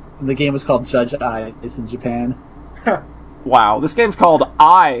weird. The game was called Judge Eyes in Japan. Wow, this game's called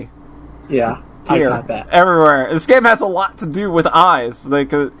Eye. Yeah, here, I got that. Everywhere. This game has a lot to do with eyes. He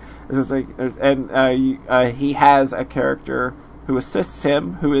has a character who assists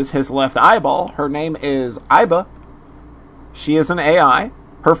him, who is his left eyeball. Her name is Aiba. She is an AI.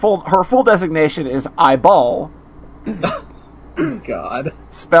 Her full designation is eyeball. God.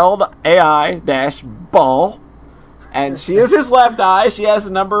 Spelled AI-ball. And she is his left eye. She has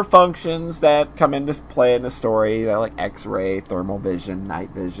a number of functions that come into play in the story, like X-ray, thermal vision, night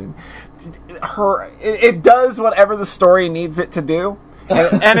vision. It does whatever the story needs it to do.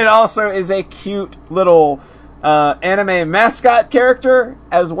 And it also is a cute little anime mascot character,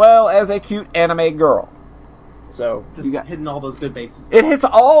 as well as a cute anime girl. So just you got hitting all those good bases. It hits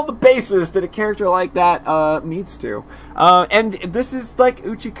all the bases that a character like that needs to. And this is like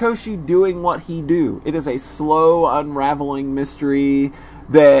Uchikoshi doing what he do. It is a slow, unraveling mystery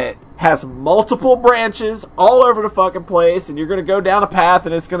that has multiple branches all over the fucking place, and you're going to go down a path,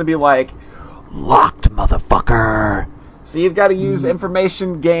 and it's going to be like, locked, motherfucker. So you've got to use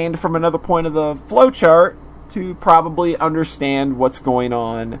information gained from another point of the flowchart to probably understand what's going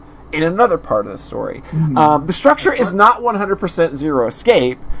on in another part of the story. The structure is not 100% Zero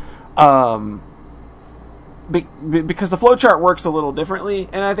Escape, because the flowchart works a little differently,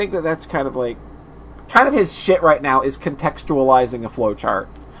 and I think that's kind of his shit right now is contextualizing a flowchart.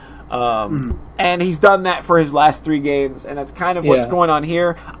 And he's done that for his last 3 games, and that's kind of what's going on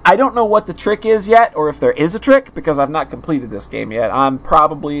here. I don't know what the trick is yet, or if there is a trick, because I've not completed this game yet. I'm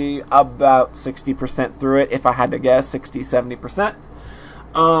probably about 60% through it, if I had to guess, 60, 70%.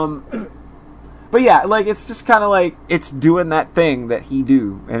 But yeah, like, it's just kind of like, it's doing that thing that he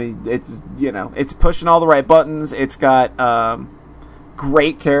do, and it's, you know, it's pushing all the right buttons. It's got,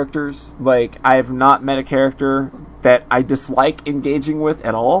 great characters. Like, I have not met a character that I dislike engaging with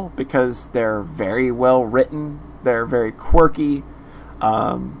at all, because they're very well written, they're very quirky.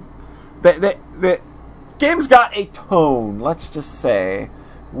 The game's got a tone, let's just say,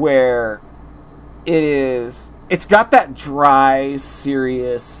 where it's got that dry,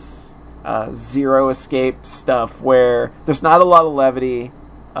 serious, Zero Escape stuff where there's not a lot of levity.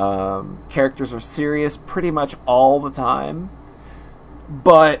 Characters are serious pretty much all the time,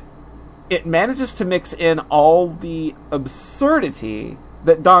 but it manages to mix in all the absurdity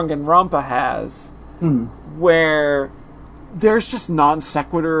that Danganronpa has, where there's just non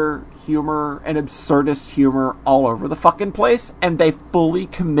sequitur humor and absurdist humor all over the fucking place, and they fully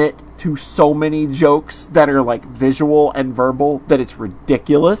commit to so many jokes that are like visual and verbal that it's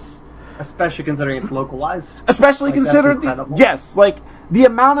ridiculous. Especially considering it's localized. Especially like, considered, yes, like the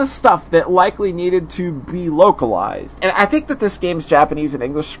amount of stuff that likely needed to be localized. And I think that this game's Japanese and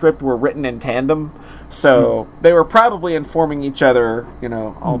English script were written in tandem, so they were probably informing each other, you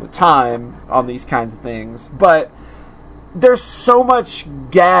know, all the time on these kinds of things. But there's so much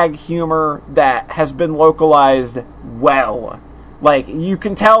gag humor that has been localized well. Like, you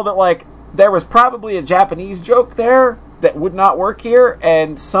can tell that, like, there was probably a Japanese joke there that would not work here,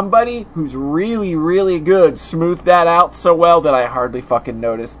 and somebody who's really, really good smoothed that out so well that I hardly fucking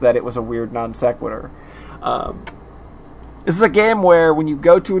noticed that it was a weird non sequitur. This is a game where when you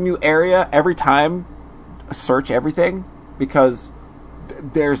go to a new area, every time, search everything, because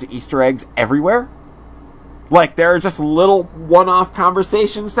there's Easter eggs everywhere. Like, there are just little one-off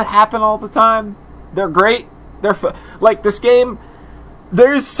conversations that happen all the time. They're great. They're like, this game,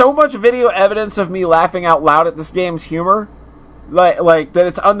 there's so much video evidence of me laughing out loud at this game's humor, like that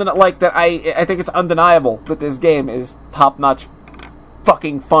it's I think it's undeniable that this game is top-notch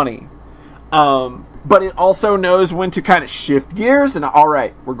fucking funny. But it also knows when to kind of shift gears and, all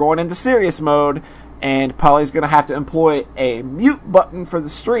right, we're going into serious mode, and Polly's going to have to employ a mute button for the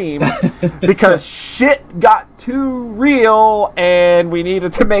stream because shit got too real and we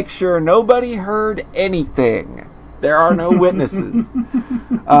needed to make sure nobody heard anything. There are no witnesses.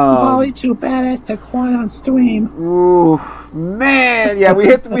 Polly too badass to quiet on stream. Ooh, man. Yeah, we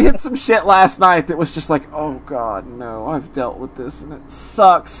hit some shit last night that was just like, oh god, no, I've dealt with this and it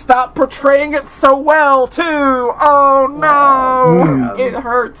sucks. Stop portraying it so well, too. Oh no. It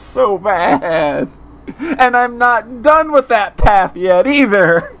hurts so bad. And I'm not done with that path yet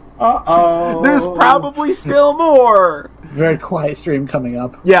either. Uh-oh. There's probably still more. Very quiet stream coming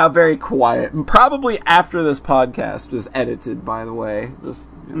up. Yeah, very quiet. And probably after this podcast is edited, by the way.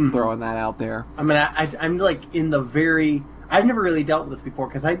 Just throwing that out there. I mean, I'm like in the very... I've never really dealt with this before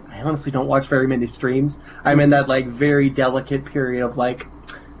because I honestly don't watch very many streams. I'm in that like very delicate period of like,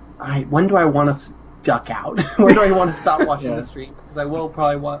 when do I want to duck out? When do I want to stop watching the streams? Because I will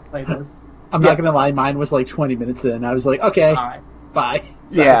probably play this. I'm not going to lie, mine was like 20 minutes in. I was like, okay, bye.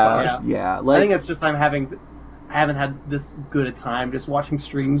 So, yeah. Like, I think it's just I haven't had this good a time just watching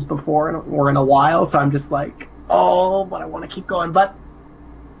streams before or in a while, so I'm just like, but I want to keep going. But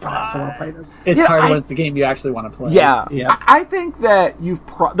I also want to play this. It's hard when it's a game you actually want to play. Yeah. I think that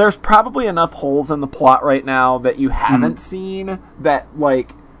there's probably enough holes in the plot right now that you haven't seen that,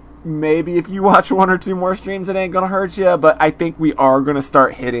 like, maybe if you watch one or two more streams, it ain't gonna hurt you, but I think we are gonna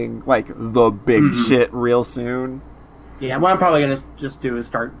start hitting, like, the big shit real soon. Yeah, what I'm probably gonna just do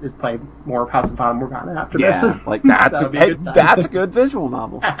is play more House of Fata Morgana after this. Like that's a good visual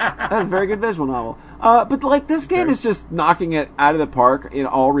novel. That's a very good visual novel. But like this game is just knocking it out of the park in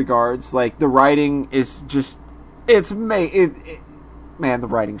all regards. Like the writing is just man, the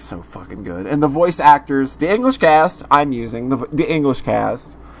writing's so fucking good, and the voice actors, the English cast, I'm using the English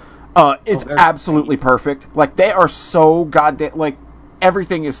cast. It's absolutely perfect. Like they are so goddamn like.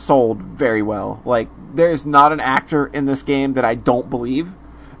 Everything is sold very well. Like, there's not an actor in this game that I don't believe.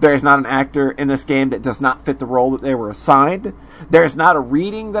 There's not an actor in this game that does not fit the role that they were assigned. There's not a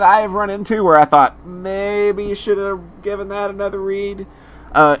reading that I have run into where I thought, maybe you should have given that another read.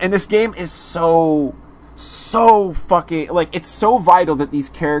 And this game is so fucking, like, it's so vital that these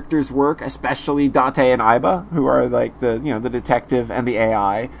characters work, especially Dante and Aiba, who are, like, the detective and the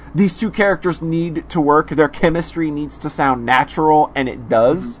AI. These two characters need to work. Their chemistry needs to sound natural, and it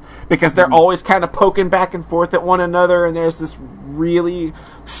does, because they're always kind of poking back and forth at one another, and there's this really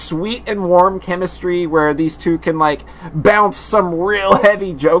sweet and warm chemistry where these two can, like, bounce some real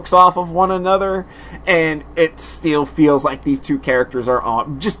heavy jokes off of one another, and it still feels like these two characters are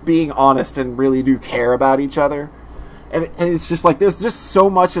just being honest and really do care about each other. And it's just like, there's just so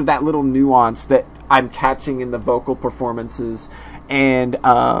much of that little nuance that I'm catching in the vocal performances, and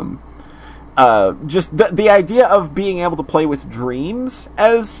just the idea of being able to play with dreams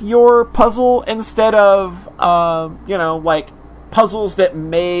as your puzzle instead of, like, puzzles that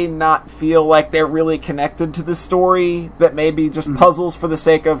may not feel like they're really connected to the story, that may be just puzzles for the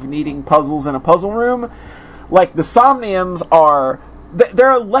sake of needing puzzles in a puzzle room. Like, the Somniums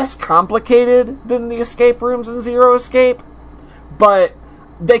they're less complicated than the escape rooms in Zero Escape, but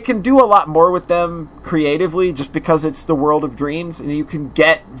they can do a lot more with them creatively just because it's the world of dreams, and you can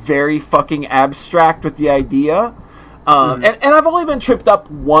get very fucking abstract with the idea. And I've only been tripped up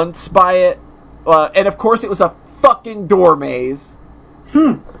once by it, and of course it was a fucking door maze.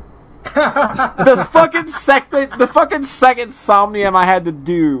 The fucking second Somnium I had to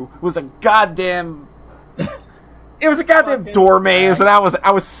do was a goddamn door maze, and I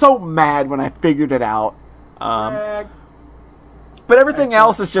was so mad when I figured it out. But everything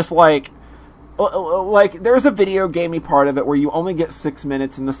else is just like there's a video gamey part of it where you only get 6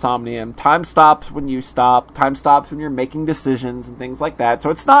 minutes in the Somnium. Time stops when you stop. Time stops when you're making decisions and things like that. So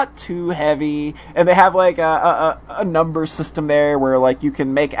it's not too heavy. And they have like a number system there where like you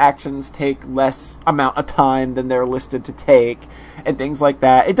can make actions take less amount of time than they're listed to take and things like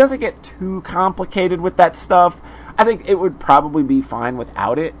that. It doesn't get too complicated with that stuff. I think it would probably be fine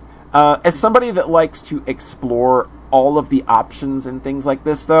without it. As somebody that likes to explore all of the options and things like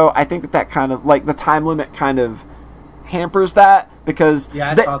this, though, I think that kind of, like, the time limit kind of hampers that, because...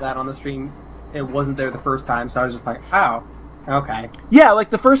 Yeah, I saw that on the stream. It wasn't there the first time, so I was just like, oh, okay. Yeah,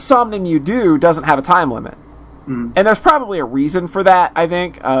 like, the first Somnium you do doesn't have a time limit. And there's probably a reason for that, I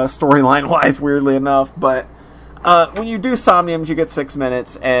think, storyline-wise, weirdly enough, but... when you do Somniums, you get 6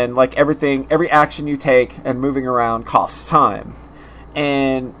 minutes, and, like, every action you take and moving around costs time.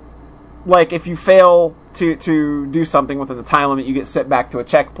 And, like, if you fail to do something within the time limit, you get sent back to a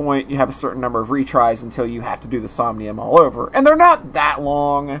checkpoint. You have a certain number of retries until you have to do the Somnium all over. And they're not that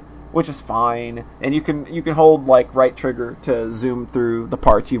long, which is fine. And you can hold, like, right trigger to zoom through the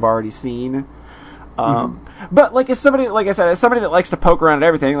parts you've already seen. But like, as somebody that likes to poke around at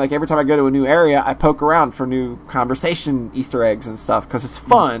everything, like every time I go to a new area, I poke around for new conversation Easter eggs and stuff because it's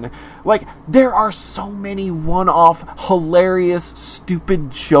fun. Like, there are so many one-off, hilarious,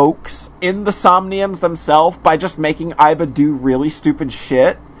 stupid jokes in the Somniums themselves by just making Aiba do really stupid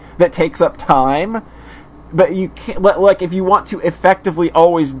shit that takes up time. But you can't, like, if you want to effectively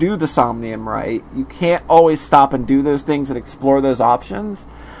always do the Somnium right, you can't always stop and do those things and explore those options.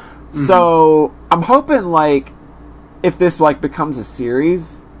 So, I'm hoping, like, if this, like, becomes a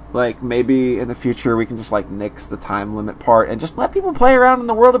series, like, maybe in the future we can just, like, nix the time limit part and just let people play around in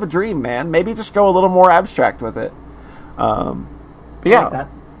the world of a dream, man. Maybe just go a little more abstract with it. But yeah. Like that.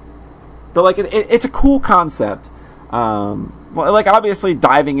 But, like, it's a cool concept. Like, obviously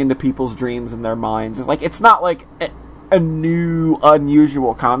diving into people's dreams and their minds is, like, it's not, like, a new,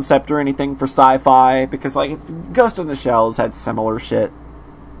 unusual concept or anything for sci-fi, because, like, Ghost in the Shell has had similar shit.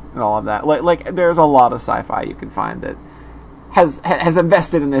 And all of that. Like, there's a lot of sci-fi you can find that has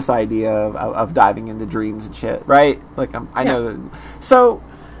invested in this idea of diving into dreams and shit, right? Like, I know that. So,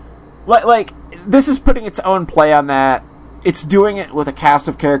 like, this is putting its own play on that. it's doing it with a cast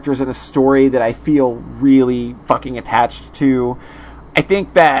of characters and a story that I feel really fucking attached to. I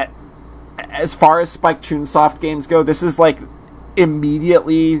think that as far as Spike Chunsoft games go, this is like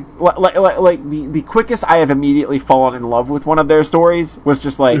immediately like the quickest I have immediately fallen in love with one of their stories was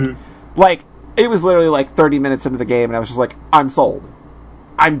just like it was literally like 30 minutes into the game and I was just like, I'm sold.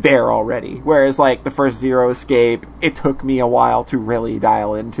 I'm there already. Whereas like the first Zero Escape, it took me a while to really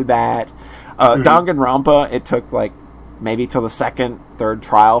dial into that. Danganronpa, it took like maybe till the second, third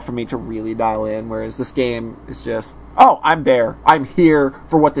trial for me to really dial in, whereas this game is just, oh, I'm there. I'm here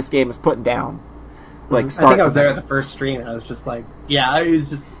for what this game is putting down. Like, I think I was there at the first stream, and I was just like, yeah, it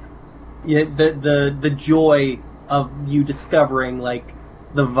was just the joy of you discovering, like,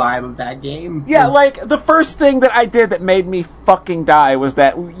 the vibe of that game. Yeah, like, the first thing that I did that made me fucking die was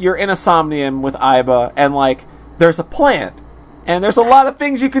that you're in a Somnium with Aiba, and, like, there's a plant, and there's a lot of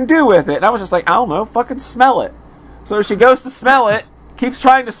things you can do with it, and I was just like, I don't know, fucking smell it. So she goes to smell it, keeps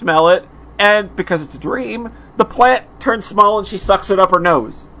trying to smell it, and because it's a dream, the plant turns small and she sucks it up her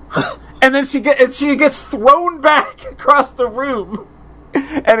nose. And then she gets thrown back across the room.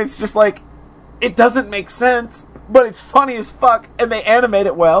 And it's just like, it doesn't make sense, but it's funny as fuck, and they animate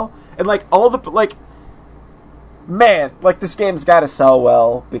it well. And like all the, like, man, like this game's gotta sell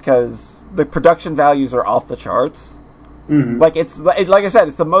well because the production values are off the charts. Like like I said,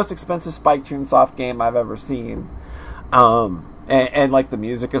 it's the most expensive Spike Chunsoft game I've ever seen. And like the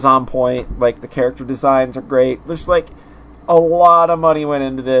music is on point, like the character designs are great. There's like a lot of money went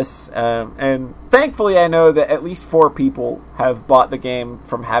into this, and thankfully I know that at least 4 people have bought the game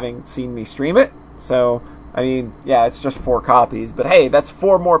from having seen me stream it. So I mean, yeah, it's just 4 copies, but hey, that's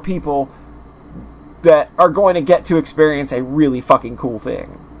 4 more people that are going to get to experience a really fucking cool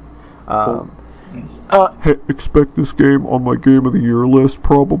thing. Expect this game on my Game of the Year list,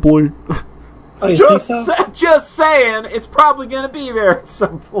 probably. Just saying, it's probably going to be there at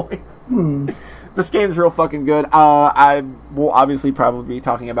some point. This game's real fucking good. I will obviously probably be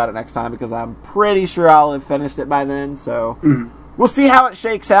talking about it next time because I'm pretty sure I'll have finished it by then. So we'll see how it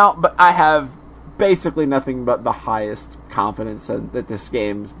shakes out. But I have basically nothing but the highest confidence that this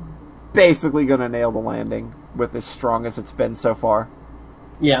game's basically going to nail the landing with as strong as it's been so far.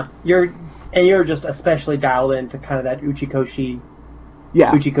 Yeah, you're just especially dialed into kind of that Uchikoshi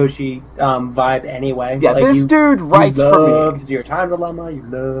vibe anyway. Yeah, like this dude writes for me. You love Zero Time Dilemma, you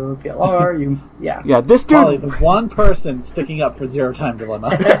love VLR, Yeah, this dude... Probably the one person sticking up for Zero Time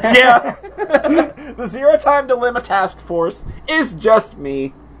Dilemma. Yeah! The Zero Time Dilemma Task Force is just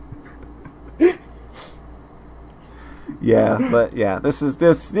me. Yeah, but yeah, this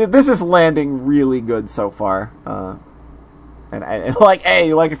is landing really good so far. And like,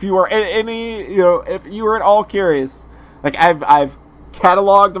 hey, like if you were if you were at all curious, like I've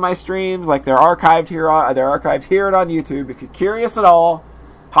cataloged my streams, like they're archived here on YouTube. If you're curious at all,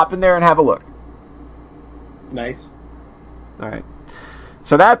 hop in there and have a look. Nice. All right.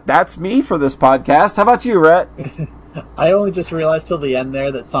 So that's me for this podcast. How about you, Rhett? I only just realized till the end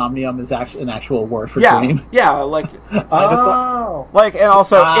there that Somnium is actually an actual word for dream. Yeah, like like, and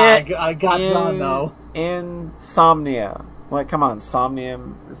also I got John though. Insomnia. Like, come on,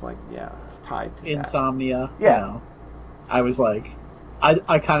 Somnium is like, yeah, it's tied to Insomnia. That. Yeah. You know, I was like,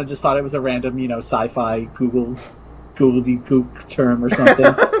 I kind of just thought it was a random, sci-fi Google-de-gook term or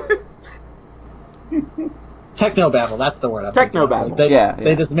something. Technobabble, that's the word I'm thinking of. Technobabble,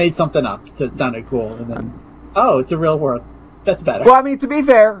 They just made something up that sounded cool, and then, it's a real word. That's better. Well, I mean, to be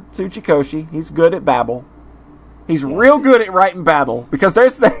fair, Tsuchikoshi, he's good at babble. He's real good at writing babble, because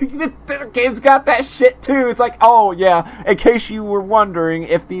the game's got that shit too. It's like, oh yeah, in case you were wondering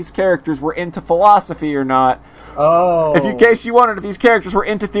if these characters were into philosophy or not. Oh. In case you wondered if these characters were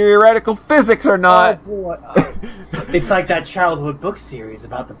into theoretical physics or not. Oh boy. It's like that childhood book series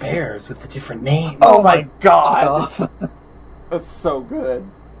about the bears with the different names. Oh my god. That's so good.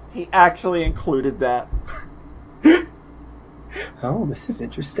 He actually included that. Oh, this is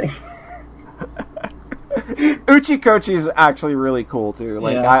interesting. Uchikochi is actually really cool too.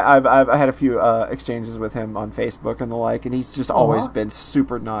 Like, yeah. I've had a few exchanges with him on Facebook and the like, and he's just always been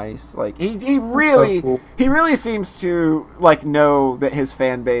super nice. Like, he really seems to like know that his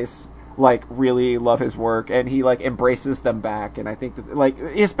fan base like really love his work, and he like embraces them back. And I think that like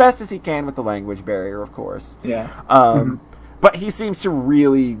as best as he can with the language barrier, of course. Yeah. But he seems to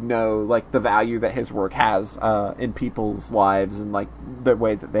really know like the value that his work has in people's lives and like the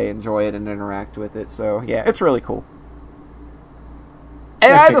way that they enjoy it and interact with it. So yeah, it's really cool.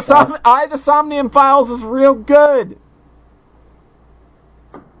 And the Somnium Files is real good.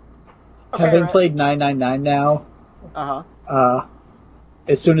 Okay, having played 999 now,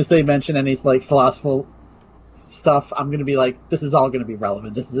 as soon as they mention any like philosophical stuff, I'm going to be like, this is all going to be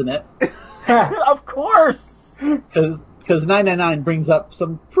relevant, isn't it? Of course! Because 999 brings up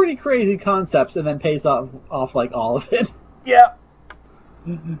some pretty crazy concepts and then pays off like all of it. Yep.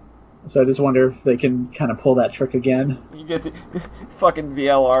 So I just wonder if they can kind of pull that trick again. You get to, fucking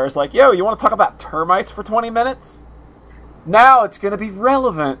VLR is like, yo, you want to talk about termites for 20 minutes? Now it's going to be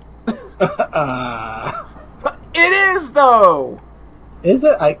relevant. But it is, though! Is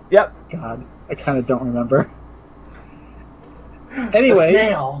it? Yep. God, I kind of don't remember. Anyway.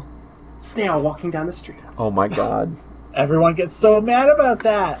 Snail walking down the street. Oh my god. Everyone gets so mad about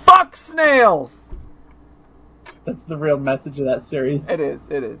that. Fuck snails! That's the real message of that series. It is.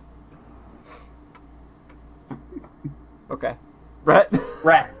 Okay. Brett?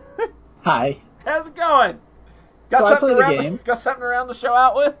 Hi. How's it going? So I played a game. Got something around the show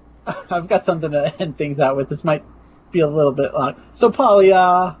out with? I've got something to end things out with. This might be a little bit long. So, Polly,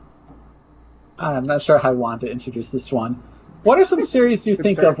 I'm not sure how I want to introduce this one. What are some series you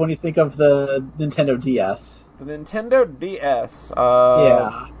think of when you think of the Nintendo DS? The Nintendo DS.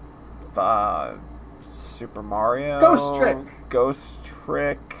 Yeah. Super Mario. Ghost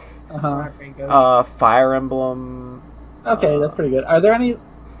Trick. Uh-huh. Fire Emblem. Okay, that's pretty good. Are there any...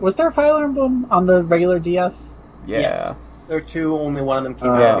 Was there a Fire Emblem on the regular DS? Yeah. Yes. There are two, only one of them came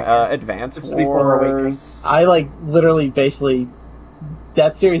out. Advance Wars. I, literally, basically...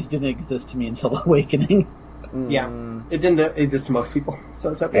 That series didn't exist to me until Awakening. Yeah. It didn't exist to most people, so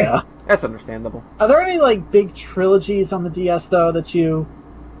it's okay. Yeah. That's understandable. Are there any, big trilogies on the DS, though, that you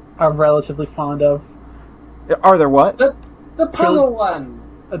are relatively fond of? Are there what? The puzzle one.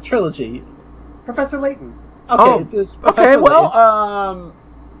 A trilogy. Professor Layton. Okay,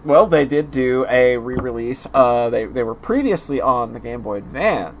 well, they did do a re-release. They were previously on the Game Boy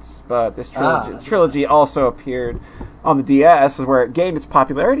Advance, but this trilogy also appeared on the DS, where it gained its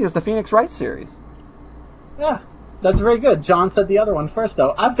popularity as the Phoenix Wright series. Yeah, that's very good. John said the other one first,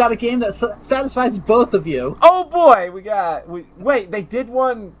 though. I've got a game that satisfies both of you. Oh boy, wait, they did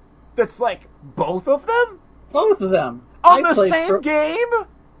one that's like both of them? Both of them. On the same game?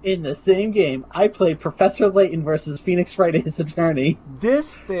 In the same game. I played Professor Layton versus Phoenix Wright Ace Attorney.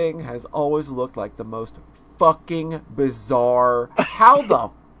 This thing has always looked like the most fucking bizarre... How the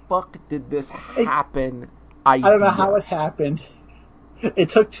fuck did this happen? I don't know how it happened. It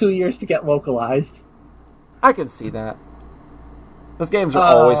took 2 years to get localized. I can see that. Those games are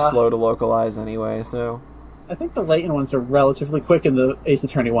always slow to localize anyway, so... I think the Layton ones are relatively quick, and the Ace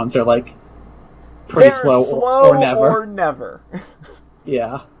Attorney ones are, pretty slow or never.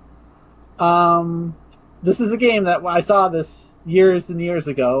 Yeah. This is a game that I saw this years and years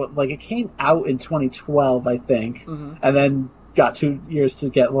ago. It came out in 2012, I think, and then got 2 years to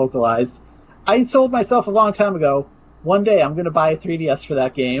get localized. I told myself a long time ago, one day I'm going to buy a 3DS for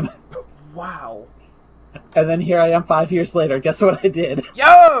that game. Wow. And then here I am 5 years later. Guess what I did?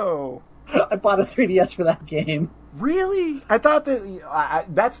 Yo! I bought a 3DS for that game. Really? I thought that...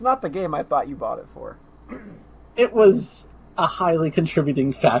 that's not the game I thought you bought it for. It was a highly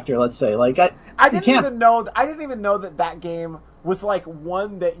contributing factor, let's say. I didn't even know that game was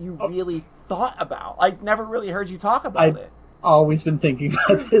one that you really thought about. I never really heard you talk about it. Always been thinking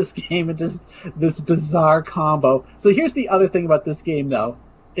about this game and just this bizarre combo. So here's the other thing about this game, though.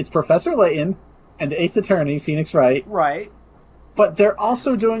 It's Professor Layton and Ace Attorney, Phoenix Wright. Right. But they're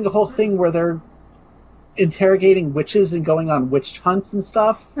also doing a whole thing where they're interrogating witches and going on witch hunts and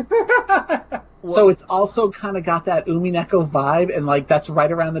stuff. So it's also kind of got that Umineko vibe, and that's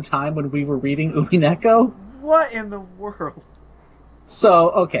right around the time when we were reading Umineko. What in the world?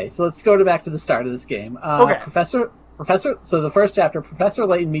 So let's go back to the start of this game. Okay. So the first chapter, Professor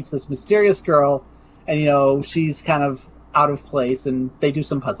Layton meets this mysterious girl, and she's kind of out of place, and they do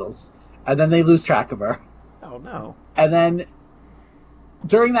some puzzles. And then they lose track of her. Oh no. And then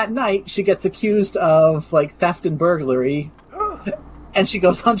during that night, she gets accused of theft and burglary, and she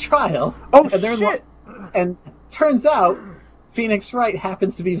goes on trial. Oh, shit! And turns out Phoenix Wright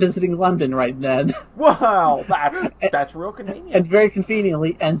happens to be visiting London right then. Wow, that's real convenient. And very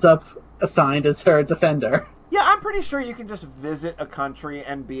conveniently ends up assigned as her defender. Yeah, I'm pretty sure you can just visit a country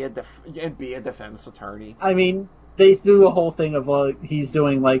and be a defense attorney. I mean, they do a whole thing of he's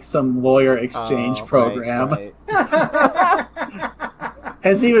doing some lawyer exchange program. Right.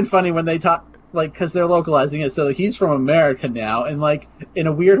 And it's even funny when they talk, because they're localizing it, so he's from America now, and in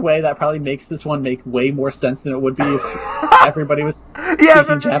a weird way that probably makes this one make way more sense than it would be if everybody was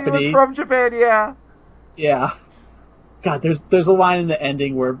speaking Japanese. Was from Japan, yeah. Yeah. God, there's a line in the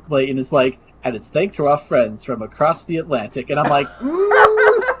ending where Layton is like, and it's thanks to our friends from across the Atlantic, and I'm like,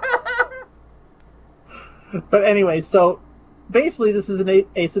 But anyway, so basically, this is an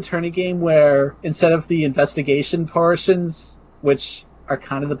Ace Attorney game where instead of the investigation portions, which are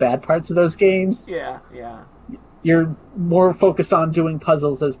kind of the bad parts of those games, yeah, you're more focused on doing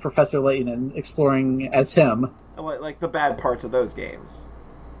puzzles as Professor Layton and exploring as him. Like the bad parts of those games.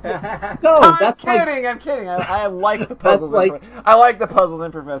 No, I'm that's kidding. like... I'm kidding. I like the puzzles. That's I like the puzzles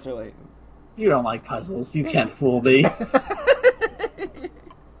in Professor Layton. You don't like puzzles. You can't fool me.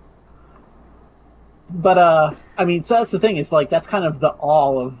 But, I mean, so that's the thing. It's like, that's kind of the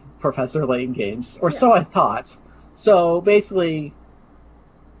all of Professor Layton games. Or so I thought. So, basically,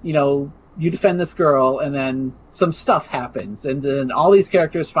 you know, you defend this girl, and then some stuff happens, and then all these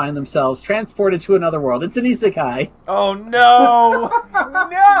characters find themselves transported to another world. It's an isekai. Oh, no!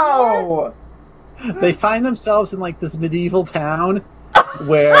 No! They find themselves in, like, this medieval town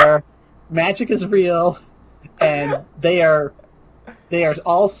where magic is real, and they are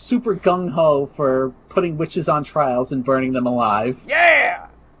all super gung-ho for putting witches on trials and burning them alive. Yeah!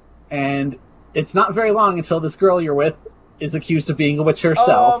 And it's not very long until this girl you're with is accused of being a witch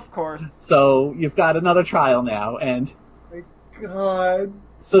herself. Oh, of course. So you've got another trial now, and... My God.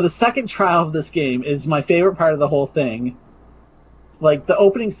 So the second trial of this game is my favorite part of the whole thing. Like, the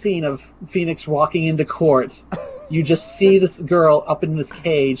opening scene of Phoenix walking into court, you just see this girl up in this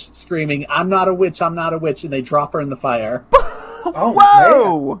cage screaming, I'm not a witch, I'm not a witch, and they drop her in the fire. Oh,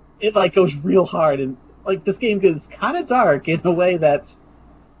 Whoa! man. It, like, goes real hard, and, like, this game is kind of dark in a way that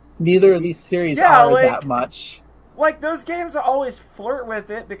neither of these series are like, that much. Like, those games always flirt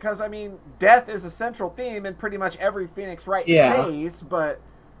with it because, I mean, death is a central theme in pretty much every Phoenix Wright phase, but...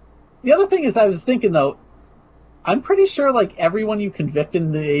 The other thing is, I was thinking, though, I'm pretty sure, like, everyone you convict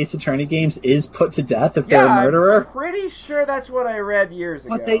in the Ace Attorney games is put to death if they're a murderer. I'm pretty sure that's what I read years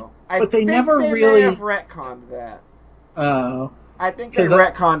ago. But they never may really have retconned that. Oh. I think they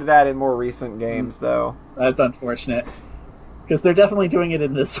retconned that in more recent games, though. That's unfortunate. Because they're definitely doing it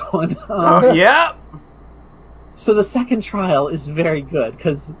in this one. Yep! So the second trial is very good,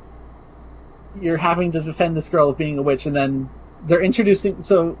 because you're having to defend this girl of being a witch, and then they're introducing...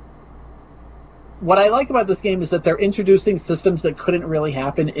 So, what I like about this game is that they're introducing systems that couldn't really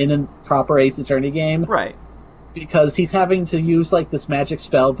happen in a proper Ace Attorney game. Right. Because he's having to use, like, this magic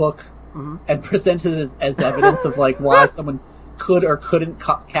spell book and present it as evidence of, like, why someone could or couldn't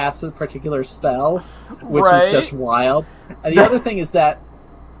cast a particular spell, which is just wild. And the other thing is that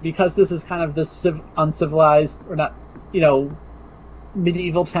because this is kind of this uncivilized, or not, you know,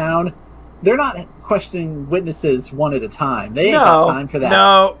 medieval town, they're not questioning witnesses one at a time. They ain't got time for that.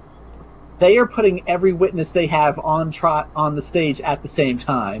 No. They are putting every witness they have on the stage at the same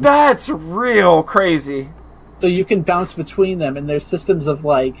time. That's real crazy. So you can bounce between them, and there's systems of,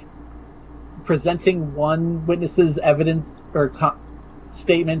 like, presenting one witness's evidence or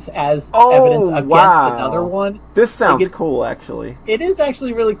statements as evidence against another one. This sounds cool, actually. It is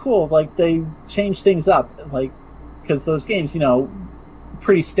actually really cool. Like, they change things up, like, because those games, you know,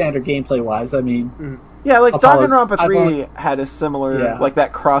 pretty standard gameplay-wise. I mean... Yeah, like Danganronpa 3 had a similar, like,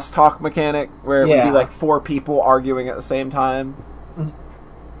 that cross-talk mechanic where it would be, like, 4 people arguing at the same time.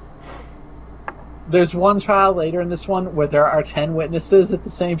 There's one trial later in this one where there are 10 witnesses at the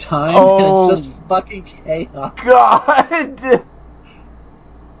same time, and it's just fucking chaos. God!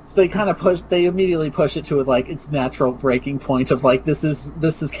 So they immediately push it to, like, its natural breaking point of, like, this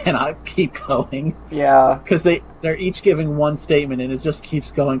is cannot keep going. Yeah. Because they're each giving one statement, and it just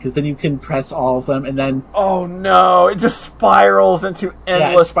keeps going, because then you can press all of them, and then... Oh no, it just spirals into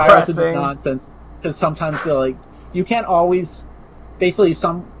endless pressing. Into nonsense. Because sometimes they're like, you can't always... Basically,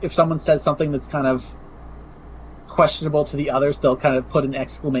 if someone says something that's kind of questionable to the others, they'll kind of put an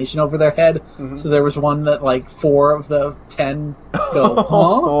exclamation over their head. So there was one that, like, 4 of the 10 go,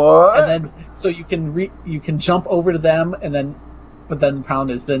 huh? And then, so you can jump over to them, and then, but then the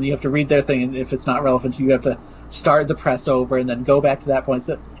problem is then you have to read their thing, and if it's not relevant, you have to start the press over and then go back to that point.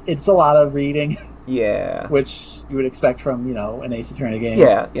 So it's a lot of reading. Yeah. Which you would expect from, you know, an Ace Attorney game.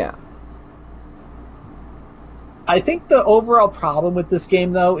 Yeah. I think the overall problem with this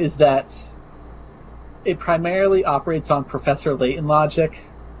game, though, is that it primarily operates on Professor Layton logic,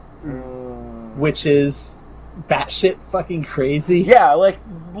 which is batshit fucking crazy. Yeah, like,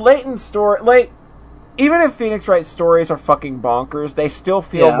 Layton's story, like, even if Phoenix Wright stories are fucking bonkers, they still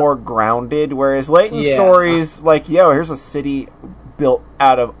feel more grounded, whereas Layton's stories, like, yo, here's a city built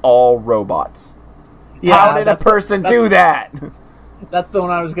out of all robots. Yeah, how did a person do that? That's the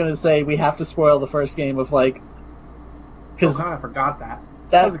one I was going to say. We have to spoil the first game of, like... Oh god, I forgot that.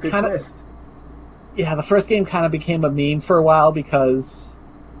 That was a good twist. Yeah, the first game kind of became a meme for a while because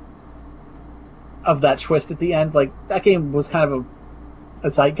of that twist at the end. Like, that game was kind of a a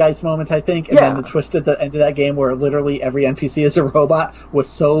zeitgeist moment, I think. And then the twist at the end of that game where literally every NPC is a robot was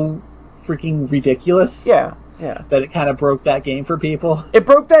so freaking ridiculous. Yeah. That it kind of broke that game for people. It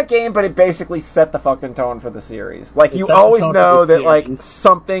broke that game, but it basically set the fucking tone for the series. Like, you always know that, like,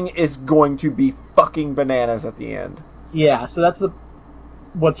 something is going to be fucking bananas at the end. Yeah, so that's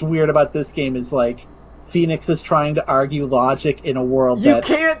what's weird about this game is, like, Phoenix is trying to argue logic in a world You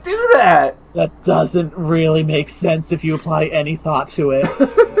can't do that! That doesn't really make sense if you apply any thought to it.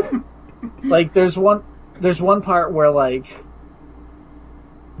 Like, there's one part where, like,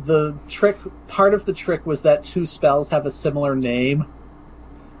 part of the trick was that two spells have a similar name,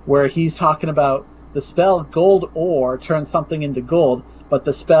 where he's talking about the spell Gold Ore turns something into gold, but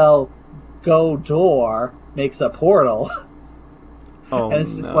the spell Go Door makes a portal. Oh, and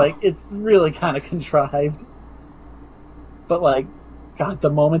it's just like, it's really kind of contrived. But like, God, the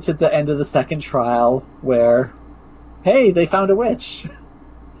moment at the end of the second trial where, hey, they found a witch.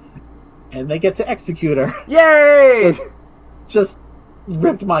 And they get to execute her. Yay! Just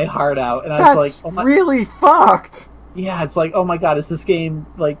ripped my heart out, and I was like, really fucked. Yeah, it's like, oh my god, is this game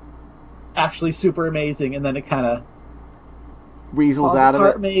like actually super amazing? And then it kind of weasels out of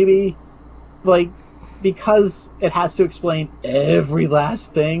it, maybe, like, because it has to explain every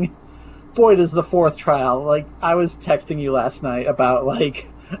last thing. Boy, does the fourth trial. Like, I was texting you last night about, like,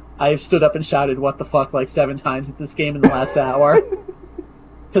 I've stood up and shouted "what the fuck" like 7 times at this game in the last hour.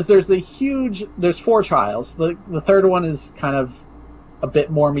 Because there's 4 trials. The third one is kind of a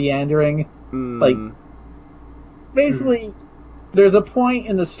bit more meandering. Like, basically, there's a point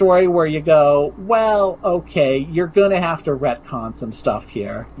in the story where you go, well, okay, you're gonna have to retcon some stuff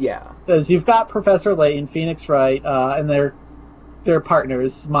here. Yeah. Because you've got Professor Layton, Phoenix Wright, and their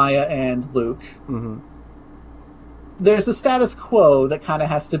partners, Maya and Luke. Mm-hmm. There's a status quo that kind of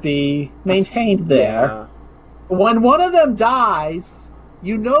has to be maintained there. Yeah. When one of them dies,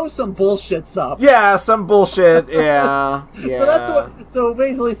 you know some bullshit's up. Yeah, some bullshit. Yeah. So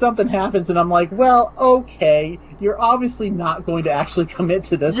basically something happens, and I'm like, well, okay, you're obviously not going to actually commit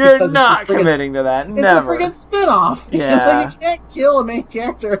to this. You're not committing to that. Never. It's a friggin' spin-off. Yeah. You can't kill a main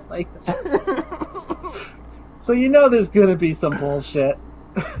character like that. So you know there's gonna be some bullshit.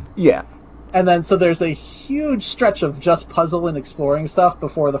 Yeah. And then, so there's a huge stretch of just puzzle and exploring stuff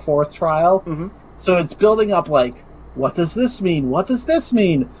before the fourth trial. Mm-hmm. So it's building up, like, what does this mean? What does this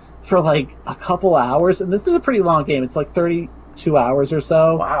mean? For, like, a couple hours. And this is a pretty long game. It's like 32 hours or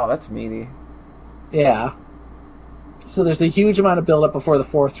so. Wow, that's meaty. Yeah. So there's a huge amount of build-up before the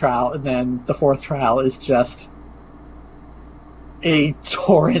fourth trial, and then the fourth trial is just a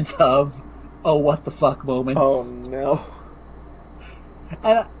torrent of, oh, what the fuck moments. Oh, no.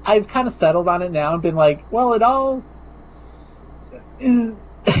 And I've kind of settled on it now and been like, well, it's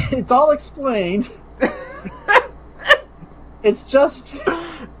all explained. It's just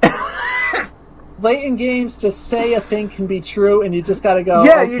late in games just say a thing can be true, and you just gotta go,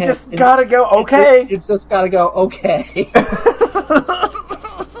 yeah, okay. You just gotta go, okay. You just gotta go, okay.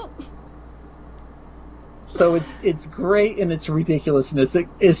 So it's great in its ridiculousness.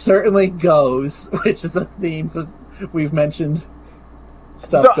 It certainly goes, which is a theme we've mentioned.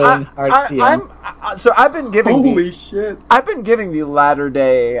 Stuff going hard at the end. So I've been giving Holy shit. I've been giving the latter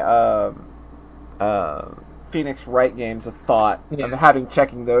day Phoenix Wright games a thought. Yeah. I'm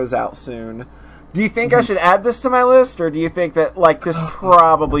checking those out soon. Do you think I should add this to my list, or do you think that, like, this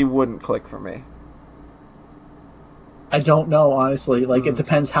probably wouldn't click for me? I don't know, honestly. Like, it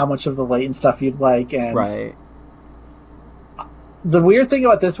depends how much of the latent stuff you'd like. And right. The weird thing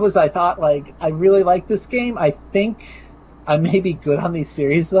about this was I thought, like, I really like this game. I think I may be good on these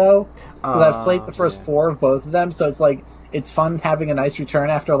series, though. Because I've played the first 4 of both of them, so it's, like, it's fun having a nice return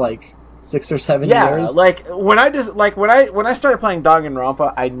after, like, 6 or 7 years. Yeah, like when I started playing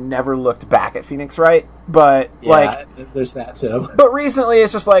Danganronpa, I never looked back at Phoenix Wright, but there's that too. But recently,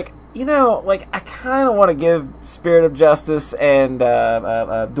 it's just like, you know, like, I kind of want to give Spirit of Justice and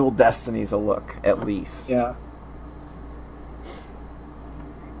Dual Destinies a look, at least. Yeah.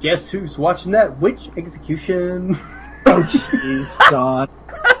 Guess who's watching that witch execution? Oh, jeez, John.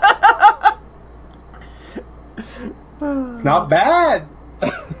 It's not bad.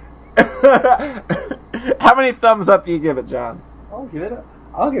 How many thumbs up do you give it, John? I'll give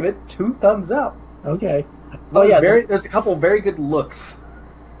it 2 thumbs up. Okay. Oh yeah, there's a couple very good looks.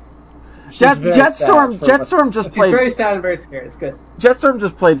 Jetstorm just played. She's very sad and very scared. It's good. Jetstorm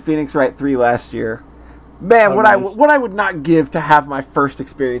just played Phoenix Wright 3 last year. Man, what I would not give to have my first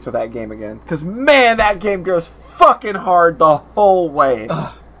experience with that game again. Because, man, that game goes fucking hard the whole way.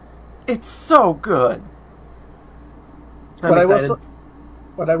 It's so good.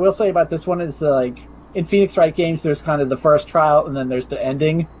 What I will say about this one is, like, in Phoenix Wright games, there's kind of the first trial, and then there's the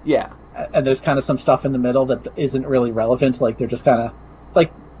ending. Yeah. And there's kind of some stuff in the middle that isn't really relevant. Like, they're just kind of,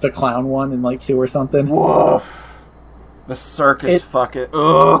 like, the clown one in, like, 2 or something. Woof. The circus fucking...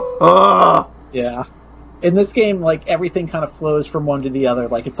 Ugh. Yeah. In this game, like, everything kind of flows from one to the other.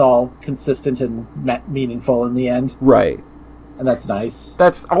 Like, it's all consistent and meaningful in the end. Right. And that's nice.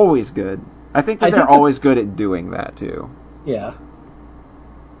 That's always good. I think they're always good at doing that, too. Yeah.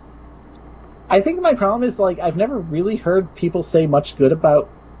 I think my problem is, like, I've never really heard people say much good about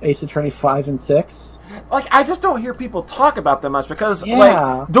Ace Attorney 5 and 6. Like, I just don't hear people talk about them much because,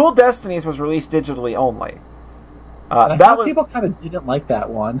 like, Dual Destinies was released digitally only. People kind of didn't like that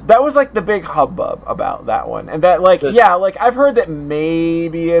one. That was, like, the big hubbub about that one. And that, like, I've heard that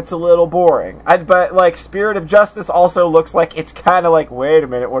maybe it's a little boring. But, like, Spirit of Justice also looks like it's kind of like, wait a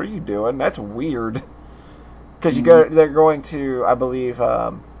minute, what are you doing? That's weird. Because they're going to, I believe,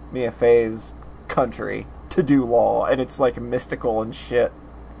 Mia Fey's country to do law, and it's, like, mystical and shit.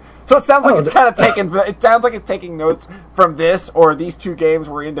 So it sounds like it's taking notes from this, or these two games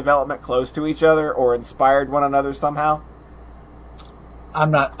were in development close to each other, or inspired one another somehow. I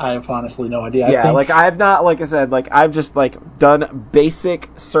have honestly no idea. I've just, like, done basic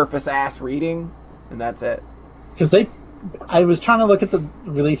surface-ass reading, and that's it. Because I was trying to look at the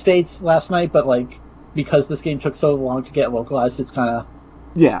release dates last night, but, like, because this game took so long to get localized, it's kind of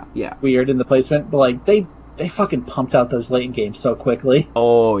weird in the placement. But, like, they fucking pumped out those Layton games so quickly.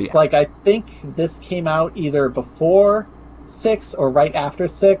 Oh, yeah. Like, I think this came out either before 6 or right after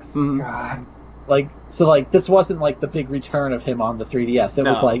 6. Mm-hmm. God. Like, so, like, this wasn't, like, the big return of him on the 3DS. It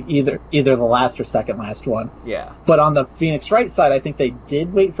was, like, either the last or second last one. Yeah. But on the Phoenix Wright side, I think they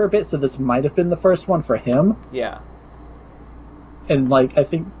did wait for a bit, so this might have been the first one for him. Yeah. And, like, I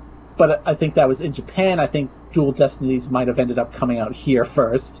think that was in Japan. I think Dual Destinies might have ended up coming out here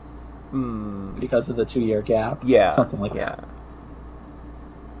first. Because of the 2-year gap. Yeah. Something like that.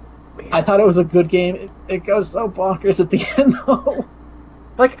 I thought it was a good game. It goes so bonkers at the end, though.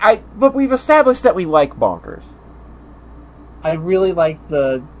 But we've established that we like bonkers. I really like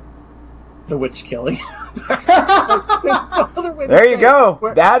the witch killing. There you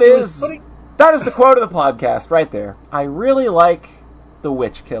go. That is the quote of the podcast right there. I really like the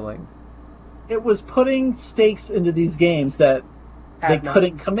witch killing. It was putting stakes into these games that they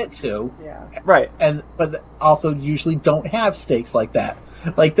couldn't commit to. Yeah. Right. But also usually don't have stakes like that.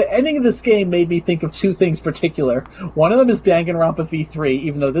 Like, the ending of this game made me think of 2 things particular. One of them is Danganronpa V3,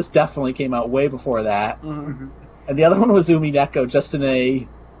 even though this definitely came out way before that. Mm-hmm. And the other one was Umineko, just in a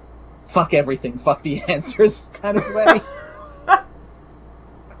fuck everything, fuck the answers kind of way.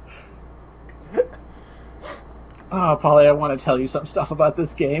 Oh, Polly, I want to tell you some stuff about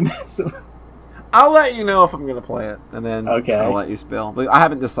this game. So... I'll let you know if I'm going to play it, and then I'll let you spill. But I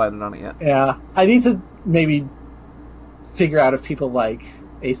haven't decided on it yet. Yeah. I need to maybe figure out if people like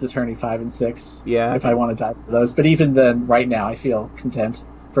Ace Attorney 5 and 6. Yeah. If I want to dive into those. But even then, right now, I feel content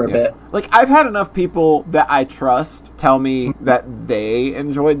for a bit. Like, I've had enough people that I trust tell me that they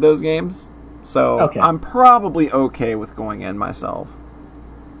enjoyed those games. So I'm probably okay with going in myself.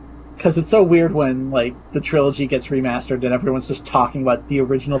 Because it's so weird when, like, the trilogy gets remastered and everyone's just talking about the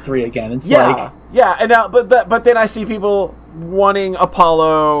original 3 again. It's and now, but then I see people wanting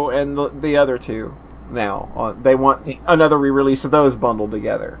Apollo and the other 2 now. They want another re-release of those bundled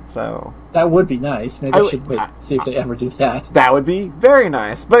together. So that would be nice. Maybe I should wait and see if they ever do that. That would be very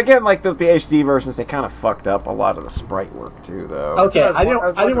nice. But again, like the HD versions, they kind of fucked up a lot of the sprite work too, though. Okay, I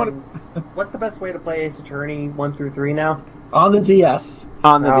didn't want to. What's the best way to play Ace Attorney 1 through 3 now? On the DS.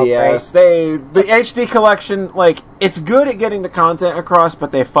 On the DS. The HD collection, like, it's good at getting the content across,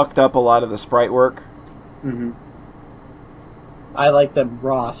 but they fucked up a lot of the sprite work. Mm-hmm. I like them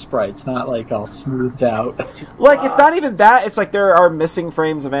raw sprites, not like all smoothed out. Like, it's not even that. It's like there are missing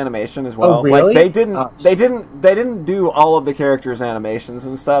frames of animation as well. Oh, really? Like they didn't do all of the characters' animations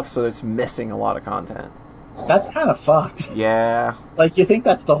and stuff, so it's missing a lot of content. That's kind of fucked. Yeah. Like, you think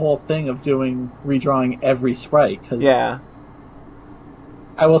that's the whole thing of redrawing every sprite. Yeah.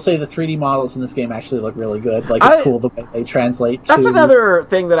 I will say the 3D models in this game actually look really good. Like, it's cool the way they translate. That's another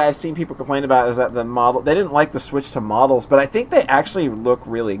thing that I've seen people complain about is that they didn't like the switch to models, but I think they actually look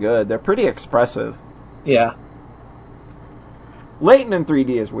really good. They're pretty expressive. Yeah. Layton in 3D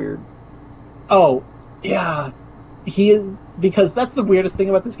is weird. Oh, yeah. He is, because that's the weirdest thing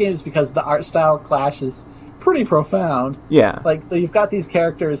about this game is because the art style clash is pretty profound. Yeah. Like, so you've got these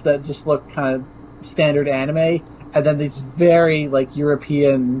characters that just look kind of standard anime, and then these very, like,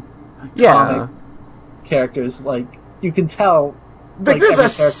 European comic characters, like, you can tell, like, there's a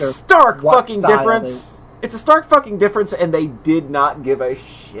stark fucking difference. It's a stark fucking difference, and they did not give a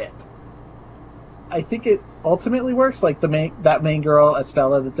shit. I think it ultimately works. Like that main girl,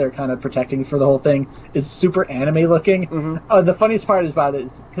 Espella, that they're kind of protecting for the whole thing, is super anime looking. Mm-hmm. The funniest part about it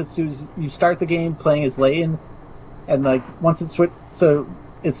is because you start the game playing as Layton, and like once it's so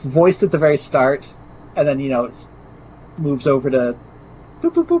it's voiced at the very start, and then it moves over to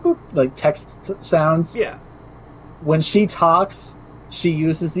boop boop boop boop, like text sounds. Yeah. When she talks, she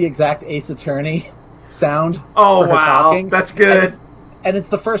uses the exact Ace Attorney sound. Oh for her wow, talking. that's good. And it's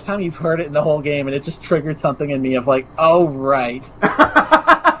the first time you've heard it in the whole game, and it just triggered something in me of like, oh, right.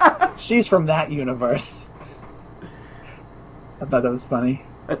 She's from that universe. I thought that was funny.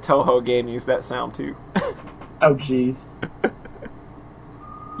 A Toho game used that sound, too. Oh, jeez.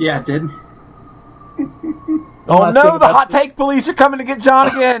 Yeah, it did. Oh, no, the hot take police are coming to get John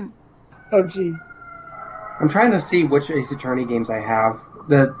again. Oh, jeez. I'm trying to see which Ace Attorney games I have.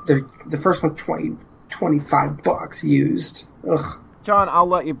 The first one's $25 used. Ugh. John, I'll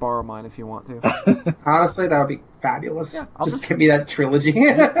let you borrow mine if you want to. Honestly, that would be fabulous. Yeah, just give me that trilogy.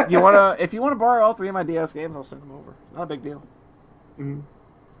 If you wanna borrow all 3 of my DS games, I'll send them over. Not a big deal. Mm-hmm.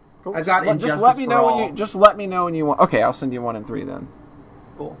 Cool. I got just let me know when you want. Okay, I'll send you 1 and 3 then.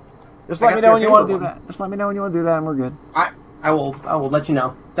 Cool. Just let me know when you want to do that. Just let me know when you want to do that, and we're good. I will let you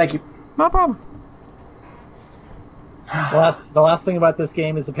know. Thank you. No problem. The last thing about this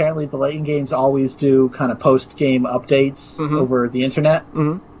game is apparently the Layton games always do kind of post-game updates over the internet.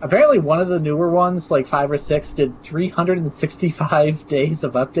 Mm-hmm. Apparently one of the newer ones, like 5 or 6, did 365 days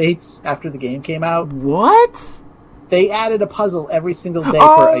of updates after the game came out. What? They added a puzzle every single day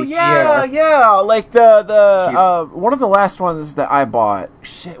for a year. Yeah. Like the one of the last ones that I bought.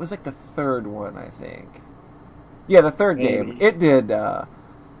 Shit, it was like the 3rd one, I think. Yeah, the 3rd game. It did...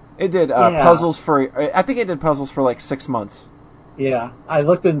 It did puzzles for. I think it did puzzles for like 6 months. Yeah, I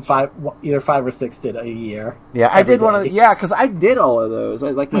looked in either 5 or 6 did a year. Yeah, I did one of. Yeah, because I did all of those.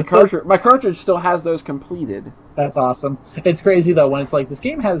 Like my cartridge. My cartridge still has those completed. That's awesome. It's crazy though when it's like this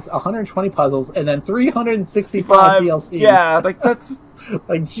game has 120 puzzles and then 365 DLCs. Yeah, like that's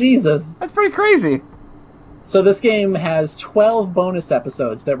like Jesus. That's pretty crazy. So this game has 12 bonus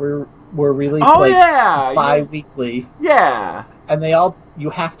episodes that were released bi-weekly. Yeah. And you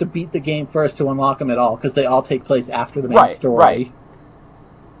have to beat the game first to unlock them at all, because they all take place after the main story. Right.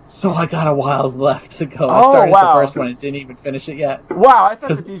 So I got a while left to go. I started the first one and didn't even finish it yet. Wow, I thought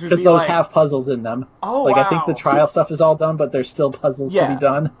that these would be because those have puzzles in them. Oh, I think the trial stuff is all done, but there's still puzzles to be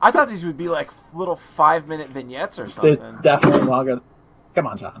done. I thought these would be like little 5-minute vignettes or something. They're definitely longer. Come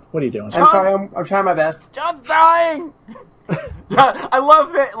on, John. What are you doing? I'm sorry. I'm trying my best. John's dying. I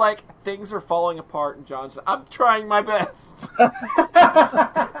love that. Like things are falling apart, and John's. I'm trying my best.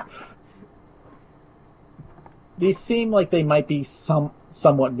 These seem like they might be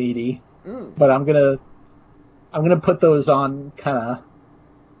somewhat meaty, but I'm gonna put those on kind of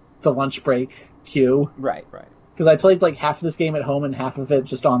the lunch break queue. Right. Because I played like half of this game at home and half of it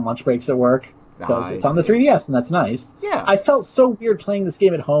just on lunch breaks at work. Because it's on the 3DS, and that's nice. Yeah. I felt so weird playing this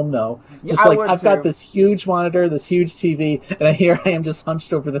game at home, though. Just I've got this huge monitor, this huge TV, and here I am just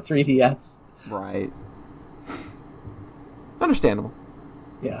hunched over the 3DS. Right. Understandable.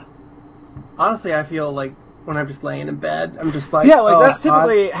 Yeah. Honestly, I feel like when I'm just laying in bed, I'm just like... Yeah, like that's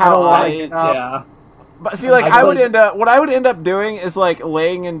typically how yeah. But see, like I would end up doing is like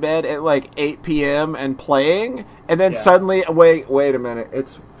laying in bed at like 8 p.m. and playing, and then suddenly, wait a minute,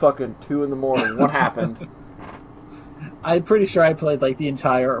 it's fucking 2 a.m. What happened? I'm pretty sure I played like the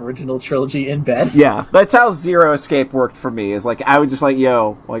entire original trilogy in bed. Yeah, that's how Zero Escape worked for me. Is like I would just like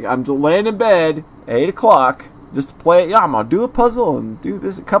I'm laying in bed at 8 o'clock just to play. Yeah, I'm gonna do a puzzle and do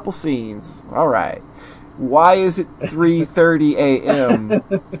this a couple scenes. All right, why is it 3:30 a.m.?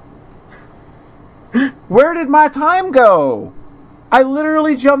 Where did my time go? I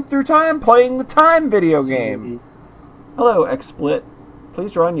literally jumped through time playing the Time video game. Hello, XSplit.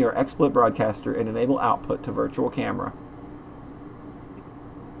 Please run your XSplit broadcaster and enable output to virtual camera.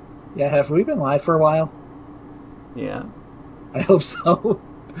 Yeah, have we been live for a while? Yeah. I hope so.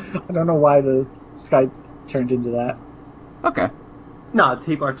 I don't know why the Skype turned into that. Okay. No, the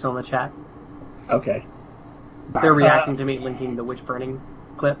people are still in the chat. Okay. They're reacting to me linking the witch burning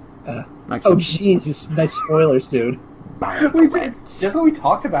clip. Oh, jeez, nice spoilers, dude. It's just what we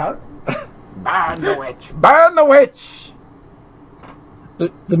talked about. Burn the witch! Burn the witch!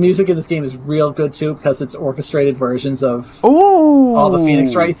 The music in this game is real good, too, because it's orchestrated versions of all the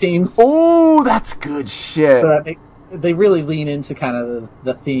Phoenix Wright themes. Oh, that's good shit. So they really lean into kind of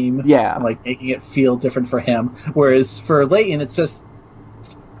the theme. Yeah. Like, making it feel different for him. Whereas for Layton, it's just,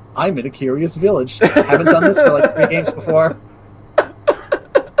 I'm in a curious village. Haven't done this for like 3 games before.